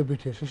proud to be a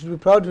British, he should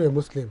be proud to be a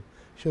Muslim,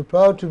 he should be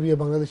proud to be a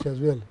Bangladeshi as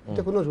well.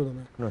 এটা কোনো অসুবিধা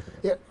নেই।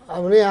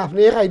 আপনি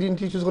এক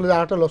identity choose করলে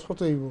আরেকটা loss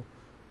করতে হইব,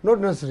 নট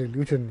নেসেসারিলি,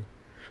 বুঝছেন নি।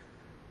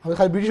 আমি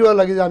খালি ব্রিটিশ হওয়ার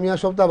লাগে যে আমি আর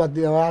সবটা বাদ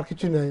দিই, আমার আর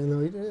কিছু নাই,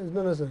 ইটস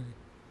নট নেসেসারি।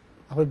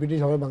 আপনার ব্রিটিশ,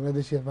 আমার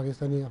বাংলাদেশি,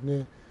 পাকিস্তানি, আপনি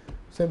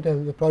same time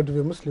proud to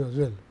B Muslim as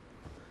well.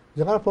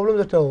 যেখানে প্রবলেম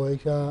যেটা হয়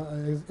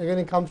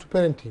এখানে it comes to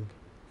parenting,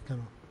 কেন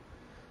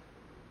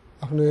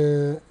আপনি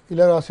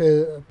ইলার আছে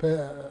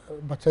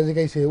বাচ্চা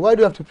জিজ্ঞাসে why do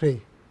you have to pray,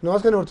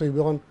 নামাজ কেন পড়তে হইব,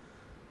 এখন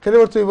কেন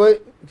পড়তে হইব,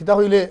 কিতা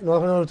হইলে নামাজ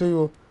কেন পড়তে হইব,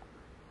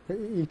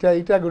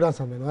 এটা গুড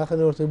আনসার নেই, নামাজ কেন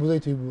পড়তে হইব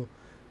বুঝাইতে হইব,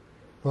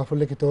 নামাজ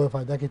পড়লে কিতে হয়,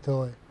 ফায়দা কিতে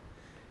হয়,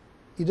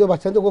 এটা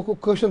বাচ্চা তো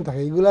কোয়েশন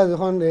থাকে, এগুলা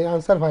যখন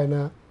আনসার পায়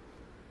না,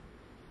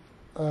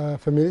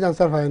 ফ্যামিলির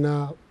আনসার পায় না,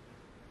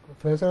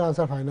 ফ্রেন্ডসের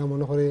আনসার পায় না,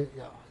 মনে করে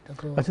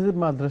আচ্ছা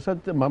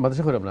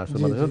মাদ্রাসা করে আমরা আসলে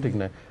মাদ্রাসা ঠিক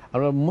নাই,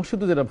 আমরা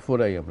মসজিদে যেটা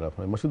পড়াই আমরা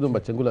মসজিদে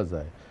বাচ্চাগুলা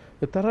যায়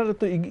তারা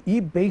তো ই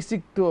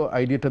বেসিক তো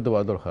আইডিয়াটা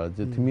দেওয়া দরকার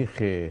যে তুমি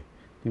খেয়ে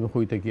তুমি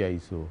কই থেকে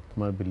আইছো,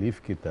 তোমার বিলিফ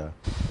কিতা,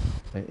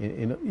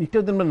 এটা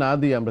আমরা না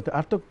দিই আমরা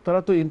আর তো তারা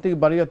তো ইন থেকে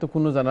বাড়ি তো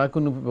কোনো জানার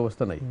কোনো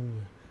ব্যবস্থা নাই।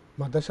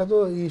 মাদ্রাসা তো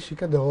এই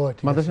শিক্ষা দেওয়া হয়,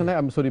 মাদ্রাসা নাই,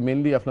 আমি সরি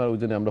মেইনলি আপনার ওই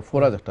জন্য আমরা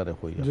ফরাজ একটা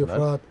কই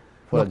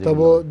মাকতাব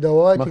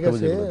দেওয়া হয়, ঠিক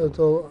আছে,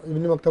 তো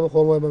এমনি মাকতাব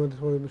কম হয় বাংলাদেশ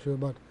বিষয়।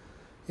 বাট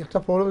একটা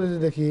প্রবলেম যদি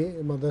দেখি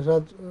মাদ্রাসা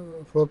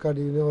ফরকার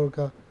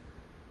ইউনিভার্কা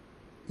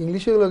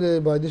ইংলিশের লগে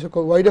বা দেশের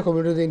ওয়াইডার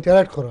কমিউনিটিতে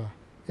ইন্টারাক্ট করা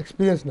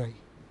এক্সপিরিয়েন্স নাই।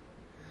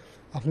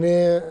 আপনি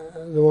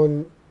যেমন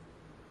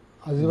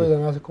আজিজ ভাই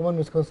জানা আছে কমন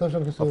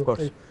মিসকনসেপশন কিছু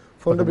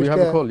ফোনটা we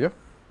have a call, yeah?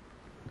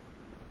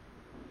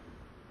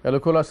 Hello,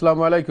 call,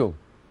 আসসালামু আলাইকুম।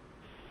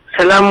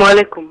 আসসালামু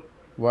আলাইকুম।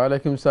 ওয়া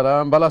আলাইকুম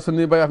সালাম। ভালো আছেন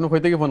ভাই? আপনি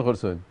কই থেকে ফোন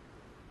করছেন?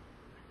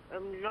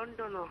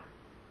 লন্ডন।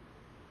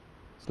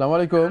 আসসালামু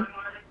আলাইকুম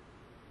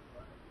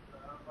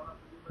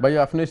ভাই,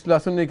 আপনি আসলে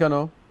আসেন নি কেন?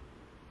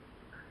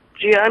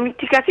 জি আমি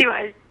ঠিক আছি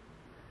ভাই।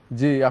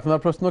 জি আপনার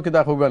প্রশ্ন কি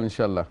দেখবেন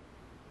ইনশাআল্লাহ।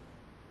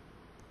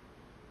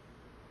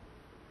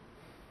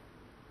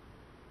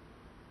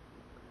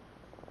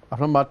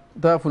 আপনার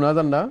মাতটা শোনা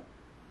যান না,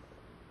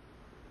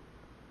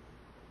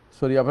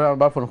 সরি আপনার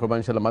আবার ফোন করবেন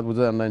ইনশাআল্লাহ, মাত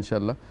বুঝা যান না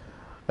ইনশাআল্লাহ।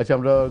 আচ্ছা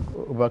আমরা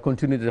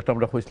কন্টিনিউ যেটা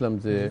আমরা কইছিলাম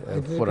যে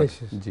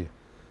জি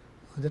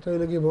যেটা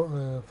হলো কি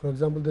for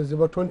example there is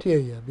about 20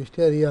 area 20টা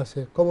area আছে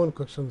কমন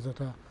কোয়েশ্চেন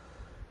যেটা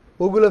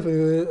ওগুলো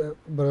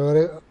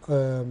বারে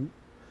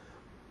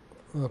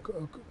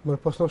মানে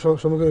প্রশ্ন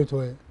সম্মুখীন হইতে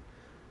হয়,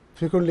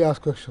 ফ্রিকুয়েন্টলি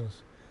আস্ক কোয়েশ্চেন্স,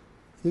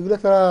 এগুলো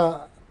তারা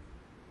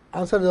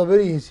আনসার দেওয়া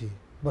very easy,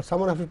 but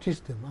someone have to teach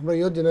them. আমরা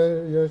ইয়র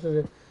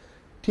জেনারেশনে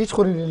টিচ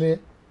করে দিলে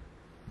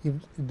if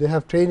they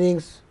have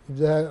trainings, if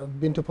they have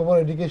been to proper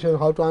education,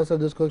 how to answer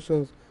those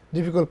questions,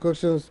 difficult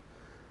questions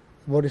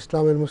about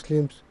Islam and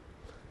Muslims,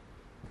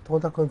 তখন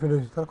তার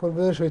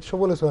confidence হইতে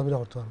সকলে চলাফেরা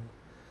করতে পারবো।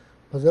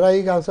 যারা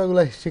এই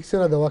আনসারগুলো শিখছে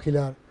না দেওয়া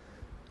কিলার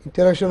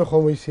ইন্টারাকশনও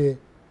কম হয়েছে,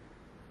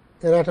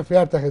 এরা একটা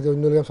ফেয়ার থাকে যে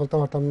অন্য লোক চলতে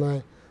পারতাম না,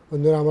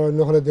 অন্যরা আমার অন্য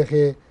হলে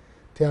দেখে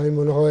তে আমি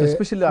মনে হয়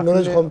Especially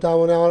নলেজ আপনি- কম, তা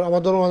মানে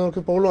আমার ধর্ম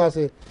মানুষকে প্রবলেম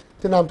আছে,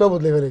 তে নামটাও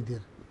বদলে ফেলে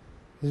দিয়ে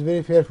is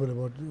very fearful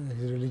about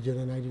his religion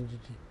and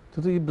identity.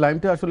 তো এই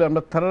ব্লাইন্ডটা আসলে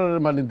আমরা তারার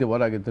মানে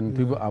দেওয়ার আগে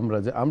তুই আমরা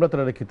যে আমরা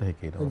তারা রেখে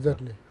থাকি না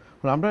এক্স্যাক্টলি।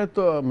 আমরা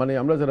তো মানে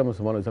আমরা যারা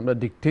মুসলমান হয়েছি আমরা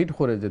ডিকটেট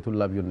করে যে টু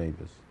লাভ ইউর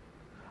নেইবার্স,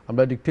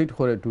 আমরা ডিকটেট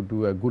করে to do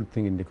a good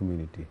thing in the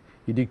community,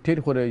 E dictate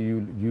করে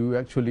ইউ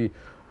অ্যাকচুয়ালি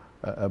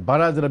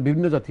বারা যারা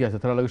বিভিন্ন জাতি আছে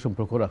তারা লাগে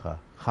সম্পর্ক রাখা,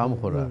 খাম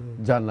করা,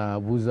 জানা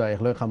বুঝা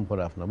এগুলো খাম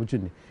করা আপনার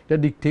বুঝছেন, এটা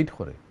ডিকটেট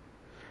করে।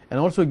 And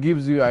also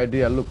gives you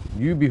idea, look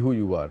you B who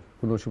you আর,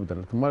 কোনো অসুবিধা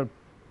নেই, তোমার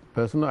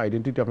পার্সোনাল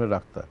আইডেন্টিটি আপনার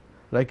রাখতা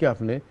রাখে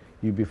আপনি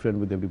you be friend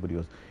with everybody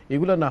else.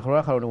 এগুলো না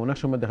করার কারণে অনেক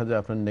সময় দেখা যায়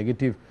আপনার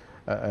নেগেটিভ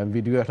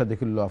ভিডিও একটা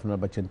দেখিল আপনার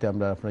বা চিন্তা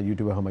আমরা আপনার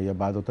ইউটিউবে হামাইয়া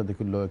বাদতা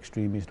দেখিল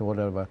এক্সট্রিমিস্ট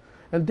বা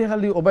এন্ড দে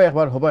খালি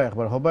হবা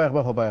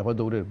একবার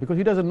দৌড়ে, because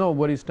he doesn't know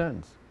war he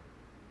stands.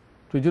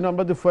 তো এই জন্য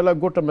আমরা ফেলা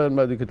গোট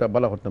আমরা কিতাব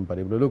বালা করতাম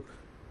পারি, look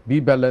B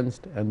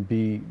balanced and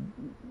B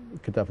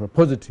কিতাব আপনার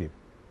positive,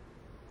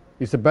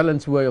 it's a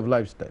balance way of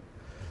lifestyle.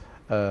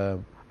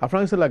 আপনার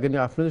কাছে লাগেনি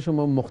আপনি যে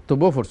সময়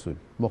বক্তব্য পড়ছেন,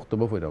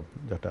 বক্তব্য পড়াম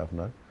যেটা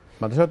আপনার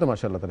মাদ্রাসা তো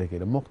মাশাআল্লাহ তারা কি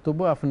বক্তব্য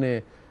আপনি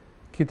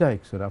কিতা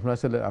শিখছেন, আপনার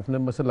আসলে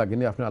আপনার মাসে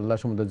লাগেনি আপনি আল্লাহ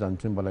সম্বন্ধে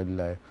জানছেন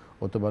বলাইল্লাহ,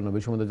 অথবা নবী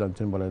সম্বন্ধে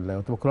জানছেন বলাইল্লাহ,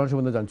 অথবা কোরআন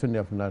সম্বন্ধে জানছেন নি,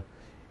 আপনার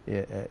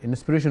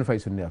ইন্সপিরেশন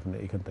পাইছেন নি আপনি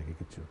এখান থেকে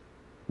কিছু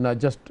না,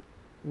 জাস্ট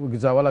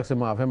যাওয়া লাগছে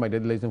মা আফে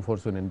মাইডেড লাইছেন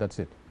ফোরসুন এন্ড দ্যাটস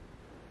ইট?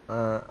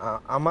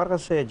 আমার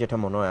কাছে যেটা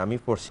মনে হয় আমি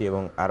পড়ছি,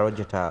 এবং আরও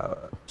যেটা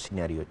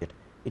সিনারিও যেটা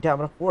এটা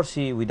আমরা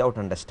পড়ছি উইদাউট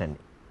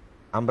আন্ডারস্ট্যান্ডিং,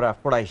 আমরা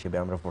পড়া হিসেবে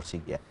আমরা পড়ছি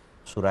গিয়া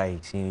সুরা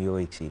শিখছি ইয়ে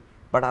শিখছি,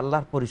 বাট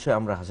আল্লাহর পরিচয়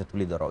আমরা কাছে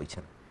তুলে ধরা হয়েছে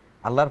না।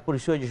 আল্লাহর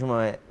পরিচয় যে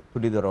সময়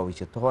তুলে ধরা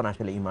হয়েছে তখন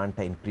আসলে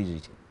ইমানটা ইনক্রিজ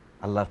হয়েছে,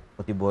 আল্লাহর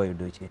প্রতি ভয়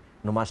হয়েছে,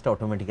 নমাজটা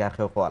অটোমেটিক আর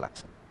কেউ কোয়া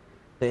লাগছে।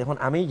 তো এখন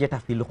আমি যেটা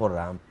ফিল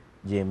করলাম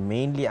যে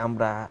মেইনলি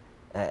আমরা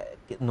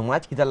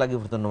নমাজ কিতা লাগে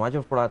পড়তো,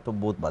 নমাজও পড়া তো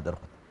বহুত বাদর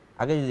কথা।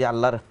 আগে যদি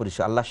আল্লাহর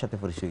পরিচয়, আল্লাহর সাথে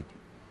পরিচয় হইতে,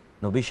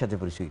 নবীর সাথে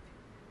পরিচয় হইতে,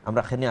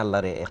 আমরা খেনে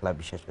আল্লাহরে একলা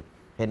বিশ্বাস করি,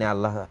 খেনে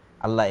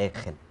আল্লাহ এক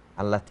খেন,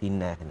 আল্লাহ তিন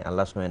না এখানে,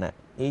 আল্লাহ সময় না,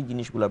 এই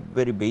জিনিসগুলো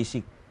ভেরি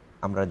বেসিক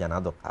আমরা জানা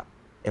দরকার।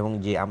 এবং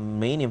যে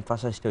মেইন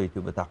এমফাসাইজটা হইতে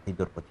হবে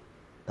তাওহীদের প্রতি,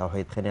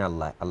 তাওহীদ খেনে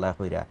আল্লাহ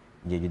কইরা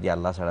যে যদি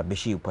আল্লাহ ছাড়া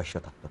বেশি উপাস্য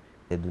থাকতো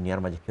যে দুনিয়ার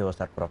মাঝে কেউ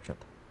তার করাপশন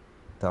থাকতো,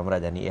 তো আমরা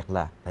জানি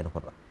একলা তাই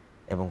করা,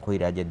 এবং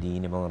কইরা যে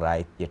দিন এবং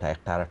রাইট যেটা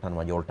একটা আর একটার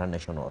মাঝে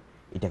অল্টারনেশন হয়,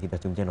 এটা কিন্তু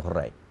তুমি যেন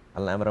করাই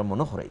আল্লাহ আমরা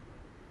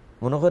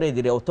মনে করে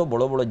দিলে অত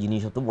বড় বড়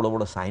জিনিস, অত বড়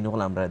বড় সাইন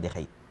হল আমরা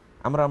দেখাই,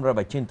 আমরা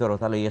বাচ্চিন তোর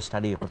তাহলে ইয়ে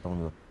স্টাডি করতাম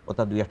হইব,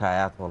 ওটা দুই একটা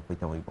আয়াত হল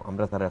কইতাম হইব,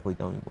 আমরা তারা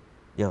কইতাম হইব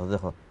যে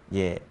দেখো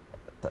যে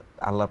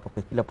আল্লাহর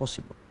পক্ষে কিলা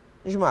পসিবল।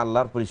 এই সময়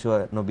আল্লাহর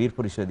পরিচয়, নবীর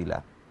পরিচয় দিলা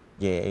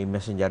যে এই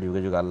মেসেঞ্জার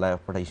যুগে যুগে আল্লাহ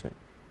পাঠাইছেন,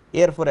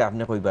 এরপরে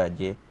আপনি কইবা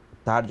যে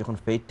তার যখন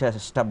ফেইথটা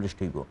এস্টাবলিশড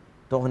হইব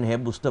তখন হে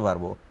বুঝতে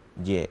পারবো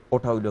যে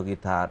ওটা হইল কি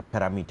তার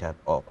প্যারামিটার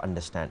অফ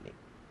আন্ডারস্ট্যান্ডিং।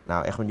 না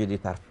এখন যদি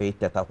তার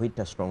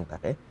তাওহীদটা স্ট্রং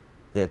থাকে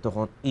যে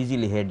তখন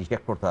ইজিলি হে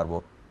ডিটেক্ট করতে পারবো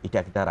এটা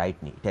কি তার রাইট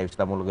নেই, এটা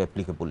ইসলামের লগে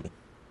অ্যাপ্লিকেবল নেই।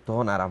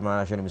 তখন আর আপনার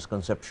আসলে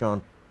মিসকনসেপশন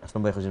আসলাম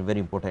ভাই ভেরি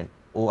ইম্পর্টেন্ট,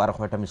 ও আর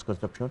কয়টা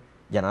মিসকনসেপশন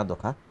জানা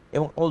দরকার,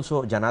 এবং অলসো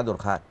জানা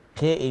দরকার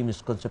হে এই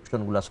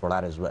মিসকনসেপশনগুলো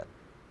ছড়ার এজ ওয়েল,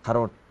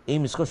 কারণ এই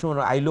মিসকনসেপশন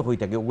আইলো হয়ে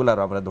থাকে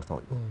ওগুলারও আমরা ধরতে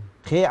হইব,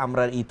 হে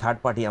আমরা এই থার্ড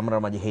পার্টি আমরা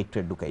মাঝে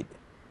হেট্রেড ঢুকাই দেয়,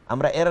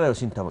 আমরা এরারও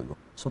চিন্তা হইব।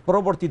 সো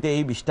পরবর্তীতে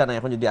এই 20টা না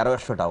এখন যদি আরও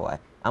 100টা হয়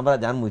আমরা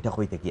জানবো এটা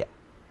হইতে গিয়া,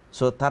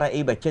 সো তারা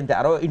এই বাচ্চাতে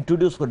আরও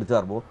ইন্ট্রোডিউস করে দিতে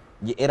পারবো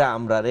যে এরা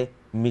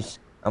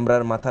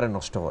আমরার মাথারে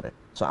নষ্ট করে।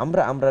 সো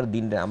আমরার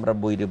দিনরে আমরা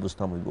বইরে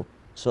বুঝতাম হইব।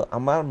 সো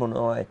আমার মনে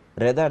হয়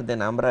রেদার দেন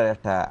আমরা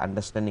একটা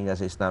আন্ডারস্ট্যান্ডিং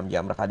আছে ইসলাম যে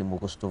আমরা খালি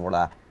মুখস্থ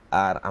পড়া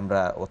আর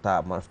আমরা ওটা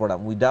পড়া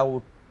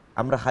উইদাউট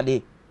আমরা খালি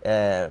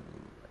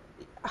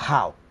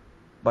হাও,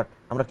 বাট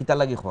আমরা কিতা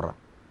লাগি করা,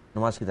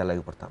 নমাজ কিতা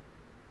লাগি পড়তাম,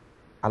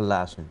 আল্লাহ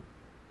আসেন,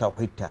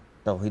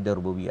 তাওহীদের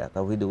রুবুবিয়্যাহ,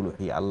 তাওহীদুল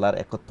উলুহিয়্যাহ, আল্লাহর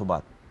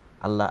একত্ববাদ,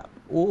 আল্লাহ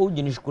ও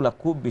জিনিসগুলা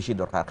খুব বেশি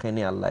দরকার।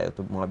 খেনে আল্লাহ এত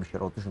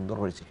মহাবিশ্বের অত সুন্দর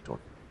করে সৃষ্টি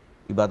করতে,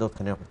 ইবাদত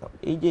খেনে করতাম,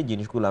 এই যে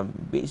জিনিসগুলো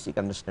বেসিক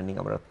আন্ডারস্ট্যান্ডিং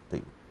আমরা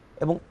থাকতেই।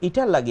 এবং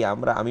এটার লাগে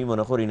আমি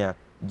মনে করি না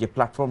যে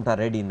প্ল্যাটফর্মটা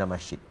রেডি ইন দ্য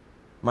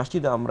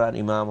মসজিদে আমরা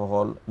ইমাম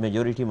হল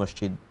মেজরিটি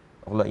মসজিদ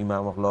হলো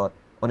ইমাম হল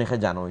অনেকে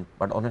জানোই,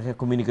 বাট অনেকে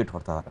কমিউনিকেট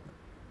করতে পারে না।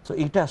 সো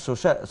এটা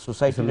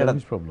সোসাইটির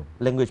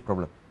ল্যাঙ্গুয়েজ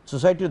প্রবলেম,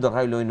 সোসাইটির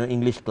দরকার হইল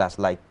ইংলিশ ক্লাস,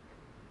 লাইক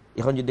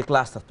এখন যদি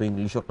ক্লাস থাকতো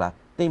ইংলিশও ক্লাস,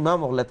 তো ইমাম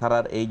হলে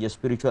তারার এই যে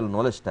স্পিরিচুয়াল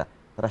নলেজটা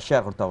তারা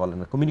শেয়ার করতে পারলেন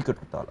না, কমিউনিকেট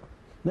করতে পারলেন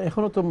না।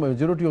 এখনও তো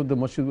মেজরিটি অফ দ্য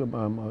মসজিদ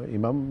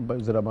ইমাম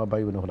যারা মা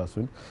ভাই বোন হল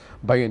আসুন,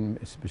 বাইন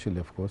স্পেশালি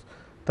অফকোর্স,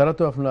 তারা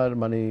তো আপনার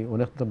মানে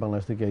অনেক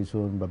বাংলাদেশ থেকে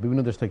আইসুন বা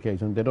বিভিন্ন দেশ থেকে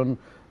আইসুন,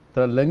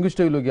 তারা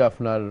ল্যাঙ্গুয়েজটা হইল গিয়ে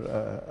আপনার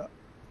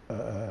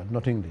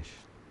নট ইংলিশ।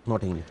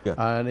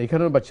 আর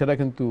এখানের বাচ্চারা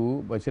কিন্তু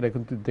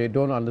they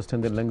don't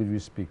understand the language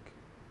we speak,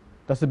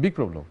 that's a big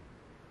problem.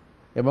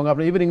 এবং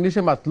আপনি ইভেন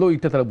ইংলিশে মাতলেও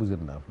এটা তারা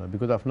বুঝেন না আপনার,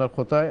 বিকজ আপনার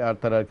কথায় আর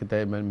তারা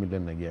কিতায়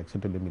মিলেন না গিয়ে,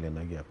 অ্যাকসেন্টলি মিলেন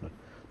না গিয়ে আপনার,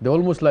 দে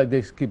অলমোস্ট লাইক দে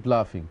কিপ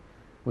লাফিং,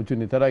 বুঝছেন?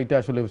 তারা এটা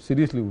আসলে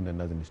সিরিয়াসলি উনেন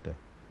না জিনিসটা,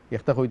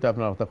 একটা হইতে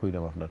আপনার একটা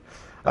হইলাম আপনার।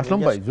 আসলাম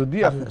ভাই যদি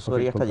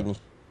একটা জিনিস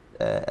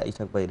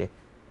ইসাক ভাইরে,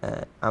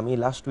 আমি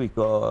লাস্ট উইক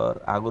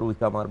আগর উইক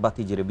আমার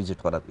বাতিজিরে ভিজিট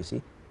করাত গেছি,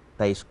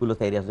 তাই স্কুলে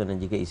তাই একজনে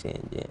জিজ্ঞাসে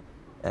যে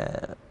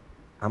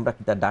আমরা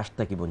কি তার ডাস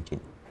থাকি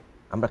বঞ্চিনি,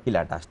 আমরা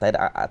কিলা ডাস তাই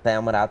তাই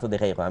আমার আতো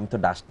দেখাই আমি তো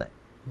ডাস নাই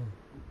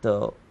তো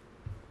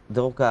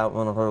দোকা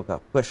মনে করো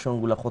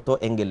কোয়েশ্চনগুলো কত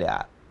অ্যাঙ্গেলে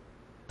আর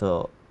তো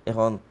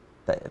এখন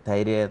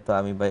তাইরে তো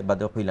আমি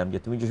বাদে কইলাম যে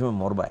তুমি যে সময়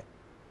মরবাই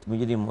তুমি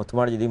যদি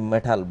তোমার যদি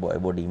মেটাল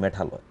বডি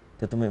মেটাল হয়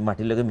তো তুমি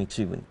মাটির লগে মিক্স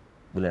হইব নি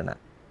বলে না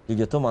যে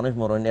যত মানুষ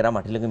মরেন এরা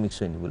মাটির লগে মিক্স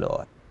হয়নি বলে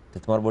হয় তো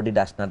তোমার বডি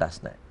ডাস না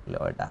বলে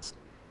হয় ডাস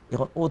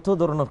এখন অত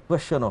ধরনের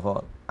কোয়েশ্চন হল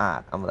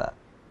আর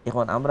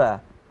আমরা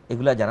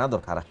এগুলা জানা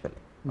দরকার আসলে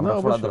আমরা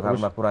পড়া দরকার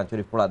আমরা কোরআন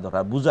শরীফ পড়া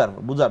দরকার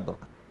বুঝার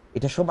দরকার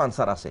এটা সব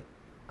আনসার আছে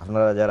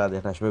আপনারা যারা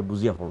যেটা সবাই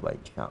বুঝিয়া পড়বা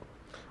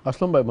ইনশাআল্লাহ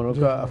আসলাম ভাই মনে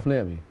করেন আপনি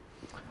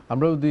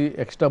আমরা যদি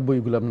এক্সট্রা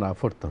বইগুলো না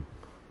পড়তাম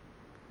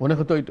অনেক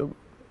হয়তো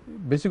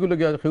বেসিকগুলো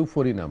গিয়ে কেউ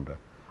পড়ি না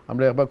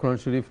আমরা একবার কোরআন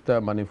শরীফটা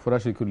মানে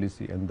ফরাসি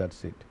খুলিছি অ্যান্ড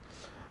দ্যাটস ইট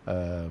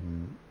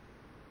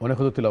অনেক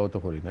হয়তো তিলাওয়াত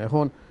করি না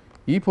এখন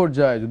এই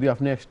পর্যায়ে যদি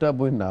আপনি এক্সট্রা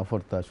বই না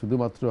পড়তা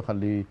শুধুমাত্র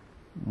খালি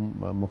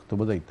মুক্তব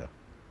যাইতা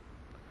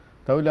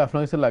তাহলে আপনার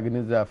কাছে লাগেনি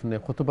যে আপনি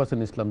কত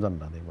পার্সেন্ট ইসলাম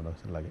জাননা নেই মনে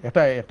হচ্ছে লাগে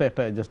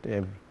একটা জাস্ট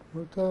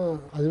তো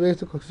আজকে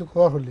কিছু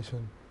খাওয়া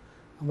হলিছেন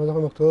আমরা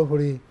যখন বক্তব্য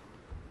পড়ি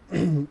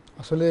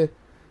আসলে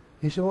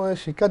এই সময়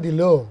শিক্ষা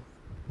দিলেও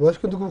বয়স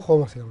কিন্তু খুব কম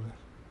আছে আমরা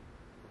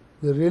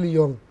really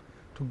young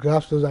two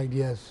graph those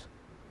ideas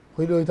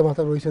হইলেও হয়তো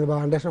মাথা রয়েছে না বা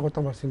আন্ডারস্ট্যান্ড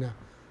করতে পারছি না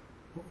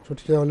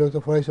সঠিক হলে হয়তো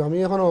পড়াইছো আমি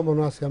এখনও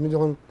মনে আছে আমি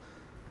যখন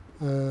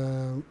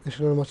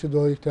ন্যাশনাল মসজিদ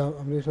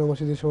আমি ন্যাশনাল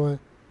মসজিদের সময়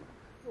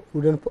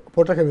উডেন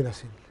পটা কেবিন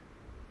আসিল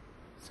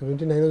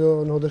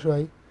 79 নদশ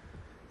হয়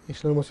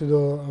ইসলাম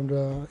মসজিদও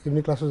আমরা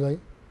ইভিনিং ক্লাসও যাই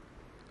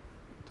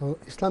তো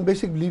ইসলাম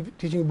বেসিক বিলিভ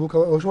টিচিং বুক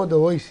ওই সময়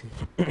দেওয়া হয়েছে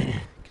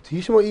কিন্তু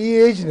এই সময়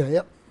এজ না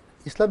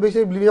ইসলাম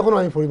বেসিক বিলিভ এখনও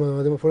আমি পড়ি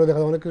পড়ে দেখা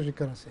অনেক কিছু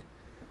শিক্ষার আছে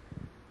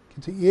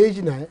কিন্তু এজ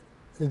নাই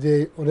যে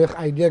অনেক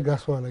আইডিয়া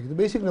গ্রাস করা লাগে কিন্তু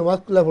বেসিক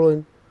নামাজগুলা পড়েন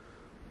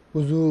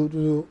উজু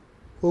টুজু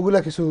ওগুলা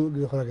কিছু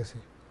করা গেছে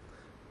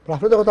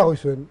আপনাদের কথা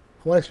কইছেন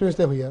আমার এক্সপিরিয়েন্স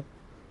নেই হইয়া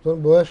যখন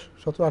বয়স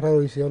 17-18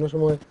 হয়েছে অনেক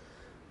সময়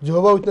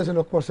জহবা উঠতেছে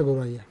নখ মারছে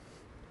গড়াইয়া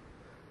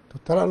তো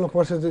তারা নখ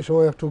মারছে যে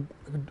সময় একটু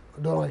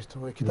ডর আসতে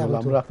হয়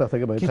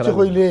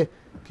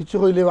কিছু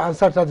হইলে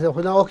আনসার চাচ্ছে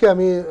না ওকে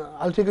আমি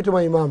আল টেক ইট টু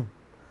মাই ইমাম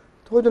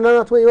তো হয়তো না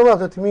তোমার ইমাম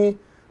আছে তুমি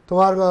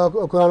তোমার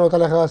কোরআন ওটা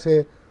লেখা আছে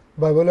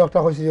বাইবেলে একটা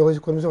হয়েছে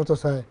কোন কিছু করতে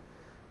চায়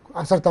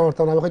আনসার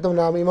তামারতাম না আমি হয়তো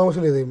না আমি ইমাম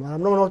চলে দিই আর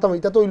আমরা মনে করতাম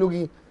এটা তো ওই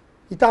লোকই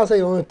ইটা আছে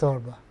ইমাম হতে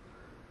পারবা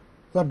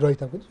ওরা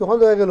ডরাইতাম কিন্তু যখন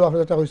দেখা গেল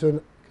আপনার একটা হয়েছে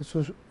কিছু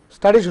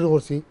স্টাডি শুরু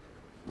করছি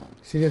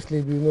সিরিয়াসলি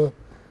বিভিন্ন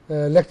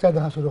লেকচার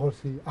দেখা শুরু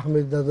করছি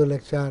আহমেদ দাদুর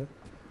লেকচার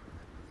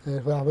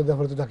এরপর আহমেদ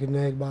দাফর জাকির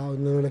নায়ক বা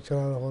অন্যান্য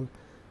লেকচারার হল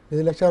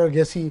এই লেকচারার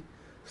গেছি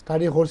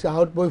স্টাডি করছি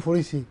আউট বই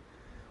পড়েছি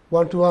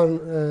 1-to-1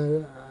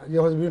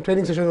 বিভিন্ন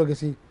ট্রেনিং সেশনও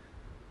গেছি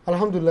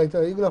আলহামদুলিল্লাহ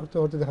এইগুলো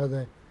হতে দেখা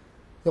যায়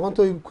এখন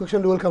তো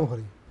কোয়েকশন ওয়েলকাম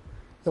করি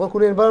যখন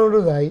কোনো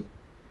এনভায়রনমেন্টও যাই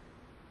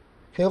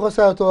সেই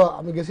কথা হয়তো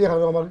আমি গেছি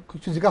আমার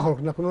কিছু জিজ্ঞা করক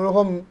না কোনো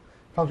রকম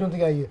ফাংশন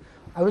থেকে আইয়ে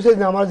আমি চাই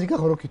না আমার জিজ্ঞা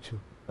করো কিছু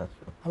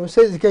আমি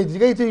চাই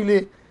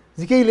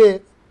জিকাইলে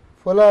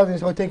ফলা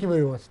জিনিস হয় thank you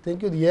very much thank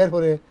you দিয়ার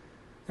পরে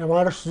আমার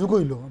একটা সুযোগ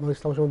হইলো আমার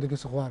ইসলাম সম্বন্ধে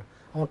কিছু হওয়ার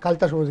আমার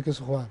কালচার সম্বন্ধে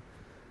কিছু হওয়ার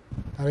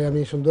তারে আমি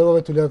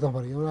সুন্দরভাবে তুলে ধরতে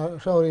পারি আমার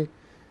আশা করি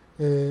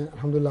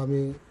আলহামদুলিল্লাহ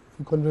আমি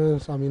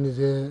কনফিডেন্স আমি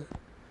নিজে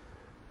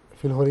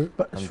ফিল করি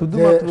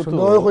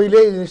সুন্দর হইলে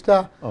এই জিনিসটা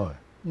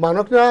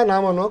মানক না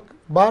মানক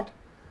বাট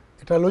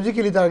এটা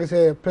লজিক্যালি তার কাছে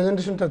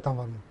প্রেজেন্টেশনটা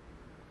তামার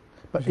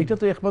এটা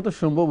তো একমাত্র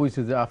সম্ভব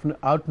হয়েছে যে আপনার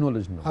আউট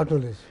নলেজ না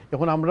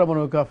এখন আমরা মনে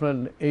করি আপনার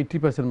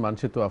 80%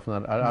 মানুষে তো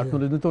আপনার আর আউট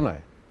নলেজ তো নাই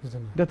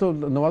এটা তো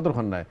নেওয়া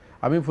দরকার নাই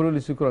আমি পড়ে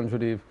লিখছি কোরআন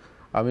শরীফ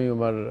আমি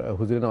আমার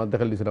হুজুরের নামাজ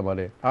দেখা লিখছিলাম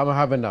আরে আমি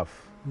হ্যাভ এনাফ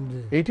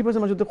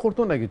 80% মানুষ তো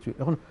করতো না কিছু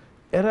এখন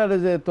এরা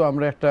যে তো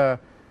আমরা একটা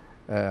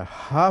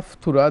হাফ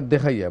থুরা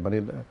দেখাইয়া মানে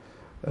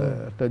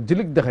একটা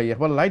ঝিলিক দেখাইয়া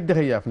একবার লাইট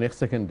দেখাইয়া আপনি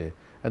 1 সেকেন্ডে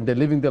and they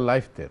living the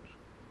life there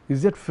is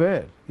that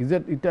fair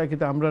এটা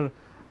কিন্তু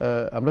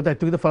আমরা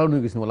দায়িত্ব কিন্তু ফালানো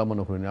হয়ে গেছি বলা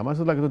মনে করিনি আমার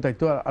সাথে লাগে তো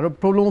দায়িত্ব আরো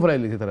প্রবলেমও ফেলাই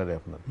লিখে তারা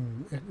আপনার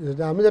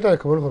আমি যেটা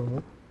খবর করবো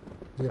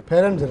যে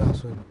প্যারেন্ট যারা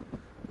আসেন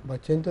বা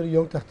চেঞ্জের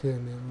ইয়ং থাকতে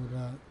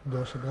আমরা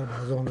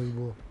 10-11 যখন হইব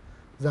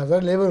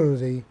যার লেভেল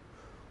অনুযায়ী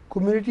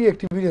কমিউনিটি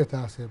অ্যাক্টিভিটি যেটা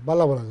আছে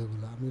বালা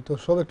যেগুলো আমি তো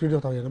সব অ্যাক্টিভিটি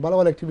কথা জানি বালা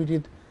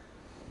অ্যাক্টিভিটিত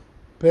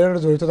প্যারেন্ট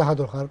জড়িত থাকা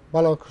দরকার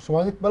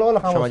সামাজিক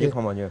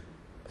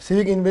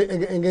সিভিক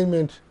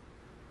এঙ্গেজমেন্ট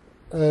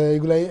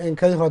এগুলা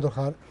এনকারেজ করা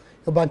দরকার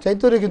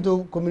বাচ্চাইতরে কিন্তু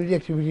কমিউনিটি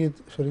অ্যাক্টিভিটির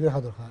শরীরে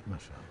রাখা দরকার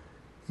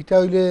এটা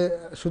হইলে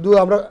শুধু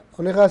আমরা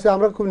অনেকে আছে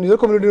আমরা নিজের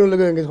কমিউনিটির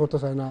লোক এঙ্গেজ করতে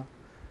চাই না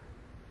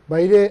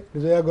বাইরে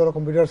নিজের ঘর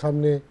কম্পিউটার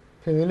সামনে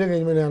ফ্যামিলি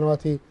এঙ্গেজমেন্টে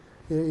আনাবাতি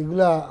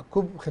এগুলা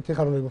খুব ক্ষতির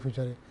কারণ হইব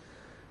ফিউচারে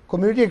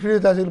কমিউনিটি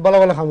অ্যাক্টিভিটি আছে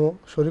বালা খামো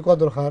শরীর করা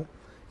দরকার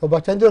ও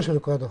বাচ্চাইতরে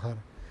শরীর করা দরকার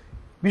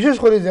বিশেষ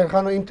করে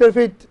যেখানে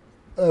ইন্টারফেথ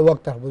ওয়ার্ক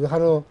থাকবো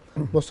যেখানে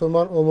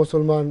মুসলমান ও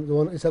মুসলমান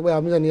যেমন হিসাবে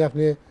আমি জানি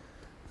আপনি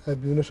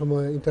বিভিন্ন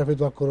সময় ইন্টারফেথ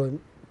ওয়ার্ক করেন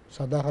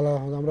সাদা খালা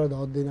আমরা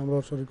দাওয়াত দিন আমরা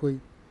শরীর করি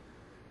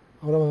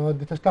আমরা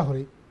চেষ্টা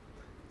করি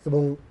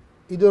এবং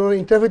এই ধরনের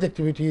ইন্টারফেথ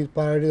অ্যাক্টিভিটি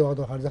প্রায়োরিটি দেওয়া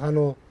দরকার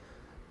যেখানে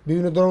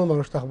বিভিন্ন ধরনের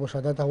মানুষ থাকবো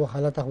সাদা থাকবো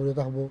খালা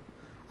থাকবো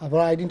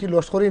আপনার আইডেন্টি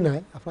লস করি নাই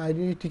আপনার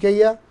আইডেন্টি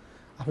টিকাইয়া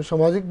আপনি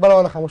সামাজিক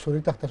বালা খামো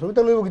শরীর থাকতে শরীর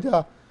থাকলে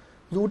কিতা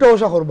যে উঠা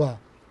বসা করবা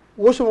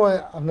ওই সময়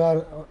আপনার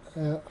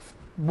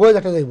বয়স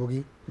একটা যাইব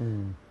কি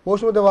ওই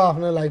সময় দেওয়া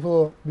আপনার লাইফও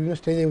বিভিন্ন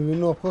স্টেজে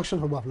বিভিন্ন কোয়েকশন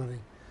হবো আপনার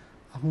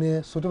আপনি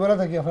ছোটোবেলা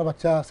থেকে আপনার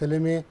বাচ্চা ছেলে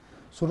মেয়ে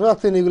ছোটো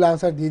রাখতে এগুলো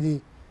আনসার দিয়ে দিই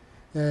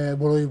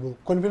বড় হইব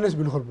কনফিডেন্স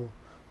বিল্ড করবো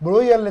বড়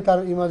হয়ে আনলে তার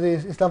ইমাজে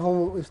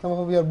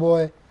ইসলামোফোবিয়ার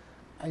বয়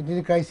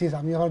আইডেন্টি ক্রাইসিস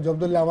আমি এখন জব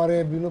ধরলে আমার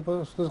বিভিন্ন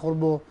প্রস্তুত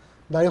করবো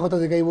দাঁড়িয়ে কথা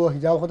জিকাইব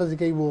হিজাব কথা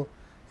জিকাইব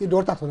এই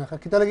ডর থাকতো না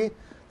কিতা লাগি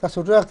তার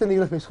ছোটো রাখতে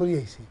এগুলো ফেস করিয়ে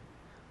আইসি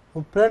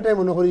প্রায় টাইম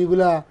মনে করি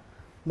এগুলা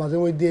মাঝে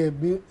মধ্যে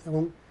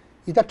এবং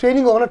এটা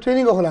ট্রেনিং ওখানে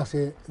ট্রেনিং ওখানে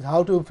আছে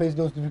how to face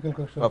those difficult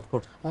question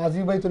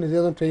আজিব ভাই তো নিজে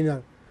একজন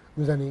ট্রেনার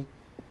আমি জানি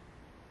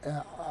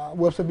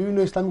ওয়েবসাইট বিভিন্ন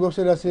ইসলামিক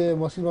ওয়েবসাইট আছে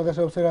মসজিদ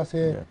মাদ্রাসা ওয়েবসাইট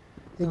আছে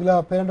এগুলা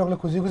প্যারেন্ট হলে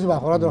খুঁজি খুঁজি বা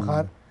করা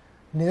দরকার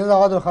নিজে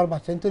যাওয়া দরকার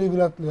বাচ্চা তো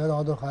এগুলা নিয়ে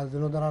যাওয়া দরকার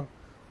যেন তার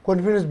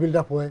কনফিডেন্স বিল্ড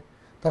আপ হয়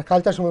তার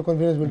কালচার সময়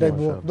কনফিডেন্স বিল্ড আপ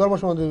হইব ধর্ম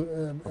সময়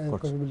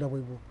কনফিডেন্স বিল্ড আপ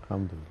হইব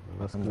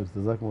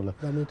আলহামদুলিল্লাহ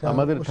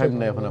আমাদের টাইম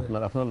নাই এখন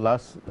আপনার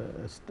last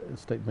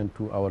statement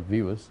to our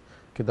viewers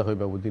কিতা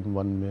হইবা উইদিন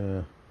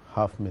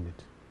 1.5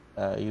 minute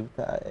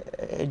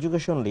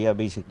এডুকেশন লিয়া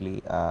বেসিকলি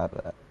আর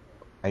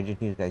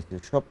আইডেন্টিটি ক্রাইসিস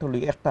সবটা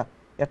লই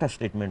একটা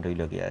স্টেটমেন্ট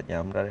হইল গিয়া যে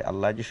আমরা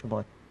আল্লাহ যে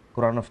সময়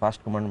কোরআনের ফার্স্ট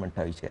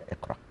কমান্ডমেন্টটা হয়েছে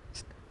ইকরা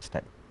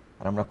স্টাডি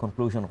আর আমরা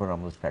কনক্লুশন করে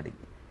আমরা স্টাডি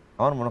দিই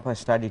আমার মনে হয়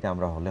স্টাডিটা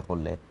আমরা হলে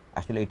করলে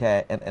আসলে এটা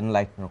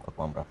এনলাইটমেন্ট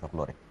করবো আমরা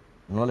সকলরে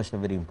নলেজটা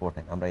ভেরি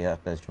ইম্পর্টেন্ট আমরা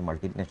একটা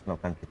মাল্টি ন্যাশনাল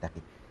কান্ট্রি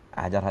থাকি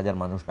হাজার হাজার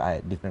মানুষ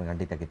ডিফারেন্ট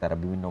কান্ট্রি থাকি তারা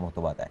বিভিন্ন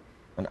মতবাদ আয়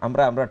মানে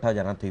আমরাটা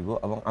জানাতে হইব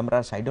এবং আমরা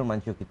সাইডের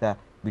মানুষও কিতা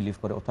বিলিভ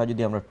করে ওটা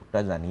যদি আমরা টুকটা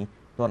জানি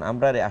তখন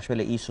আমরা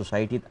আসলে এই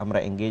সোসাইটিতে আমরা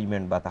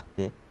এঙ্গেজমেন্ট বা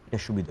থাকতে এটা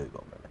সুবিধা হইব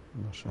আমরা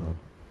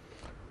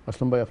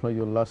আসলাম ভাই আপনার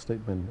your last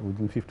statement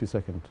within 50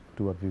 second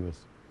to our viewers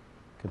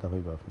কিতা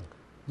হইবা আপনার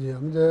জি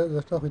আমি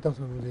যেটা কইতাম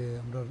যে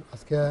আমরা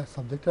আজকে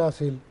সাবজেক্টটা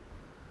আছিল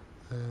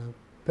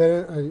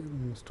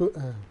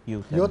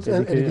youth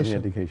and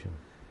education.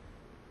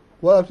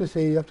 What I have to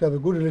say, you have to have a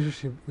good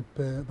relationship with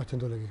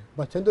বাচ্চাদের লাগে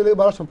বাচ্চাদের লাগে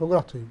ভালো সম্পর্ক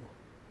রাখতে হইব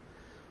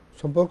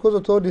সম্পর্ক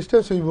যত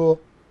ডিস্টেন্স হইব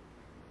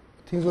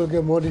things will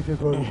get more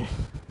difficult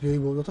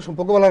হইব যত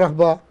সম্পর্ক ভালো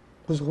রাখবা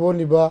খোঁজ খবর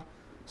নিবা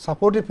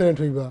সাপোর্টিভ প্যারেন্ট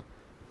হইবা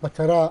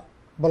বাচ্চারা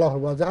ভালো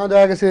হবা যেখানে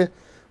দেখা গেছে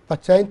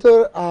বাচ্চাই তো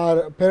আর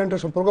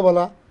প্যারেন্টের সম্পর্ক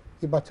ভালো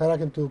এই বাচ্চারা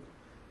কিন্তু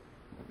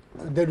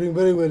they doing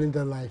very well in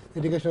their life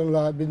education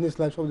life business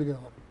life সব দিকে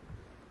হবে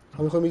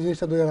আমি কম এই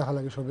জিনিসটা ধরে রাখা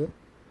লাগে সবে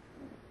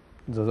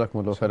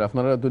জাযাকুমুল্লাহ খাইর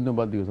আপনারা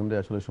ধন্যবাদ দিয়েছেন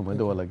আসলে সময়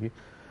দেওয়া লাগে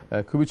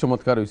খুবই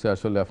চমৎকার হয়েছে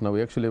আসলে আপনার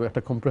অ্যাকচুয়ালি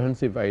একটা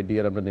কম্প্রিহেন্সিভ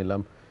আইডিয়া আমরা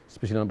নিলাম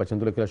স্পেশালি আমরা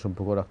বাচ্চাদের খেলা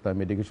সম্পর্ক রাখতাম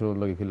এডুকেশনের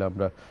লগে খেলে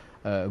আমরা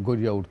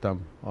গড়িয়া উঠতাম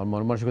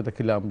আর মানসিকতা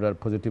খেলে আমরা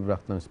পজিটিভ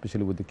রাখতাম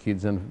specially with the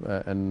kids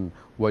and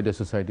wider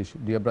society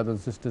dear brothers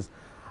and sisters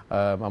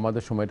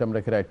আমাদের সময়টা আমরা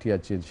এখানে আইটি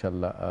আছি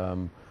ইনশাল্লাহ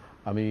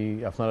আমি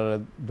আপনারা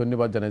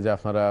ধন্যবাদ জানাই যে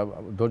আপনারা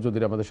ধৈর্য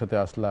ধরে আমাদের সাথে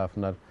আসলা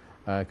আপনার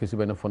কিছু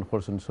বাইনে ফোন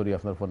করছেন সরি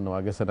আপনার ফোন নেওয়া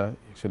গেছে না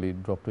অ্যাকচুয়ালি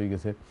ড্রপ হয়ে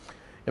গেছে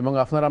এবং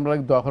আপনারা আমরা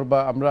দোয়া করবা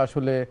আমরা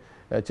আসলে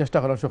চেষ্টা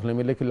করার সকলে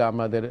মিলে কিলা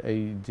আমাদের এই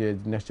যে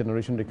নেক্সট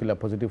জেনারেশনকে কিলা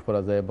পজিটিভ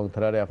করা যায় এবং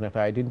তারা আপনার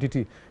একটা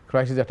আইডেন্টিটি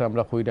ক্রাইসিস একটা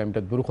আমরা হই টাইমটা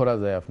দূর করা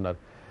যায় আপনার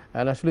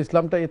অ্যান্ড আসলে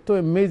ইসলামটা এত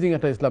অ্যামেজিং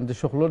একটা ইসলাম যে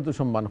সকলের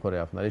সম্মান করে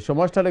আপনার এই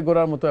সমাজটারে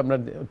গড়ার মতো আমরা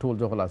টুল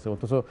যখন আছে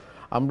অথচ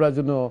আমরা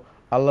যেন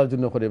আল্লাহর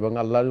জন্য করি এবং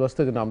আল্লাহর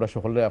বাস্তে যেন আমরা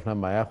সকলে আপনার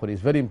মায়া করি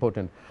ইটস ভেরি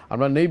ইম্পর্টেন্ট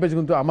আমরা নেইবাজ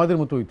কিন্তু আমাদের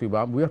মতো হইতে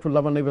বা we have to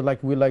love নেইবাজ like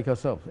we like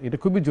আওয়ারসেলফস এটা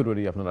খুবই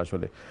জরুরি আপনার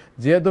আসলে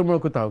যে ধর্মের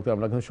কথা হোক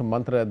আমরা কিন্তু সম্মান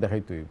তারা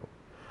দেখাইতে হইব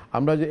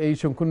আমরা যে এই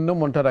সম্পূর্ণ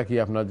মনটা রাখি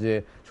আপনার যে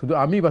শুধু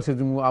আমি বাসে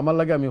আমার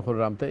লাগে আমি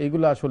করলাম তো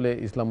এইগুলো আসলে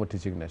ইসলামও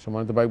টিচিং নেই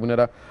সম্মানিত ভাই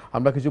বোনেরা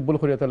আমরা কিছু ভুল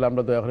করিয়া তাহলে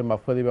আমরা দয়া করে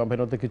মাফ করে দিই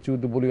আমার কিছু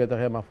বলিয়া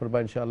থাকে মাফ করবা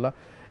ইনশাআল্লাহ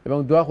এবং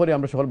দোয়া করি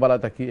আমরা সকল ভালো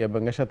থাকি এবং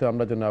এর সাথে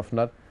আমরা যেন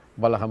আপনার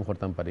ভালো কাম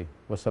করতাম পারি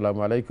আসসালামু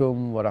আলাইকুম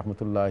ওয়া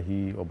রাহমাতুল্লাহি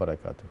ওয়া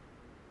বারাকাতুহু